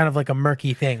it's kind of like a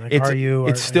murky thing. Like, it's are you?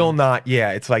 It's still not.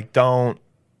 Yeah, it's like don't.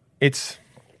 It's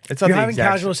not You're the having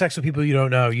exact casual sex with people you don't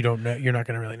know. You don't know. You're not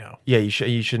going to really know. Yeah,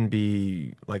 you shouldn't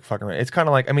be like fucking around. It's kind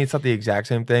of like, I mean, it's not the exact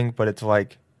same thing, but it's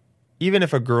like, even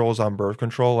if a girl's on birth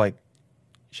control, like,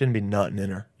 you shouldn't be nutting in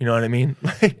her. You know what I mean?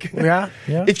 Like, Yeah.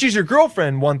 if she's your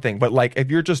girlfriend, one thing, but like,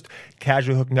 if you're just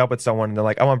casually hooking up with someone and they're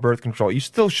like, I'm on birth control, you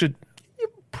still should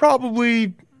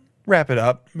probably wrap it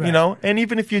up, you Right. know? And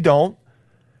even if you don't,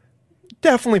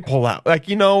 definitely pull out. Like,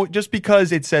 you know, just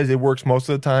because it says it works most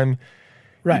of the time,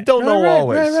 Right. you don't know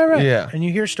always. Right. Yeah. And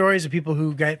you hear stories of people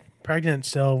who get pregnant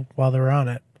still while they were on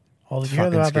it. You hear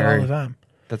fucking about that all scary. the time.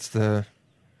 That's the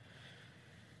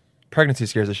pregnancy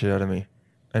scares the shit out of me.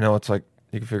 I know it's like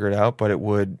you can figure it out, but it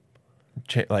would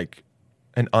like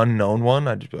an unknown one.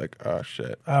 I'd just be like, oh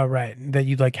shit. Oh, right. That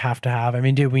you'd like have to have. I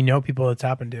mean, dude, we know people it's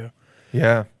happened to.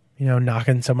 Yeah. You know,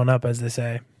 knocking someone up, as they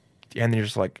say. And you're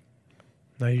just like,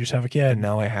 Now you just have a kid. and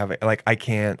now I have it. Like I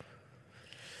can't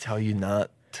tell you not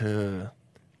to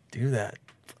do that.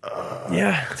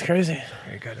 Yeah, it's crazy.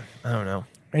 Very good. I don't know.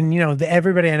 And you know,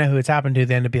 everybody I know who it's happened to,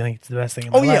 they end up being like, it's the best thing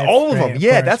in my Oh yeah, life. all of Right, them.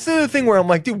 Yeah, course. that's the other thing where I'm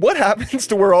like, dude, what happens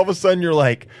to where all of a sudden you're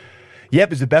like,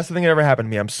 yep, it's the best thing that ever happened to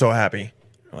me. I'm so happy.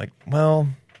 I'm like, well,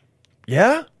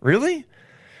 yeah, really?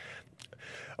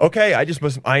 Okay,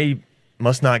 I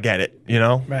must not get it, you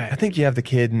know? Right. I think you have the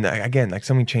kid, and again, like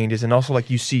something changes, and also like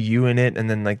you see you in it, and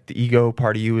then like the ego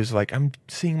part of you is like, I'm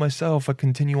seeing myself, I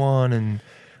continue on, and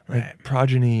like Right.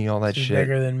 progeny, all that She's shit.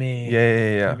 bigger than me.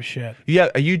 Yeah. Type of shit.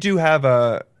 Yeah, you do have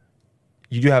a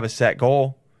set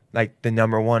goal, like the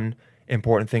number one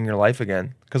important thing in your life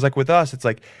again. Because like with us, it's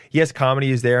like, yes,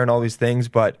 comedy is there and all these things,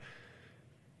 but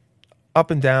up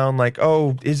and down, like,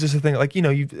 oh, is this a thing? Like, you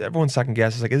know, everyone's second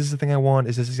guesses. Like, is this the thing I want?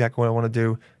 Is this exactly what I want to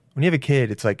do? When you have a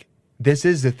kid, it's like, this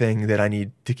is the thing that I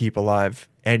need to keep alive,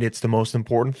 and it's the most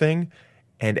important thing.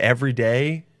 And every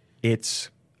day, it's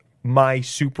my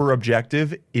super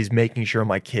objective is making sure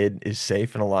my kid is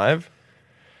safe and alive.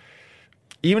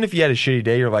 Even if you had a shitty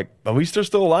day, you're like, at least they're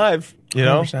still alive, you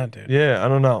know? 100%, dude. Yeah, I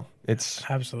don't know. It's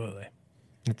Absolutely.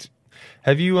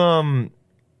 have you ever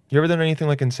done anything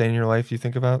like insane in your life you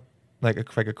think about? Like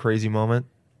a crazy moment?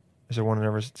 Is there one that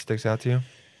ever sticks out to you?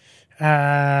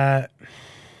 I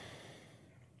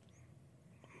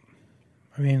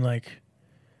mean, like,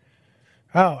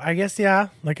 oh, I guess, yeah.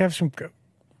 Like, I have some,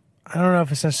 I don't know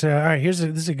if it's necessarily, all right, this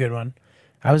is a good one.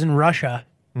 I was in Russia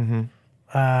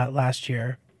last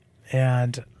year,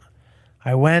 and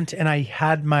I went and I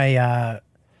had my,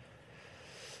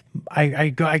 I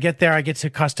get there, I get to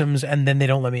customs, and then they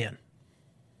don't let me in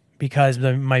because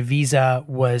my visa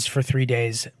was for 3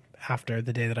 days after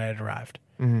the day that I had arrived.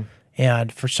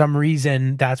 And for some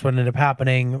reason, that's what ended up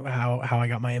happening, how I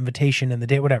got my invitation and the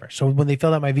date, whatever. So when they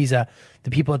filled out my visa,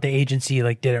 the people at the agency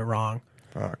like did it wrong.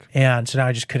 Fuck. And so now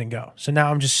I just couldn't go. So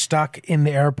now I'm just stuck in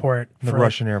the airport. The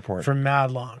Russian airport. For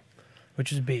mad long,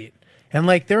 which is beat. And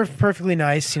like, they were perfectly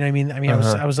nice. You know what I mean?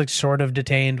 I was like sort of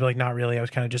detained, but like not really. I was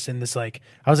kind of just in this like,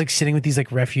 I was like sitting with these like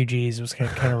refugees. It was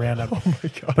kind of random. Oh my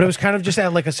God. But it was kind of just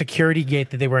at like a security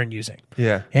gate that they weren't using.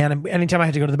 Yeah. And anytime I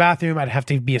had to go to the bathroom, I'd have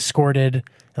to be escorted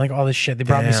and like all this shit. They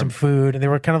brought me some food, and they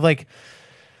were kind of like,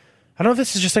 I don't know if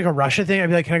this is just like a Russia thing. I'd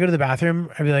be like, can I go to the bathroom?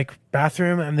 I'd be like,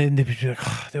 bathroom. And then they'd be like,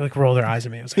 oh, they like roll their eyes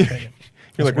at me. It was like,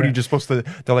 You're like, what are you just supposed to?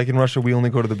 They're like, in Russia, we only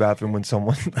go to the bathroom when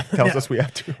someone tells us we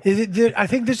have to. I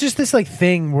think there's just this like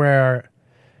thing where,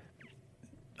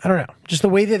 I don't know, just the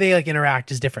way that they like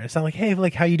interact is different. It's not like, hey,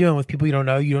 like, how you doing with people you don't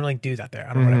know? You don't like do that there.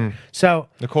 I don't know. So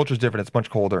The culture's different. It's much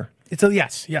colder it's a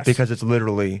yes. because it's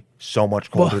literally so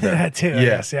much Well, colder there. that too. Yeah.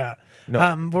 Yes, yeah.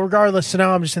 No. But regardless, so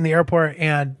now I'm just in the airport,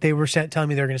 and they were telling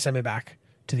me they were going to send me back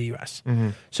to the U.S.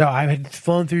 So I had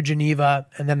flown through Geneva,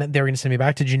 and then they were going to send me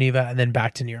back to Geneva, and then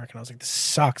back to New York. And I was like, this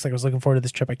sucks. Like, I was looking forward to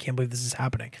this trip. I can't believe this is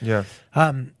happening. Yeah.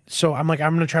 So I'm like,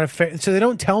 I'm going to try to. So they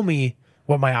don't tell me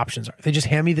what my options are. They just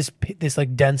hand me this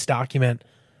like dense document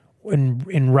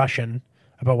in Russian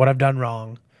about what I've done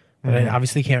wrong that I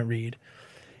obviously can't read,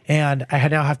 and I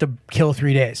now have to kill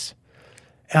 3 days.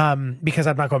 Because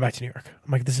I'm not going back to New York.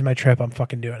 I'm like, this is my trip. I'm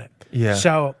fucking doing it. Yeah.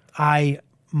 So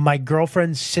my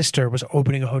girlfriend's sister was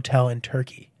opening a hotel in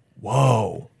Turkey.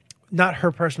 Whoa. Not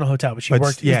her personal hotel, but she But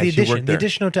worked. yeah, it was she worked the there.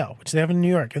 Edition Hotel, which they have in New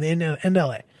York and in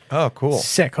LA. Oh, cool.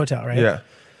 Sick hotel, right? Yeah.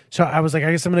 So I was like, I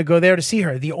guess I'm going to go there to see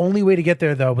her. The only way to get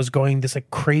there, though, was going this like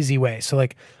crazy way. So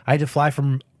like I had to fly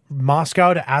from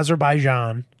Moscow to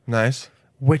Azerbaijan, Nice.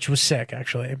 which was sick,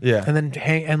 actually. Yeah. And then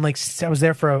I was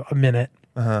there for a minute.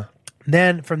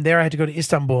 Then from there, I had to go to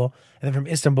Istanbul. And then from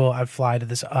Istanbul, I'd fly to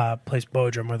this place,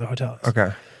 Bodrum, where the hotel is.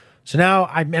 Okay. So now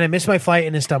I missed my flight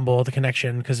in Istanbul, the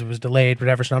connection, because it was delayed,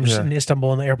 whatever. So I'm just in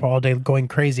Istanbul in the airport all day going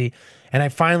crazy. And I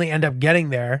finally end up getting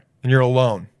there And you're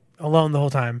alone. alone the whole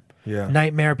time. Yeah.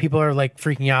 Nightmare. People are like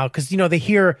freaking out because, they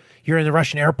hear you're in the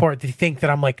Russian airport. They think that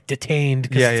I'm like detained.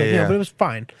 Yeah. But it was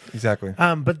fine. Exactly.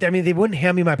 But I mean, they wouldn't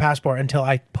hand me my passport until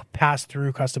I passed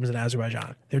through customs in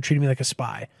Azerbaijan. They were treating me like a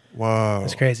spy. Whoa.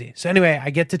 It's crazy. So anyway, I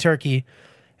get to Turkey.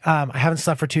 I haven't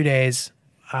slept for 2 days.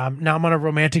 Now I'm on a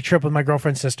romantic trip with my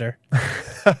girlfriend's sister,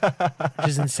 which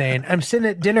is insane. I'm sitting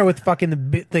at dinner with fucking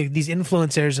these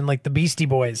influencers and like the Beastie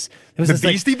Boys. There was The this,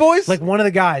 like- Beastie Boys? Like one of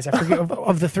the guys, I forget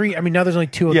of the three. I mean, now there's only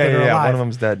two Yeah, that are yeah. alive. One of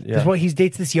them's dead. Yeah. There's what he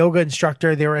dates this yoga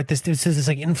instructor. They were at this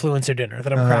like influencer dinner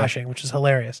that I'm crashing, which is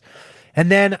hilarious.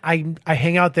 And then I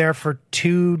hang out there for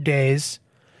 2 days,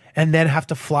 and then have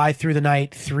to fly through the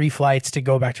night 3 flights to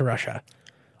go back to Russia,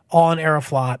 all on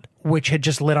Aeroflot, which had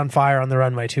just lit on fire on the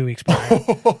runway 2 weeks prior.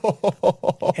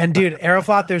 And dude,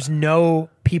 Aeroflot, there's no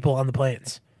people on the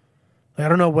planes. Like, I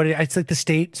don't know what it's like. The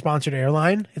state sponsored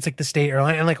airline. It's like the state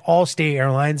airline, and like all state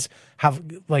airlines have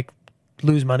like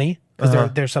lose money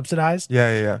because they're subsidized.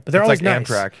 Yeah. But they're it's always like nice.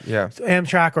 Amtrak. Yeah.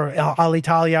 Amtrak or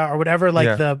Alitalia or whatever, like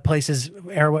Yeah. the place's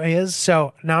airway is.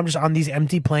 So now I'm just on these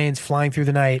empty planes flying through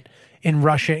the night in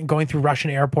Russia, going through Russian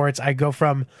airports. I go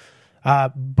from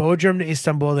Bodrum to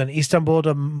Istanbul, then Istanbul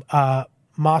to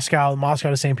Moscow, Moscow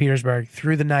to St. Petersburg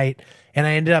through the night. And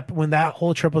I ended up, when that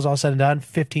whole trip was all said and done,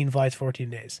 15 flights, 14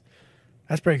 days.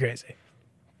 That's pretty crazy.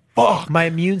 Fuck. My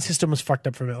immune system was fucked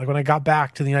up from it. Like when I got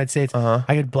back to the United States, I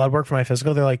had blood work for my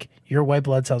physical. They're like, your white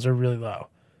blood cells are really low.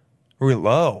 Really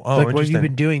low. Oh, Like, what have interesting. you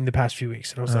been doing the past few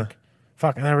weeks? And I was like,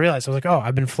 fuck. And I realized, I was like, oh,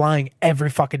 I've been flying every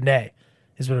fucking day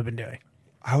is what I've been doing.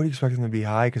 I would expect them to be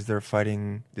high because they're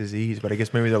fighting disease, but I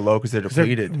guess maybe they're low because they're They're-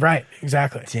 depleted. Right,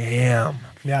 exactly. Damn.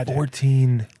 Yeah, dude.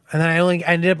 14. And then I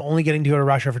ended up only getting to go to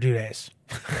Russia for 2 days.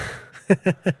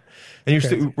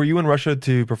 And were you in Russia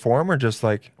to perform or just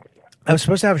like? I was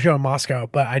supposed to have a show in Moscow,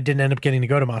 but I didn't end up getting to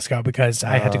go to Moscow because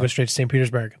I had to go straight to St.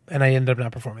 Petersburg, and I ended up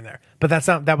not performing there. But that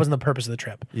wasn't the purpose of the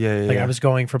trip. Yeah, Like yeah. I was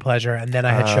going for pleasure, and then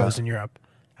I had shows in Europe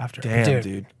after. Damn,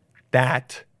 dude.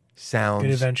 That sounds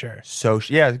Good adventure. So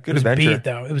yeah, good It was adventure. beat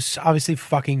though. It was obviously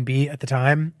fucking beat at the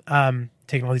time.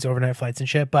 Taking all these overnight flights and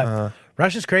shit. But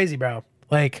Russia's crazy, bro.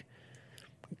 Like,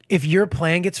 if your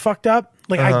plan gets fucked up,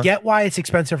 like I get why it's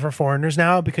expensive for foreigners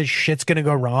now because shit's gonna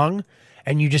go wrong,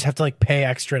 and you just have to like pay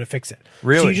extra to fix it.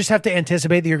 Really? So you just have to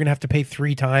anticipate that you're gonna have to pay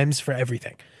 3 times for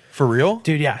everything. For real?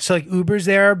 Dude, yeah. So like Uber's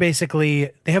there, basically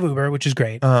they have Uber, which is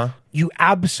great. You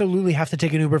absolutely have to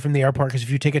take an Uber from the airport because if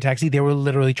you take a taxi, they will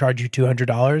literally charge you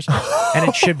 $200 and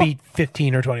it should be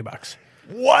 15 or $20.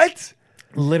 What?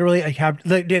 Literally,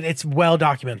 dude, it's well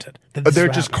documented. That this is They're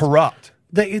what just happens. corrupt.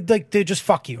 They just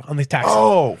fuck you on the taxi.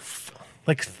 Oh,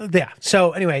 Yeah.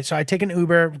 So anyway, so I take an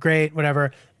Uber, great,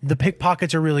 whatever. The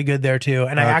pickpockets are really good there too.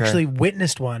 And I Okay. actually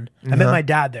witnessed one. I met my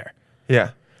dad there.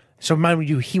 yeah. So mind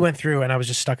you, he went through and I was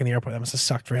just stuck in the airport. That must have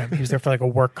sucked for him. He was there for like a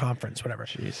work conference, whatever.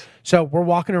 Jeez. So we're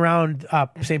walking around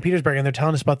St. Petersburg and they're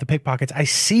telling us about the pickpockets. I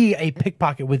see a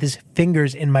pickpocket with his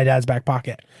fingers in my dad's back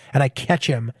pocket and I catch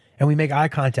him and we make eye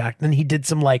contact. And he did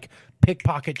some like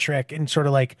pickpocket trick and sort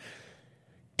of like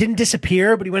didn't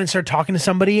disappear, but he went and started talking to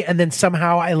somebody. And then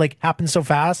somehow I like happened so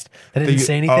fast that I didn't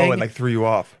say anything. Oh, it like threw you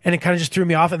off. And it kind of just threw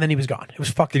me off and then he was gone. It was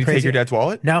fucking Did he crazy. take your dad's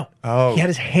wallet? No. Oh. He had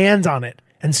his hands on it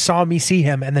and saw me see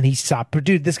him and then he stopped. But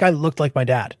dude, this guy looked like my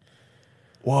dad.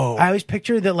 Whoa. I always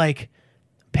pictured that like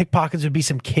pickpockets would be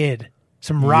some kid,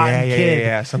 some rotten yeah, kid.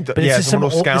 yeah. But it's just some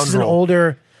little this is an scoundrel.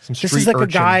 older. Some This street is like a urchin.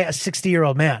 guy, a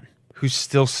 60-year-old man Who's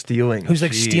still stealing. who's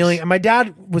like Jeez. stealing. And my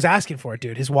dad was asking for it,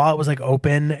 dude. His wallet was like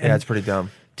open. And, Yeah, it's pretty dumb.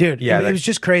 dude. Yeah, it that- was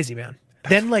just crazy, man.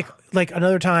 Then like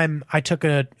another time, I took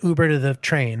an Uber to the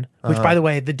train. Which, by the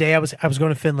way, the day I was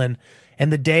going to Finland,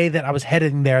 and the day that I was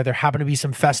heading there happened to be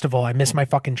some festival. I missed my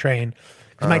fucking train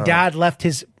because my dad left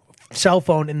his cell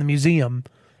phone in the museum.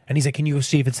 And he's like, "Can you go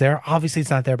see if it's there?" Obviously,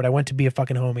 it's not there, but I went to be a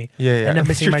fucking homie. Yeah, yeah. And I'm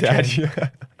missing Your my dad, train. yeah.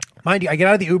 Mind you, I get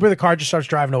out of the Uber, the car just starts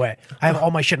driving away. I have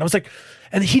all my shit. And I was like,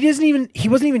 And he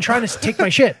wasn't even trying to take my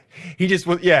shit. He just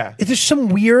was, yeah. It's just some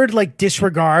weird like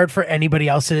disregard for anybody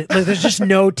else. Like, there's just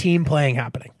no team playing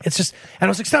happening. It's just, and I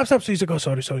was like, stop. So he's like, oh,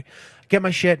 sorry. Get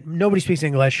my shit. Nobody speaks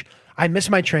English. I miss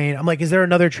my train. I'm like, is there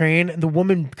another train? And the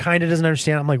woman kind of doesn't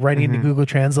understand. I'm like writing into Google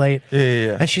Translate.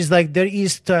 Yeah. And she's like, there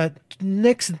is the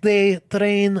next day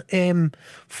train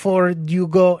for you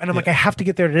go. And I'm like, I have to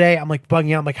get there today. I'm like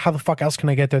bugging out. I'm like, how the fuck else can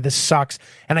I get there? This sucks.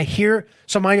 And I hear,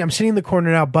 I'm sitting in the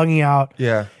corner now, bugging out.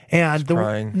 Yeah. And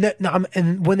crying.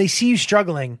 And when they see you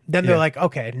struggling, then they're Yeah. like,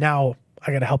 okay, now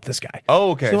I got to help this guy.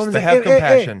 Oh, okay. So one's they have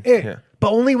compassion. Yeah.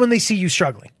 But only when they see you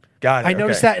struggling. Got it. I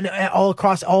noticed that all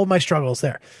across all of my struggles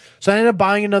there. So I ended up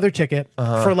buying another ticket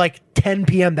for like 10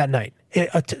 p.m. that night.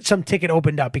 Some ticket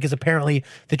opened up because apparently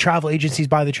the travel agencies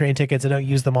buy the train tickets. I don't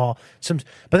use them all.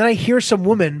 But then I hear some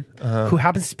woman who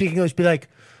happens to speak English be like,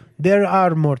 there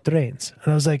are more trains.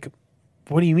 And I was like,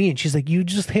 what do you mean? She's like, you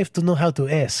just have to know how to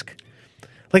ask.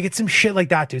 Like, it's some shit like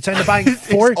that, dude. So I ended up buying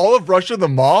four. Is all of Russia the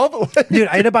mob? Dude,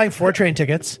 I ended up buying 4 train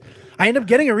tickets. I ended up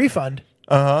getting a refund.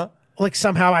 Like,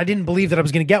 somehow I didn't believe that I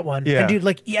was going to get one. Yeah. And dude,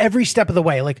 like, every step of the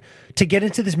way, like, to get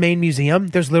into this main museum,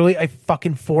 there's literally a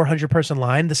fucking 400 person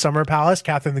line. The Summer Palace,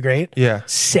 Catherine the Great. Yeah.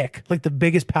 Sick. Like, the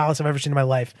biggest palace I've ever seen in my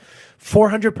life.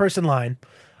 400 person line.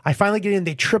 I finally get in.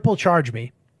 They triple charge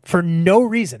me for no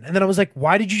reason. And then I was like,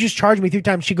 why did you just charge me 3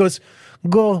 times? She goes,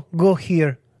 go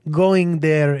here, going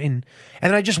there. And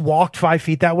then I just walked 5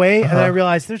 feet that way. And then I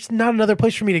realized there's not another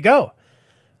place for me to go.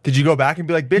 Did you go back and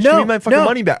be like, bitch, give me my fucking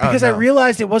money back? Because I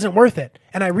realized it wasn't worth it.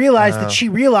 And I realized that she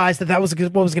realized that was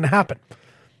what was going to happen.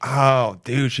 Oh,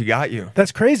 dude, she got you.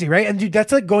 That's crazy, right? And dude,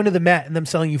 that's like going to the Met and them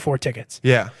selling you 4 tickets.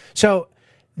 Yeah. So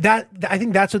I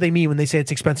think that's what they mean when they say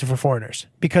it's expensive for foreigners.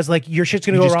 Because like your shit's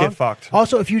going to go just wrong. get fucked.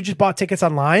 Also, if you just bought tickets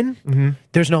online,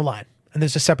 there's no line. And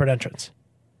there's a separate entrance.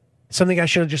 Something I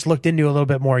should have just looked into a little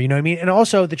bit more, you know what I mean? And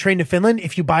also, the train to Finland,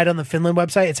 if you buy it on the Finland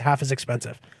website, it's half as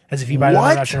expensive as if you buy it on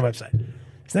the Russian website.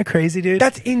 Isn't that crazy, dude?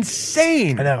 That's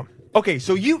insane. I know. Okay,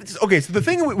 so the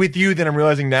thing with you that I'm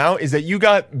realizing now is that you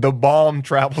got the bomb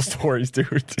travel stories,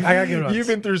 dude. I got good ones. You've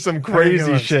been through some good crazy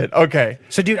ones. shit. Okay.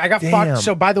 So, dude, I got Damn. fucked.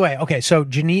 So, by the way, okay, so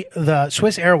the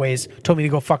Swiss Airways told me to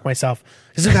go fuck myself.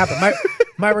 This is what happened.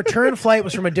 My return flight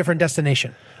was from a different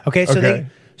destination. Okay, so Okay.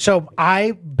 so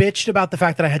I bitched about the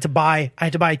fact that I had to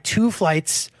buy 2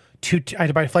 flights. I had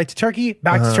to buy a flight to Turkey,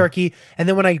 back to Turkey, and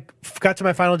then when I got to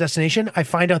my final destination, I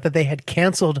find out that they had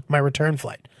canceled my return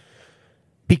flight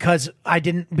because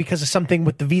of something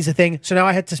with the visa thing. So now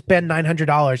I had to spend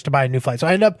 $900 to buy a new flight. So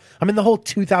I'm in the whole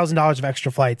 $2,000 of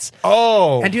extra flights.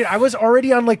 Oh. And dude, I was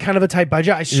already on like kind of a tight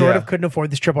budget. I sort of couldn't afford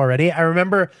this trip already. I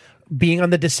remember being on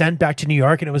the descent back to New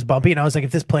York and it was bumpy, and I was like,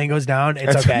 if this plane goes down,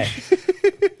 it's okay.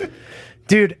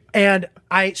 Dude, and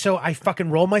I fucking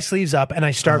roll my sleeves up and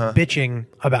I start bitching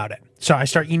about it. So I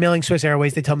start emailing Swiss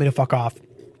Airways. They tell me to fuck off.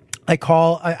 I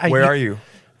call. Where are you?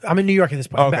 I'm in New York at this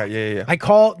point. Okay, yeah. I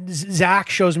call. Zach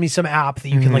shows me some app that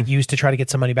you can like use to try to get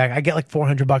some money back. I get like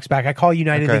 $400 back. I call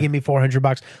United. Okay. They give me $400.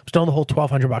 I'm still on the whole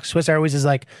 $1,200. Swiss Airways is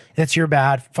like, that's your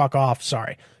bad. Fuck off.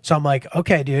 Sorry. So I'm like,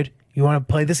 okay, dude, you want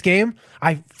to play this game?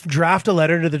 I draft a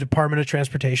letter to the Department of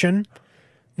Transportation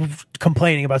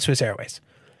complaining about Swiss Airways.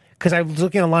 Because I was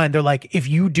looking online, they're like, if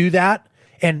you do that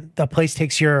and the place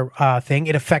takes your thing,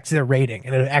 it affects their rating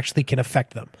and it actually can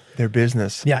affect them. Their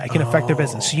business. Yeah, it can affect their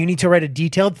business. So you need to write a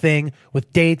detailed thing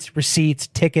with dates, receipts,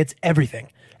 tickets, everything,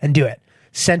 and do it.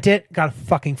 Sent it, got a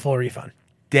fucking full refund.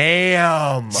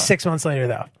 Damn. 6 months later,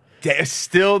 though.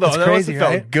 Still, though, It's that crazy, must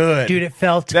have right? felt good. Dude, it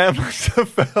felt... That must have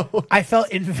felt... I felt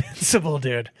invincible,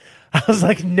 dude. I was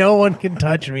like, no one can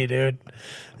touch me, dude.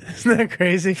 Isn't that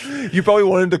crazy? You probably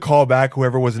wanted to call back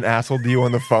whoever was an asshole to you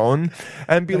on the phone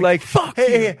and be like, fuck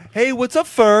hey, what's up,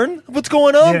 Fern? What's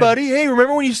going on, Yeah. buddy? Hey,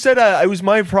 remember when you said it was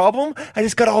my problem? I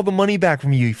just got all the money back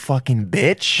from you, you fucking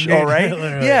bitch. Yeah, All right?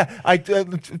 literally. Yeah, I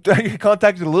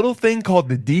contacted a little thing called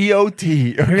the DOT.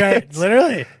 Okay? Right,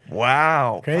 literally.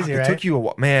 Wow. Crazy, Fuck, it right? took you a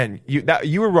while. Man,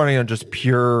 you were running on just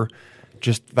pure...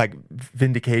 just like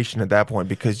vindication at that point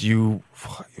because you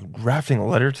drafting a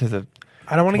letter to the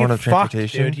I don't want to Department get of fucked,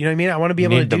 Transportation. dude. You know what I mean? I want to be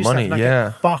able to need the do money, stuff, not yeah.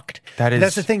 get fucked.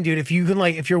 That's the thing, dude. If you can,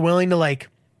 like, if you're willing to like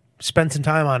spend some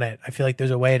time on it, I feel like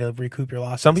there's a way to recoup your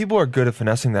losses. Some people are good at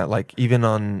finessing that, like even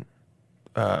on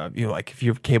like if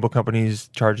your cable company's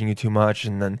charging you too much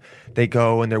and then they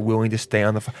go and they're willing to stay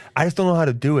on the I just don't know how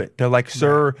to do it. They're like,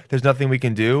 sir, there's nothing we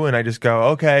can do, and I just go,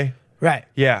 okay, right?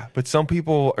 yeah. But some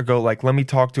people go like, let me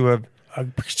talk to a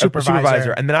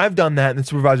Supervisor. and then I've done that, and the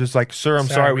supervisor's like, sir, I'm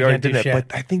sorry, we already can't do did it. shit.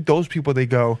 But I think those people, they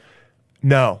go,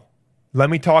 no, Let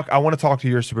me talk. I want to talk to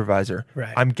your supervisor.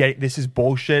 Right. I'm getting this is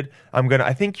bullshit.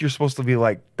 I think you're supposed to be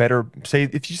like better. Say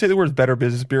if you say the words Better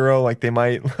Business Bureau, like they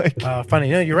might like. Funny.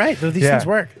 No, you're right. These things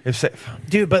work. If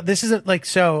Dude, but this isn't like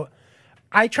so.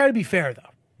 I try to be fair though.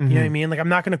 You know what I mean? Like I'm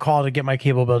not going to call to get my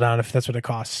cable bill down if that's what it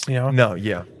costs. You know? no,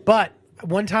 yeah. But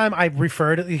one time I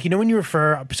referred. You know when you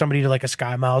refer somebody to like a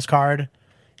Sky Miles card,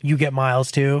 you get miles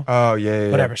too. Oh yeah,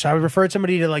 yeah. Whatever. So I referred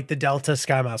somebody to like the Delta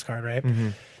Sky Miles card, right?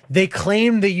 They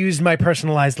claimed they used my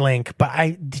personalized link, but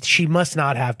she must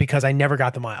not have because I never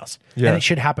got the miles. Yeah. And it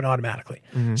should happen automatically.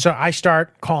 So I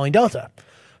start calling Delta.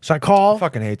 So I call. I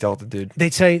fucking hate Delta, dude. They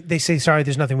say sorry,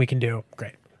 there's nothing we can do.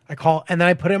 Great. I call and then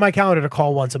I put it in my calendar to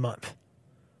call once a month.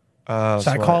 So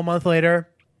I call a month later,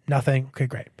 nothing. Okay,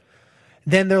 great.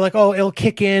 Then they're like, oh, it'll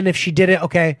kick in if she did it.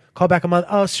 Okay, call back a month.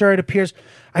 Oh, sir, it appears.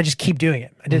 I just keep doing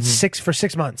it. I did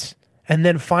 6 months. And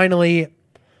then finally,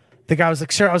 the guy was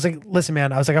like, sir, I was like, listen,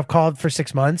 man, I was like, I've called for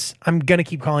 6 months. I'm going to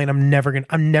keep calling. I'm never going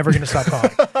to stop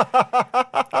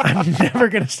calling. I'm never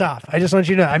going to stop. I just want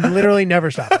you to know, I'm literally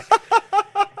never stopping.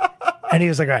 And he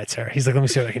was like, all right, sir. He's like, let me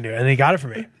see what I can do. And he got it for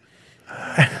me.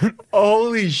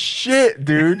 Holy shit,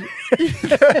 dude.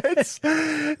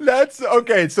 that's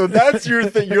okay. So that's your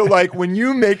thing. You're like, when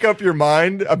you make up your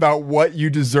mind about what you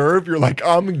deserve, you're like,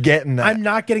 I'm getting that. I'm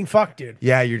not getting fucked, dude.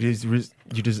 Yeah, you just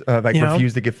like You know?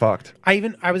 refuse to get fucked.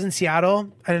 I was in Seattle,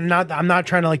 and I'm not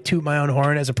trying to like toot my own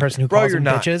horn as a person who Bro, calls you're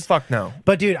them not. bitches. Fuck no.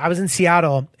 But dude, I was in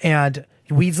Seattle, and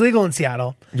weed's legal in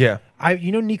Seattle. Yeah.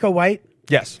 You know Nico White,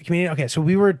 Yes. comedian. Okay, so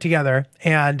we were together,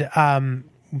 and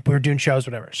we were doing shows,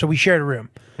 whatever. So we shared a room,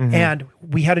 and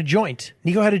we had a joint.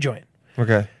 Nico had a joint.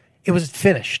 Okay. It was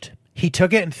finished. He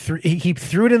took it and he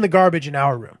threw it in the garbage in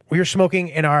our room. We were smoking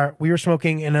in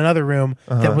another room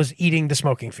that was eating the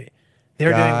smoking fee. We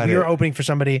were opening for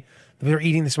somebody. We were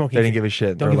eating the smoking fee. They didn't give a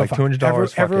shit. Don't They're give a like fuck.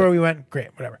 $200. Everywhere we went, great,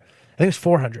 whatever. I think it was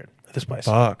 400 at this place.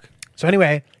 Fuck. So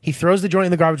anyway, he throws the joint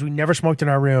in the garbage. We never smoked in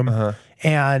our room,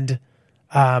 and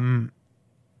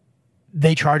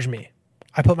they charged me.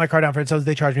 I put my card down for it, so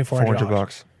they charged me $400.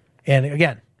 $400. And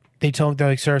again, they're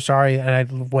like, "Sir, sorry," and I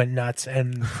went nuts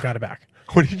and got it back.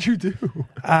 What did you do?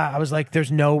 I was like,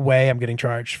 "There's no way I'm getting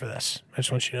charged for this. I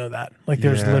just want you to know that. Like,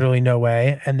 there's Yeah. literally no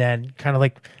way." And then, kind of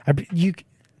like, you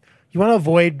want to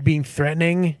avoid being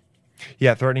threatening.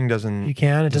 Yeah, threatening doesn't. You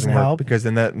can. It doesn't work help. because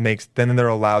then then they're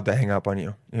allowed to hang up on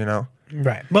you. You know.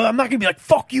 Right. Well, I'm not gonna be like,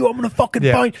 fuck you, I'm gonna fucking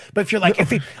Yeah. find. But if you're like,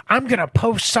 I'm gonna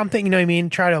post something, you know what I mean?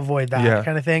 Try to avoid that Yeah.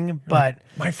 kind of thing. But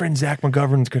My friend Zach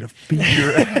McGovern's gonna beat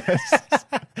your ass.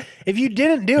 if you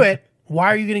didn't do it, why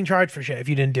are you getting charged for shit if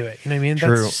you didn't do it? You know what I mean?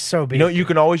 True. That's so big. You know, you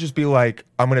can always just be like,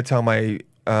 I'm gonna tell my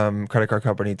credit card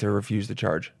company to refuse the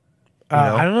charge. You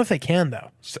know? I don't know if they can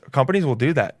though. Companies will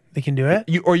do that. They can do it.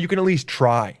 You can at least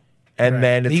try, and Right.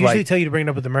 then They it's usually like, tell you to bring it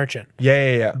up with the merchant.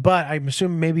 yeah. But I'm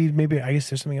assuming maybe I guess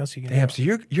there's something else you can Damn, do.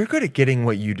 so you're good at getting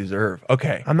what you deserve.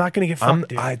 Okay, I'm not gonna get fucked,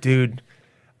 dude. dude.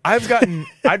 I've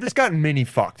just gotten mini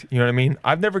fucked. You know what I mean?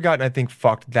 I've never gotten, I think,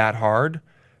 fucked that hard,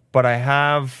 but I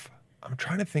have. I'm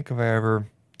trying to think if I ever.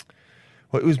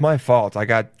 Well, it was my fault. I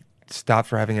got stopped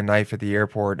for having a knife at the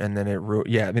airport, and then it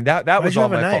yeah. I mean that Why'd was you all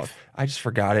have a my fault. knife? I just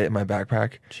forgot it in my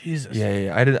backpack. Jesus.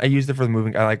 Yeah. I used it for the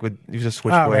moving. I like would use a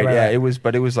switchblade. right. Yeah, it was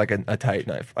like a tight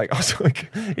knife. Like I was like,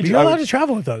 You're not allowed to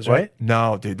travel with those, right?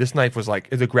 No, dude. This knife was like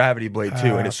it's a gravity blade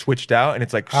too, and it switched out, and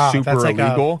it's like super that's like a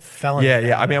illegal. felony Yeah.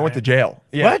 thing, I mean, I went to right? jail.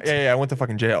 Yeah, What? Yeah. I went to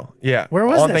fucking jail. Yeah. Where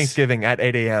was on this? Thanksgiving at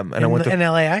 8 a.m. and I went to in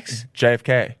LAX.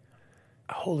 JFK.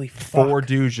 Holy fuck. 4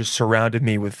 dudes just surrounded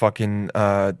me with fucking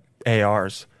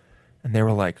ARs, and they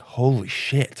were like, "Holy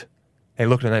shit!" They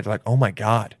looked at the knife, they're like, "Oh my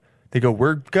god!" They go,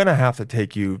 "We're gonna have to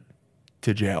take you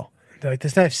to jail." They're like,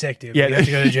 this knife's sick, dude. Yeah, You have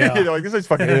to go to jail. they're like, "This is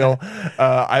fucking ill.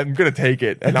 I'm gonna take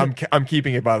it, and I'm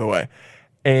keeping it, by the way."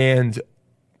 And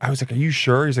I was like, "Are you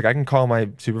sure?" He's like, "I can call my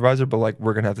supervisor, but like,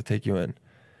 we're gonna have to take you in."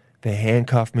 They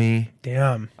handcuffed me.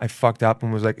 Damn. I fucked up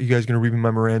and was like, "You guys gonna read me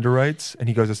my Miranda rights?" And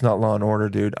he goes, "It's not Law and Order,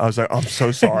 dude." I was like, "I'm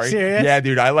so sorry." Serious? Yeah,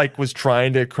 dude. I like was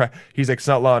trying to. He's like, "It's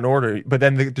not Law and Order." But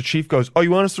then the chief goes, "Oh,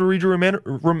 you want us to read your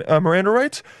Miranda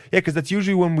rights?" Yeah, because that's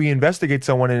usually when we investigate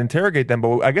someone and interrogate them.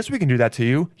 But I guess we can do that to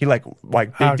you. He like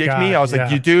big Oh, dicked God, me. I was like, yeah.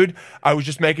 "You dude, I was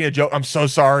just making a joke. I'm so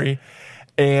sorry."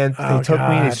 And they Oh, took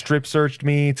me, they God. strip searched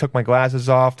me, took my glasses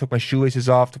off, took my shoelaces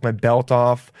off, took my belt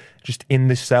off, just in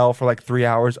the cell for like 3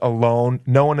 hours alone.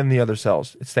 No one in the other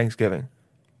cells. It's Thanksgiving.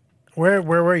 Where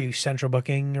were you? Central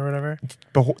booking or whatever?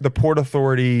 The Port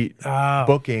Authority Oh.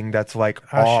 booking that's like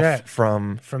Oh, off shit.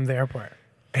 from. From the airport.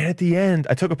 And at the end,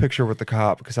 I took a picture with the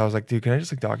cop because I was like, dude, can I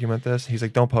just like document this? He's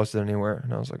like, don't post it anywhere.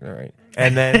 And I was like, all right.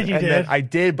 And then, then I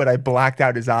did, but I blacked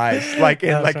out his eyes, like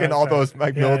in all those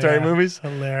like military movies.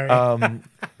 Hilarious.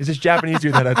 Is this Japanese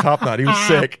dude that had a top knot? He was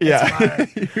sick. Yeah,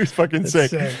 he was fucking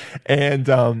sick. And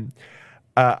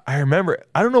I remember,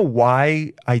 I don't know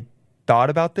why I thought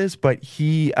about this, but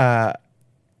he,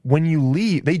 when you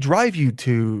leave, they drive you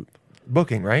to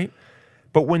booking, right?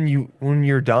 But when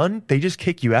you're done, they just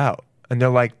kick you out. And they're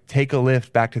like, take a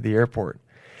lift back to the airport.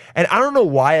 And I don't know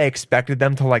why I expected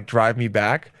them to like drive me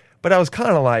back, but I was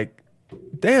kind of like,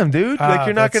 damn, dude. Like,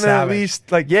 you're not going to at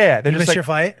least, like, yeah. They're You just missed like, your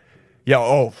flight? yeah,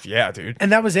 oh, yeah, dude.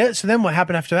 And that was it? So then what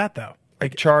happened after that, though?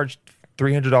 Like, charged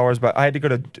 $300, but I had to go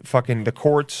to fucking the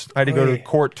courts. I had to go to the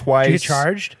court twice. Did you get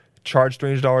charged? Charged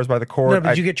 $300 by the court. No, but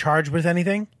did you get charged with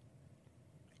anything?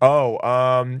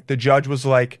 The judge was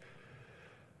like,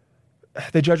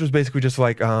 basically just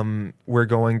like, we're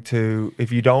going to,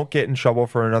 if you don't get in trouble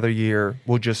for another year,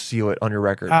 we'll just seal it on your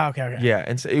record. Oh, okay. Yeah,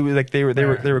 and so it was like they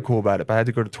were cool about it. But I had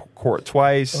to go to court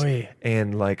twice,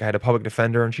 and like I had a public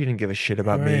defender, and she didn't give a shit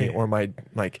about me or my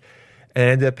like. And I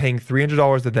ended up paying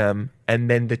 $300 to them, and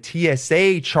then the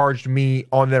TSA charged me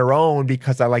on their own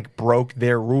because I like broke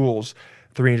their rules,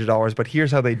 $300. But here's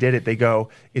how they did it: they go,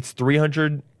 it's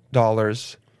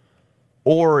 $300,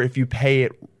 or if you pay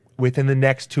it within the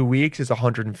next 2 weeks, it's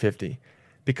 $150,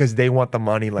 because they want the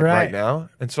money like right now.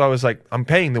 And so I was like, I'm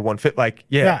paying the $150, like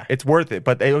it's worth it.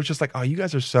 But it was just like, oh, you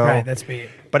guys are so that's me.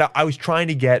 But I was trying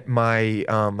to get my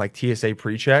like TSA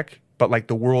pre-check, but like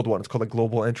the world one, it's called like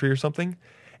Global Entry or something.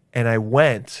 And I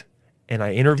went and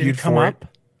I interviewed for it.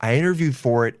 I interviewed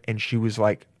for it, and she was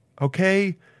like,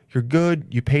 okay, you're good.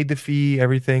 You paid the fee,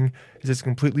 everything. Is this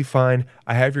completely fine?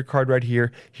 I have your card right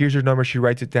here. Here's your number. She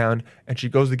writes it down, and she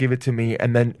goes to give it to me,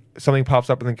 and then something pops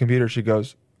up on the computer. She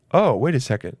goes, oh, wait a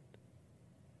second.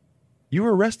 You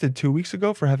were arrested 2 weeks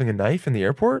ago for having a knife in the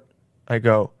airport? I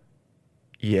go,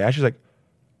 yeah. She's like,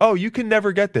 oh, you can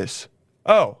never get this.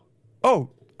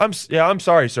 I'm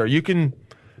sorry, sir.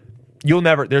 You'll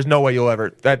never, there's no way you'll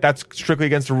ever, that's strictly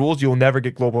against the rules. You'll never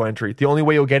get global entry. The only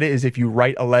way you'll get it is if you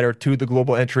write a letter to the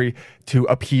global entry to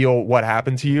appeal what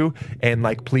happened to you and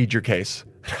like plead your case.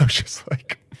 I was just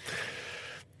like,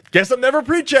 guess I'm never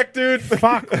pre-checked, dude.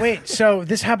 Fuck, wait, so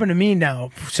this happened to me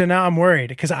now. So now I'm worried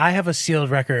because I have a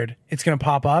sealed record. It's going to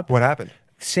pop up. What happened?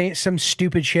 Say some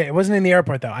stupid shit. It wasn't in the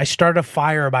airport though. I started a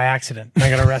fire by accident and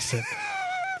I got arrested.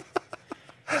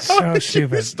 So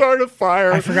stupid. You start a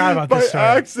fire. I forgot about by this story.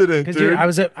 accident, dude. I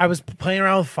was playing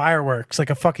around with fireworks like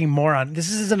a fucking moron.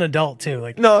 This is an adult too.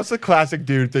 Like, no, it's a classic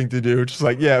dude thing to do. Just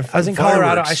like, yeah. I was in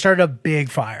Colorado. I started a big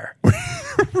fire.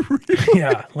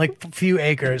 Yeah, like a few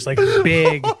acres, like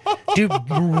big, dude,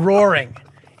 roaring,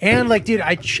 and like, dude,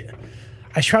 I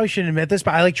probably shouldn't admit this,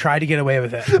 but I like tried to get away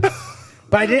with it,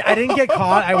 but I didn't get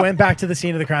caught. I went back to the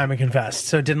scene of the crime and confessed,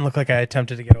 so it didn't look like I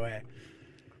attempted to get away.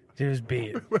 Dude, it was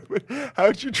beat.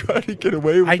 How'd you try to get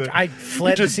away with it? I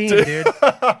fled the scene, dude.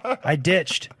 I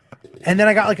ditched. And then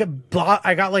I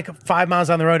got like 5 miles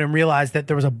down the road and realized that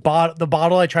there was the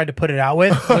bottle I tried to put it out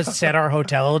with was said our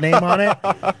hotel name on it.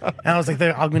 And I was like,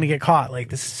 I'm going to get caught. Like,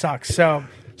 this sucks. So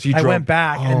I went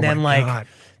back and then like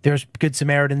there's Good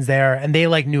Samaritans there and they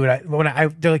like knew it.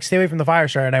 They're like, stay away from the fire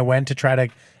starter. And I went to try to,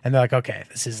 and they're like, okay,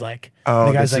 this is like,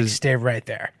 the guy's like, stay right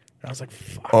there. And I was like,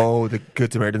 fuck. Oh, the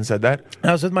Good Samaritan said that? And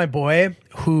I was with my boy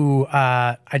who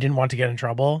I didn't want to get in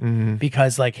trouble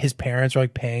because like his parents were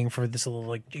like paying for this little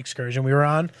like excursion we were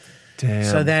on. Damn.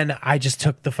 So then I just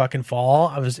took the fucking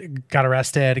fall. Got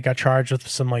arrested, got charged with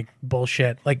some like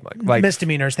bullshit, like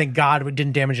misdemeanors. Thank God we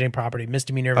didn't damage any property.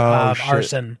 Misdemeanor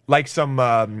arson. Like some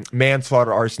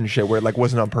manslaughter arson shit where it like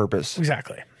wasn't on purpose.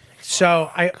 Exactly. So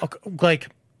I like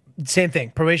same thing.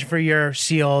 Probation for a year,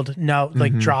 sealed, no,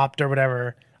 like dropped or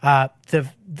whatever. I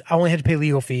only had to pay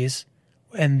legal fees,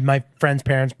 and my friend's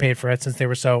parents paid for it since they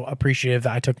were so appreciative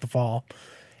that I took the fall.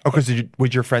 Oh, because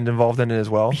was your friend involved in it as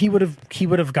well? He would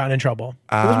have gotten in trouble.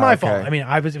 It was my fault. I mean,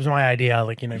 it was my idea.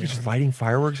 Like, you know, you're just lighting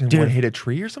fireworks and one hit a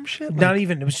tree or some shit. Like, not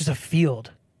even. It was just a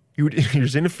field. You're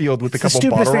just in a field with a couple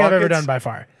bottle rockets. Stupidest thing I've ever done by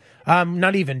far.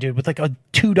 Not even, dude. With like a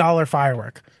 $2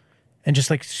 firework. And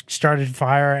just like started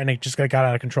fire, and it just got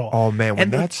out of control. Oh man, when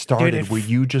that started, were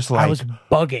you just like? I was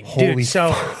bugging, dude.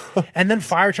 So, and then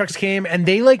fire trucks came, and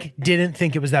they like didn't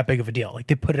think it was that big of a deal. Like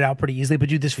they put it out pretty easily, but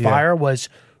dude, this fire was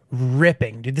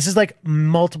ripping, dude. This is like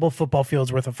multiple football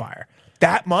fields worth of fire.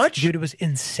 That much, dude? It was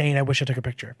insane. I wish I took a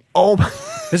picture. Oh, my.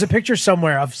 There's a picture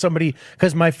somewhere of somebody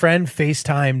because my friend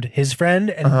FaceTimed his friend,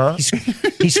 and he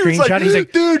screenshot. He's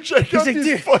like, dude, check out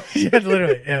these. Yeah,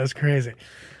 literally, yeah, it was crazy.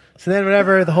 So then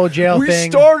whatever, the whole jail We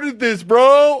thing. started this,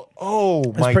 bro. Oh It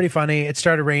was my. pretty funny. It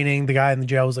started raining. The guy in the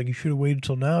jail was like, "You should have waited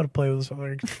till now to play with us." I'm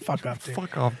like, fuck off, dude.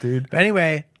 Fuck off, dude. But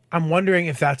anyway, I'm wondering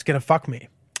if that's gonna fuck me.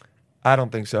 I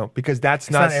don't think so because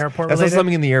that's not airport That's not related?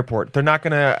 something in the airport. They're not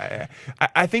gonna.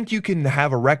 I think you can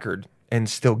have a record and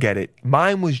still get it.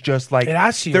 Mine was just like It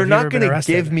asks you they're if you've not ever been gonna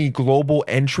arrested. give me global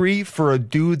entry for a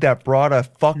dude that brought a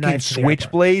fucking Knife to the airport.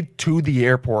 switchblade to the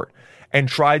airport and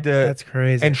tried to. That's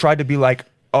crazy. And tried to be like,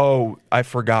 oh, I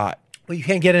forgot. Well, you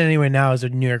can't get it anyway now as a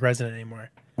New York resident anymore.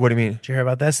 What do you mean? Did you hear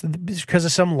about this? Because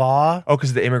of some law. Oh, because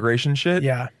of the immigration shit.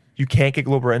 Yeah. You can't get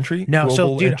global entry. No, so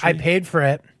Global dude, entry? I paid for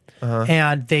it,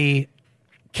 and they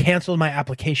canceled my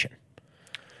application.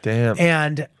 Damn.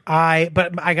 But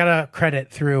I got a credit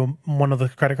through one of the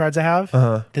credit cards I have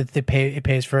that it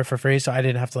pays for it for free, so I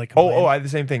didn't have to like. Complain. I had the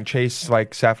same thing. Chase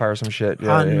like Sapphire or some shit.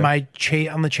 Yeah, on yeah. my Chase,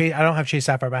 on the Chase, I don't have Chase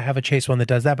Sapphire, but I have a Chase one that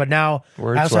does that. But now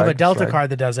Word, I also have a swag, Delta swag. card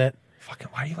that does it, Fucking,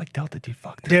 why do you like Delta, dude?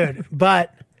 Fuck, dude.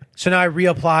 But so now I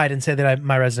reapplied and said that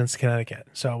my residence is Connecticut.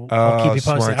 So I'll keep you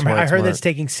posted. smart, smart, I heard smart. that it's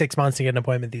taking 6 months to get an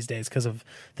appointment these days because of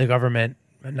the government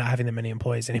not having that many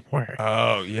employees anymore.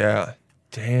 Oh yeah,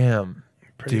 damn,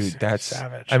 Pretty dude, that's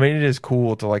savage. I mean, it is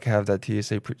cool to like have that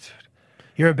TSA.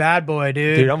 You're a bad boy,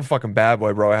 dude. Dude, I'm a fucking bad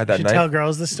boy, bro. I had You that should night. tell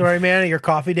girls this story, man. At your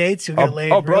coffee dates, you'll get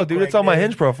laid. Oh, bro, real dude, quick, it's on my dude.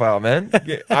 Hinge profile, man.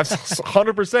 Yeah, I've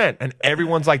 100%. And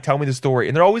everyone's like, tell me the story.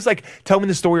 And they're always like, tell me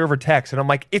the story over text. And I'm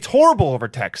like, it's horrible over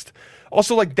text.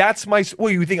 Also, like, that's my.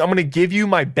 Well, you think I'm going to give you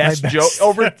my best best. joke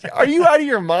over. Are you out of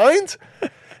your mind?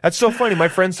 That's so funny. My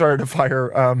friend started a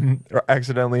fire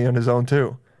accidentally on his own,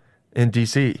 too, in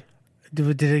DC.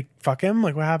 Did it fuck him?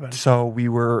 Like, what happened? So we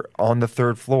were on the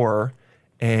third floor,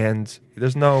 and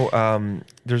there's no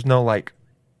like,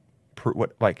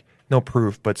 no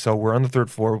proof. But so we're on the third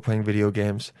floor, we're playing video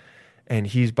games, and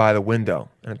he's by the window,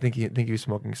 and I think he was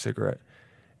smoking a cigarette,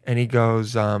 and he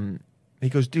goes,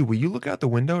 dude, will you look out the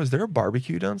window? Is there a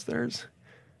barbecue downstairs?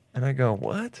 And I go,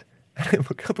 what? And I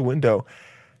look out the window.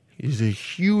 It's a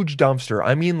huge dumpster.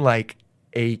 I mean, like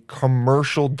a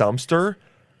commercial dumpster,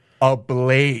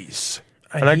 ablaze.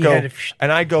 And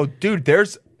I go, dude,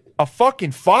 there's a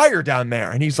fucking fire down there.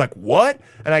 And he's like, what?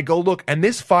 And I go, look, and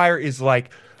this fire is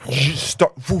like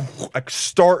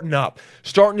starting up,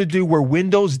 starting to do where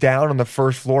windows down on the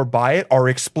first floor by it are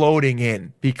exploding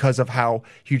in because of how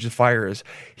huge the fire is.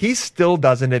 He still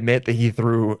doesn't admit that he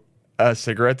threw a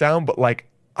cigarette down, but like,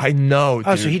 I know.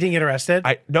 Oh, dude. so he didn't get arrested?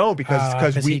 No,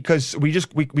 because we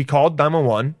called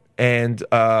 911 and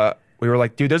we were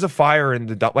like, dude, there's a fire in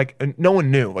the dump. Like, and no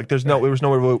one knew. Like, there was no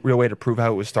real way to prove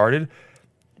how it was started.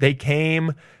 They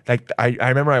came. Like, I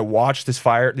remember I watched these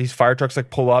fire trucks like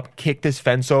pull up, kick this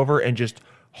fence over, and just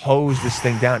hose this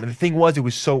thing down. And the thing was, it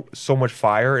was so much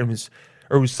fire, and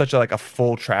it was such a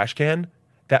full trash can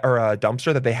or a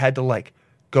dumpster that they had to like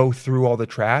go through all the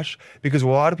trash, because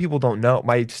what a lot of people don't know.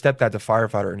 My stepdad's a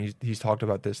firefighter, and he's talked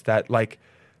about this, that like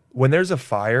when there's a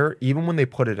fire, even when they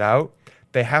put it out,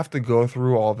 they have to go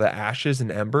through all the ashes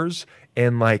and embers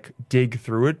and like dig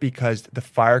through it, because the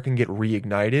fire can get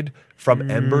reignited from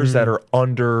embers that are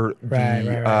under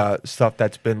Right. stuff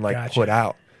that's been like Gotcha. put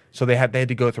out. So they had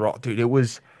to go through all. Dude, it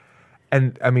was,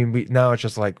 and I mean, now it's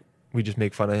just like we just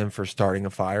make fun of him for starting a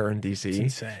fire in DC.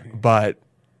 insane. But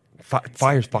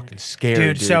fire's fucking scary,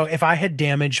 dude, so if I had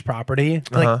damaged property,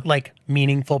 like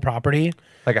meaningful property,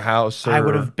 like a house, I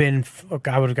would have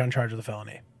gotten charged with a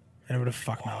felony, and it would have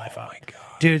fucked my life up. my God.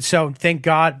 Dude, so thank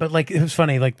God. But like, it was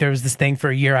funny. Like, there was this thing for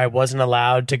a year I wasn't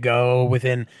allowed to go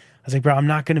within. I was like, bro, I'm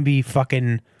not going to be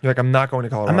fucking. You're like, I'm not going to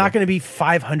Colorado. I'm not going to be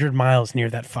 500 miles near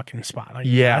that fucking spot. Like,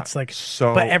 Yeah, that's like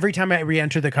so- But every time I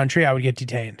re-enter the country, I would get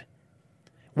detained.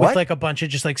 With What? like a bunch of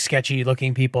just like sketchy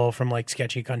looking people from like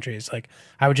sketchy countries. Like,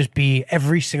 I would just be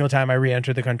every single time I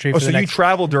re-enter the country. Oh, for so the you next,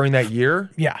 travel during that year?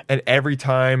 Yeah. And every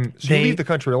time, so They- you leave the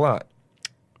country a lot.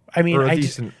 I mean, or a I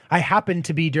decent- I happened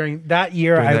to be during that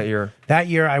year. That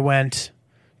year, I went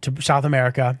to South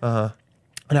America,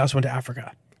 and I also went to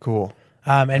Africa. Cool.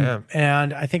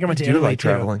 And I think I went to do Italy like too.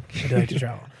 traveling. I do like to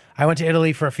travel. I went to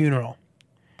Italy for a funeral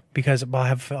because I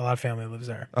have a lot of family that lives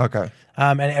there. Okay.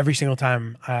 And every single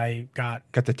time I got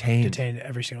Got detained. detained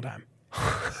every single time.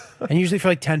 And usually for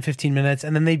like 10, 15 minutes.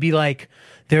 And then they'd be like,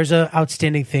 there's a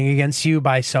outstanding thing against you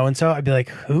by so-and-so. I'd be like,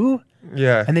 who?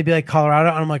 Yeah. And they'd be like, Colorado.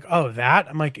 And I'm like, oh, that?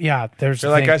 I'm like, yeah, there's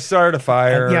You're a like, thing. I started a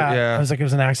fire. I was like, it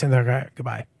was an accident. They're like,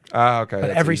 goodbye. Ah, okay. But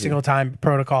that's every easy. single time,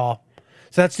 protocol.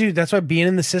 So that's why being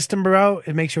in the system, bro,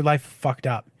 it makes your life fucked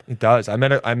up. It does. I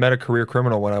met a career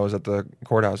criminal when I was at the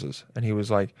courthouses, and he was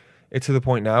like, it's to the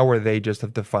point now where they just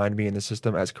have defined me in the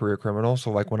system as career criminal.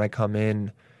 So like when I come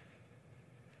in,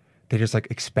 they just like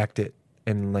expect it.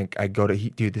 and like I go to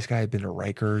dude, this guy had been to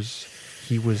Rikers.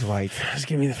 He was like, Just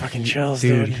give me the fucking chills,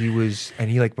 dude. dude. He was, and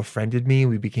he like befriended me.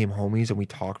 We became homies, and we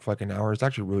talked for like an hour. It's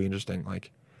actually really interesting.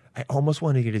 Like, I almost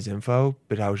wanted to get his info,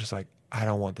 but I was just like, I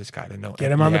don't want this guy to know.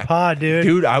 Get him on the pod, dude.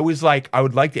 Dude, I was like, I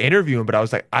would like to interview him, but I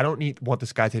was like, I don't want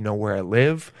this guy to know where I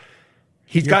live.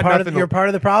 He's got nothing. You're part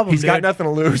of the problem. He's got dude. nothing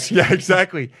to lose. Yeah,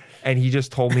 exactly. And he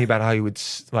just told me about how he would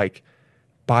like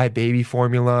buy baby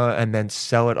formula and then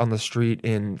sell it on the street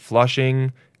in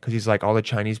Flushing because he's like, all the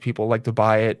Chinese people like to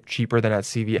buy it cheaper than at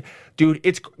CVS. Dude,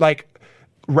 it's like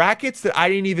rackets that I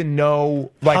didn't even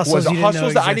know, like Hustles you didn't know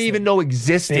hustles that I didn't existed. even know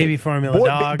existed. Baby formula,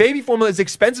 dog. Baby formula is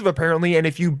expensive apparently, and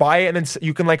if you buy it and then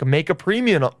you can like make a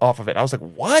premium off of it. I was like,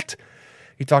 what?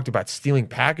 He talked about stealing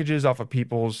packages off of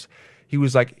people's. He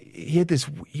was like, he had this.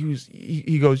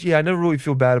 He goes, yeah, I never really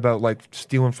feel bad about like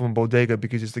stealing from a bodega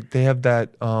because it's like they have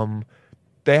that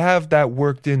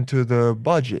worked into the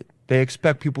budget. They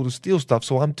expect people to steal stuff,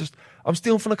 so I'm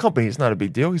stealing from the company. It's not a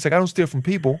big deal. He's like, I don't steal from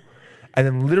people. And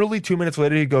then literally 2 minutes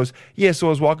later, he goes, yeah, so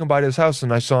I was walking by this house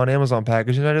and I saw an Amazon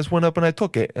package and I just went up and I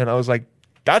took it. And I was like,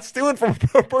 that's stealing from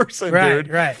a person, Right, dude.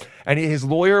 right. And his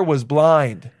lawyer was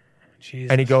blind.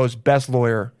 Jesus. And he goes, best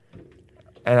lawyer.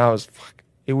 And I was, fuck.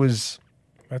 It was,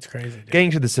 That's crazy, dude.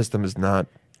 getting to the system is not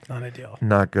Not ideal.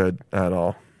 not good at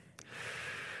all.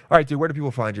 All right, dude, where do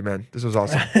people find you, man? This was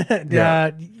awesome.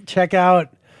 Check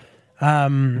out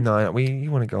No,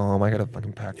 you want to go home. I got to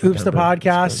fucking pack. Oops, the Denver.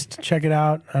 podcast. Check it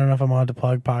out. I don't know if I'm allowed to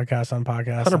plug podcasts on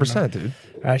podcasts. 100%, dude.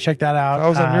 Check that out. If I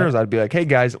was on yours, I'd be like, hey,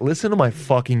 guys, listen to my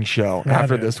fucking show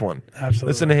after dude. this one. Absolutely.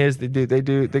 Listen to his.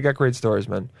 They got great stories,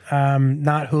 man.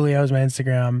 Not Julio's my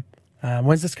Instagram.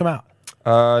 When's this come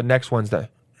out? Next Wednesday.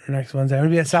 Next Wednesday. I'm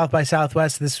going to be at South by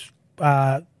Southwest this,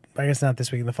 I guess not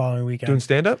this week, the following weekend. Doing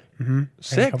stand-up? Mm-hmm.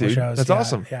 Sick, dude. That's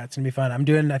awesome. Yeah, it's going to be fun. I'm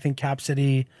doing, I think, Cap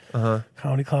City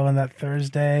Comedy Club on that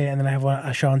Thursday, and then I have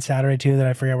a show on Saturday, too, that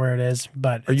I forget where it is.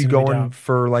 But Are you going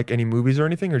for, like, any movies or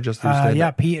anything, or just do stand-up?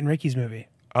 Yeah, Pete and Ricky's movie.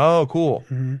 Oh, cool.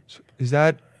 So is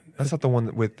that's not the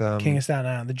one with... King of Staten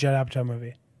Island, the Judd Apatow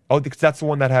movie. Oh, that's the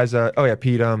one that has...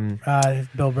 Pete...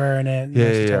 Bill Burr in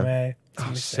it. Yeah. I'm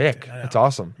Oh, excited. sick. I know. That's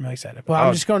awesome. I'm really excited. Well,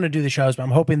 I'm just going to do the shows, but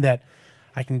I'm hoping that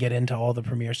I can get into all the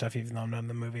premiere stuff, even though I'm not in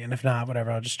the movie. And if not,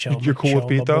 whatever, I'll just chill. You're cool with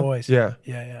Pete, the though? boys. Yeah.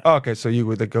 Yeah. Oh, okay, so you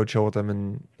would go chill with them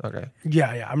and... Okay.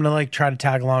 Yeah. I'm going to try to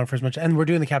tag along for as much. And we're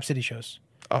doing the Cap City shows.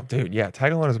 Oh, dude, yeah.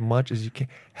 Tag along as much as you can.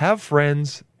 Have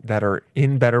friends that are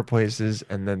in better places,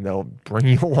 and then they'll bring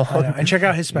you along. I know. And check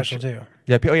out his special, too.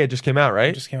 Yeah, it just came out, right?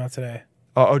 It just came out today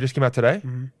Oh, just came out today?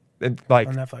 Mm-hmm. And like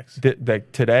on Netflix.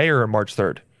 Like today or March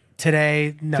 3rd?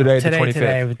 Today, no. Today, Today,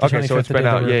 the 25th. Okay, so it's been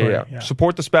out. Yeah.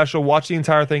 Support the special. Watch the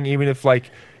entire thing, even if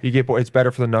like you get bored. It's better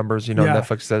for the numbers. You know, Yeah.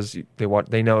 Netflix says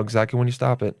they know exactly when you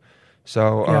stop it.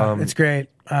 So it's great.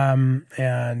 And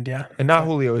yeah. And not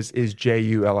Julio is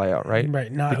Julio, right?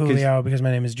 Right, not Julio because my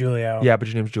name is Julio. Yeah, but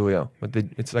your name's Julio. But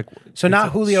it's like So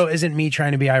not Julio isn't me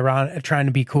trying to be ironic, trying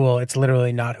to be cool. It's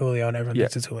literally not Julio, and everyone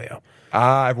thinks it's Julio.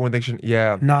 Everyone thinks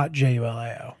Not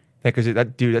Julio. because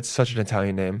that's such an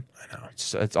Italian name. I know.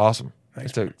 It's awesome.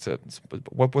 Thanks,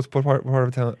 What part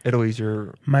of Italy is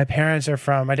your? My parents are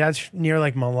from. My dad's near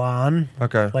like Milan,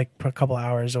 Okay. like a couple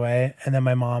hours away, and then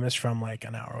my mom is from like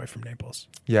an hour away from Naples.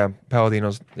 Yeah,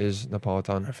 Palladino's is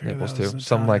Napolitan, figured Naples that too. was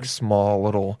Some like Italian. small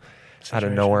little out of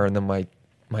Situation. nowhere, and then my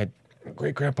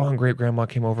great grandpa and great grandma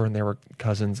came over, and they were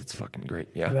cousins. It's fucking great.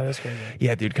 Yeah, That is crazy.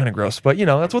 yeah, dude, kind of gross, but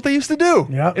that's what they used to do.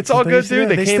 Yeah, it's all good, dude.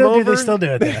 They came over. They still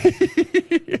do it.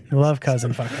 There. Love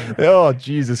cousin fucking. Oh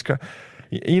Jesus Christ!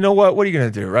 You know what? What are you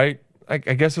gonna do, right? I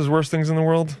guess there's worse things in the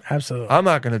world. Absolutely. I'm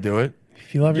not gonna do it.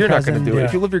 If you love your You're cousin, not gonna do it.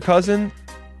 If you love your cousin,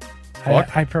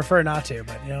 fuck. I prefer not to,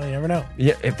 but you never know.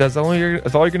 Yeah, if that's all you're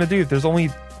gonna do, if there's only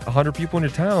 100 people in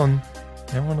your town,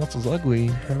 everyone else is ugly.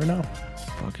 You never know.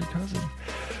 Fuck your cousin.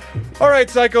 All right,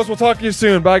 psychos. We'll talk to you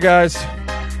soon. Bye, guys.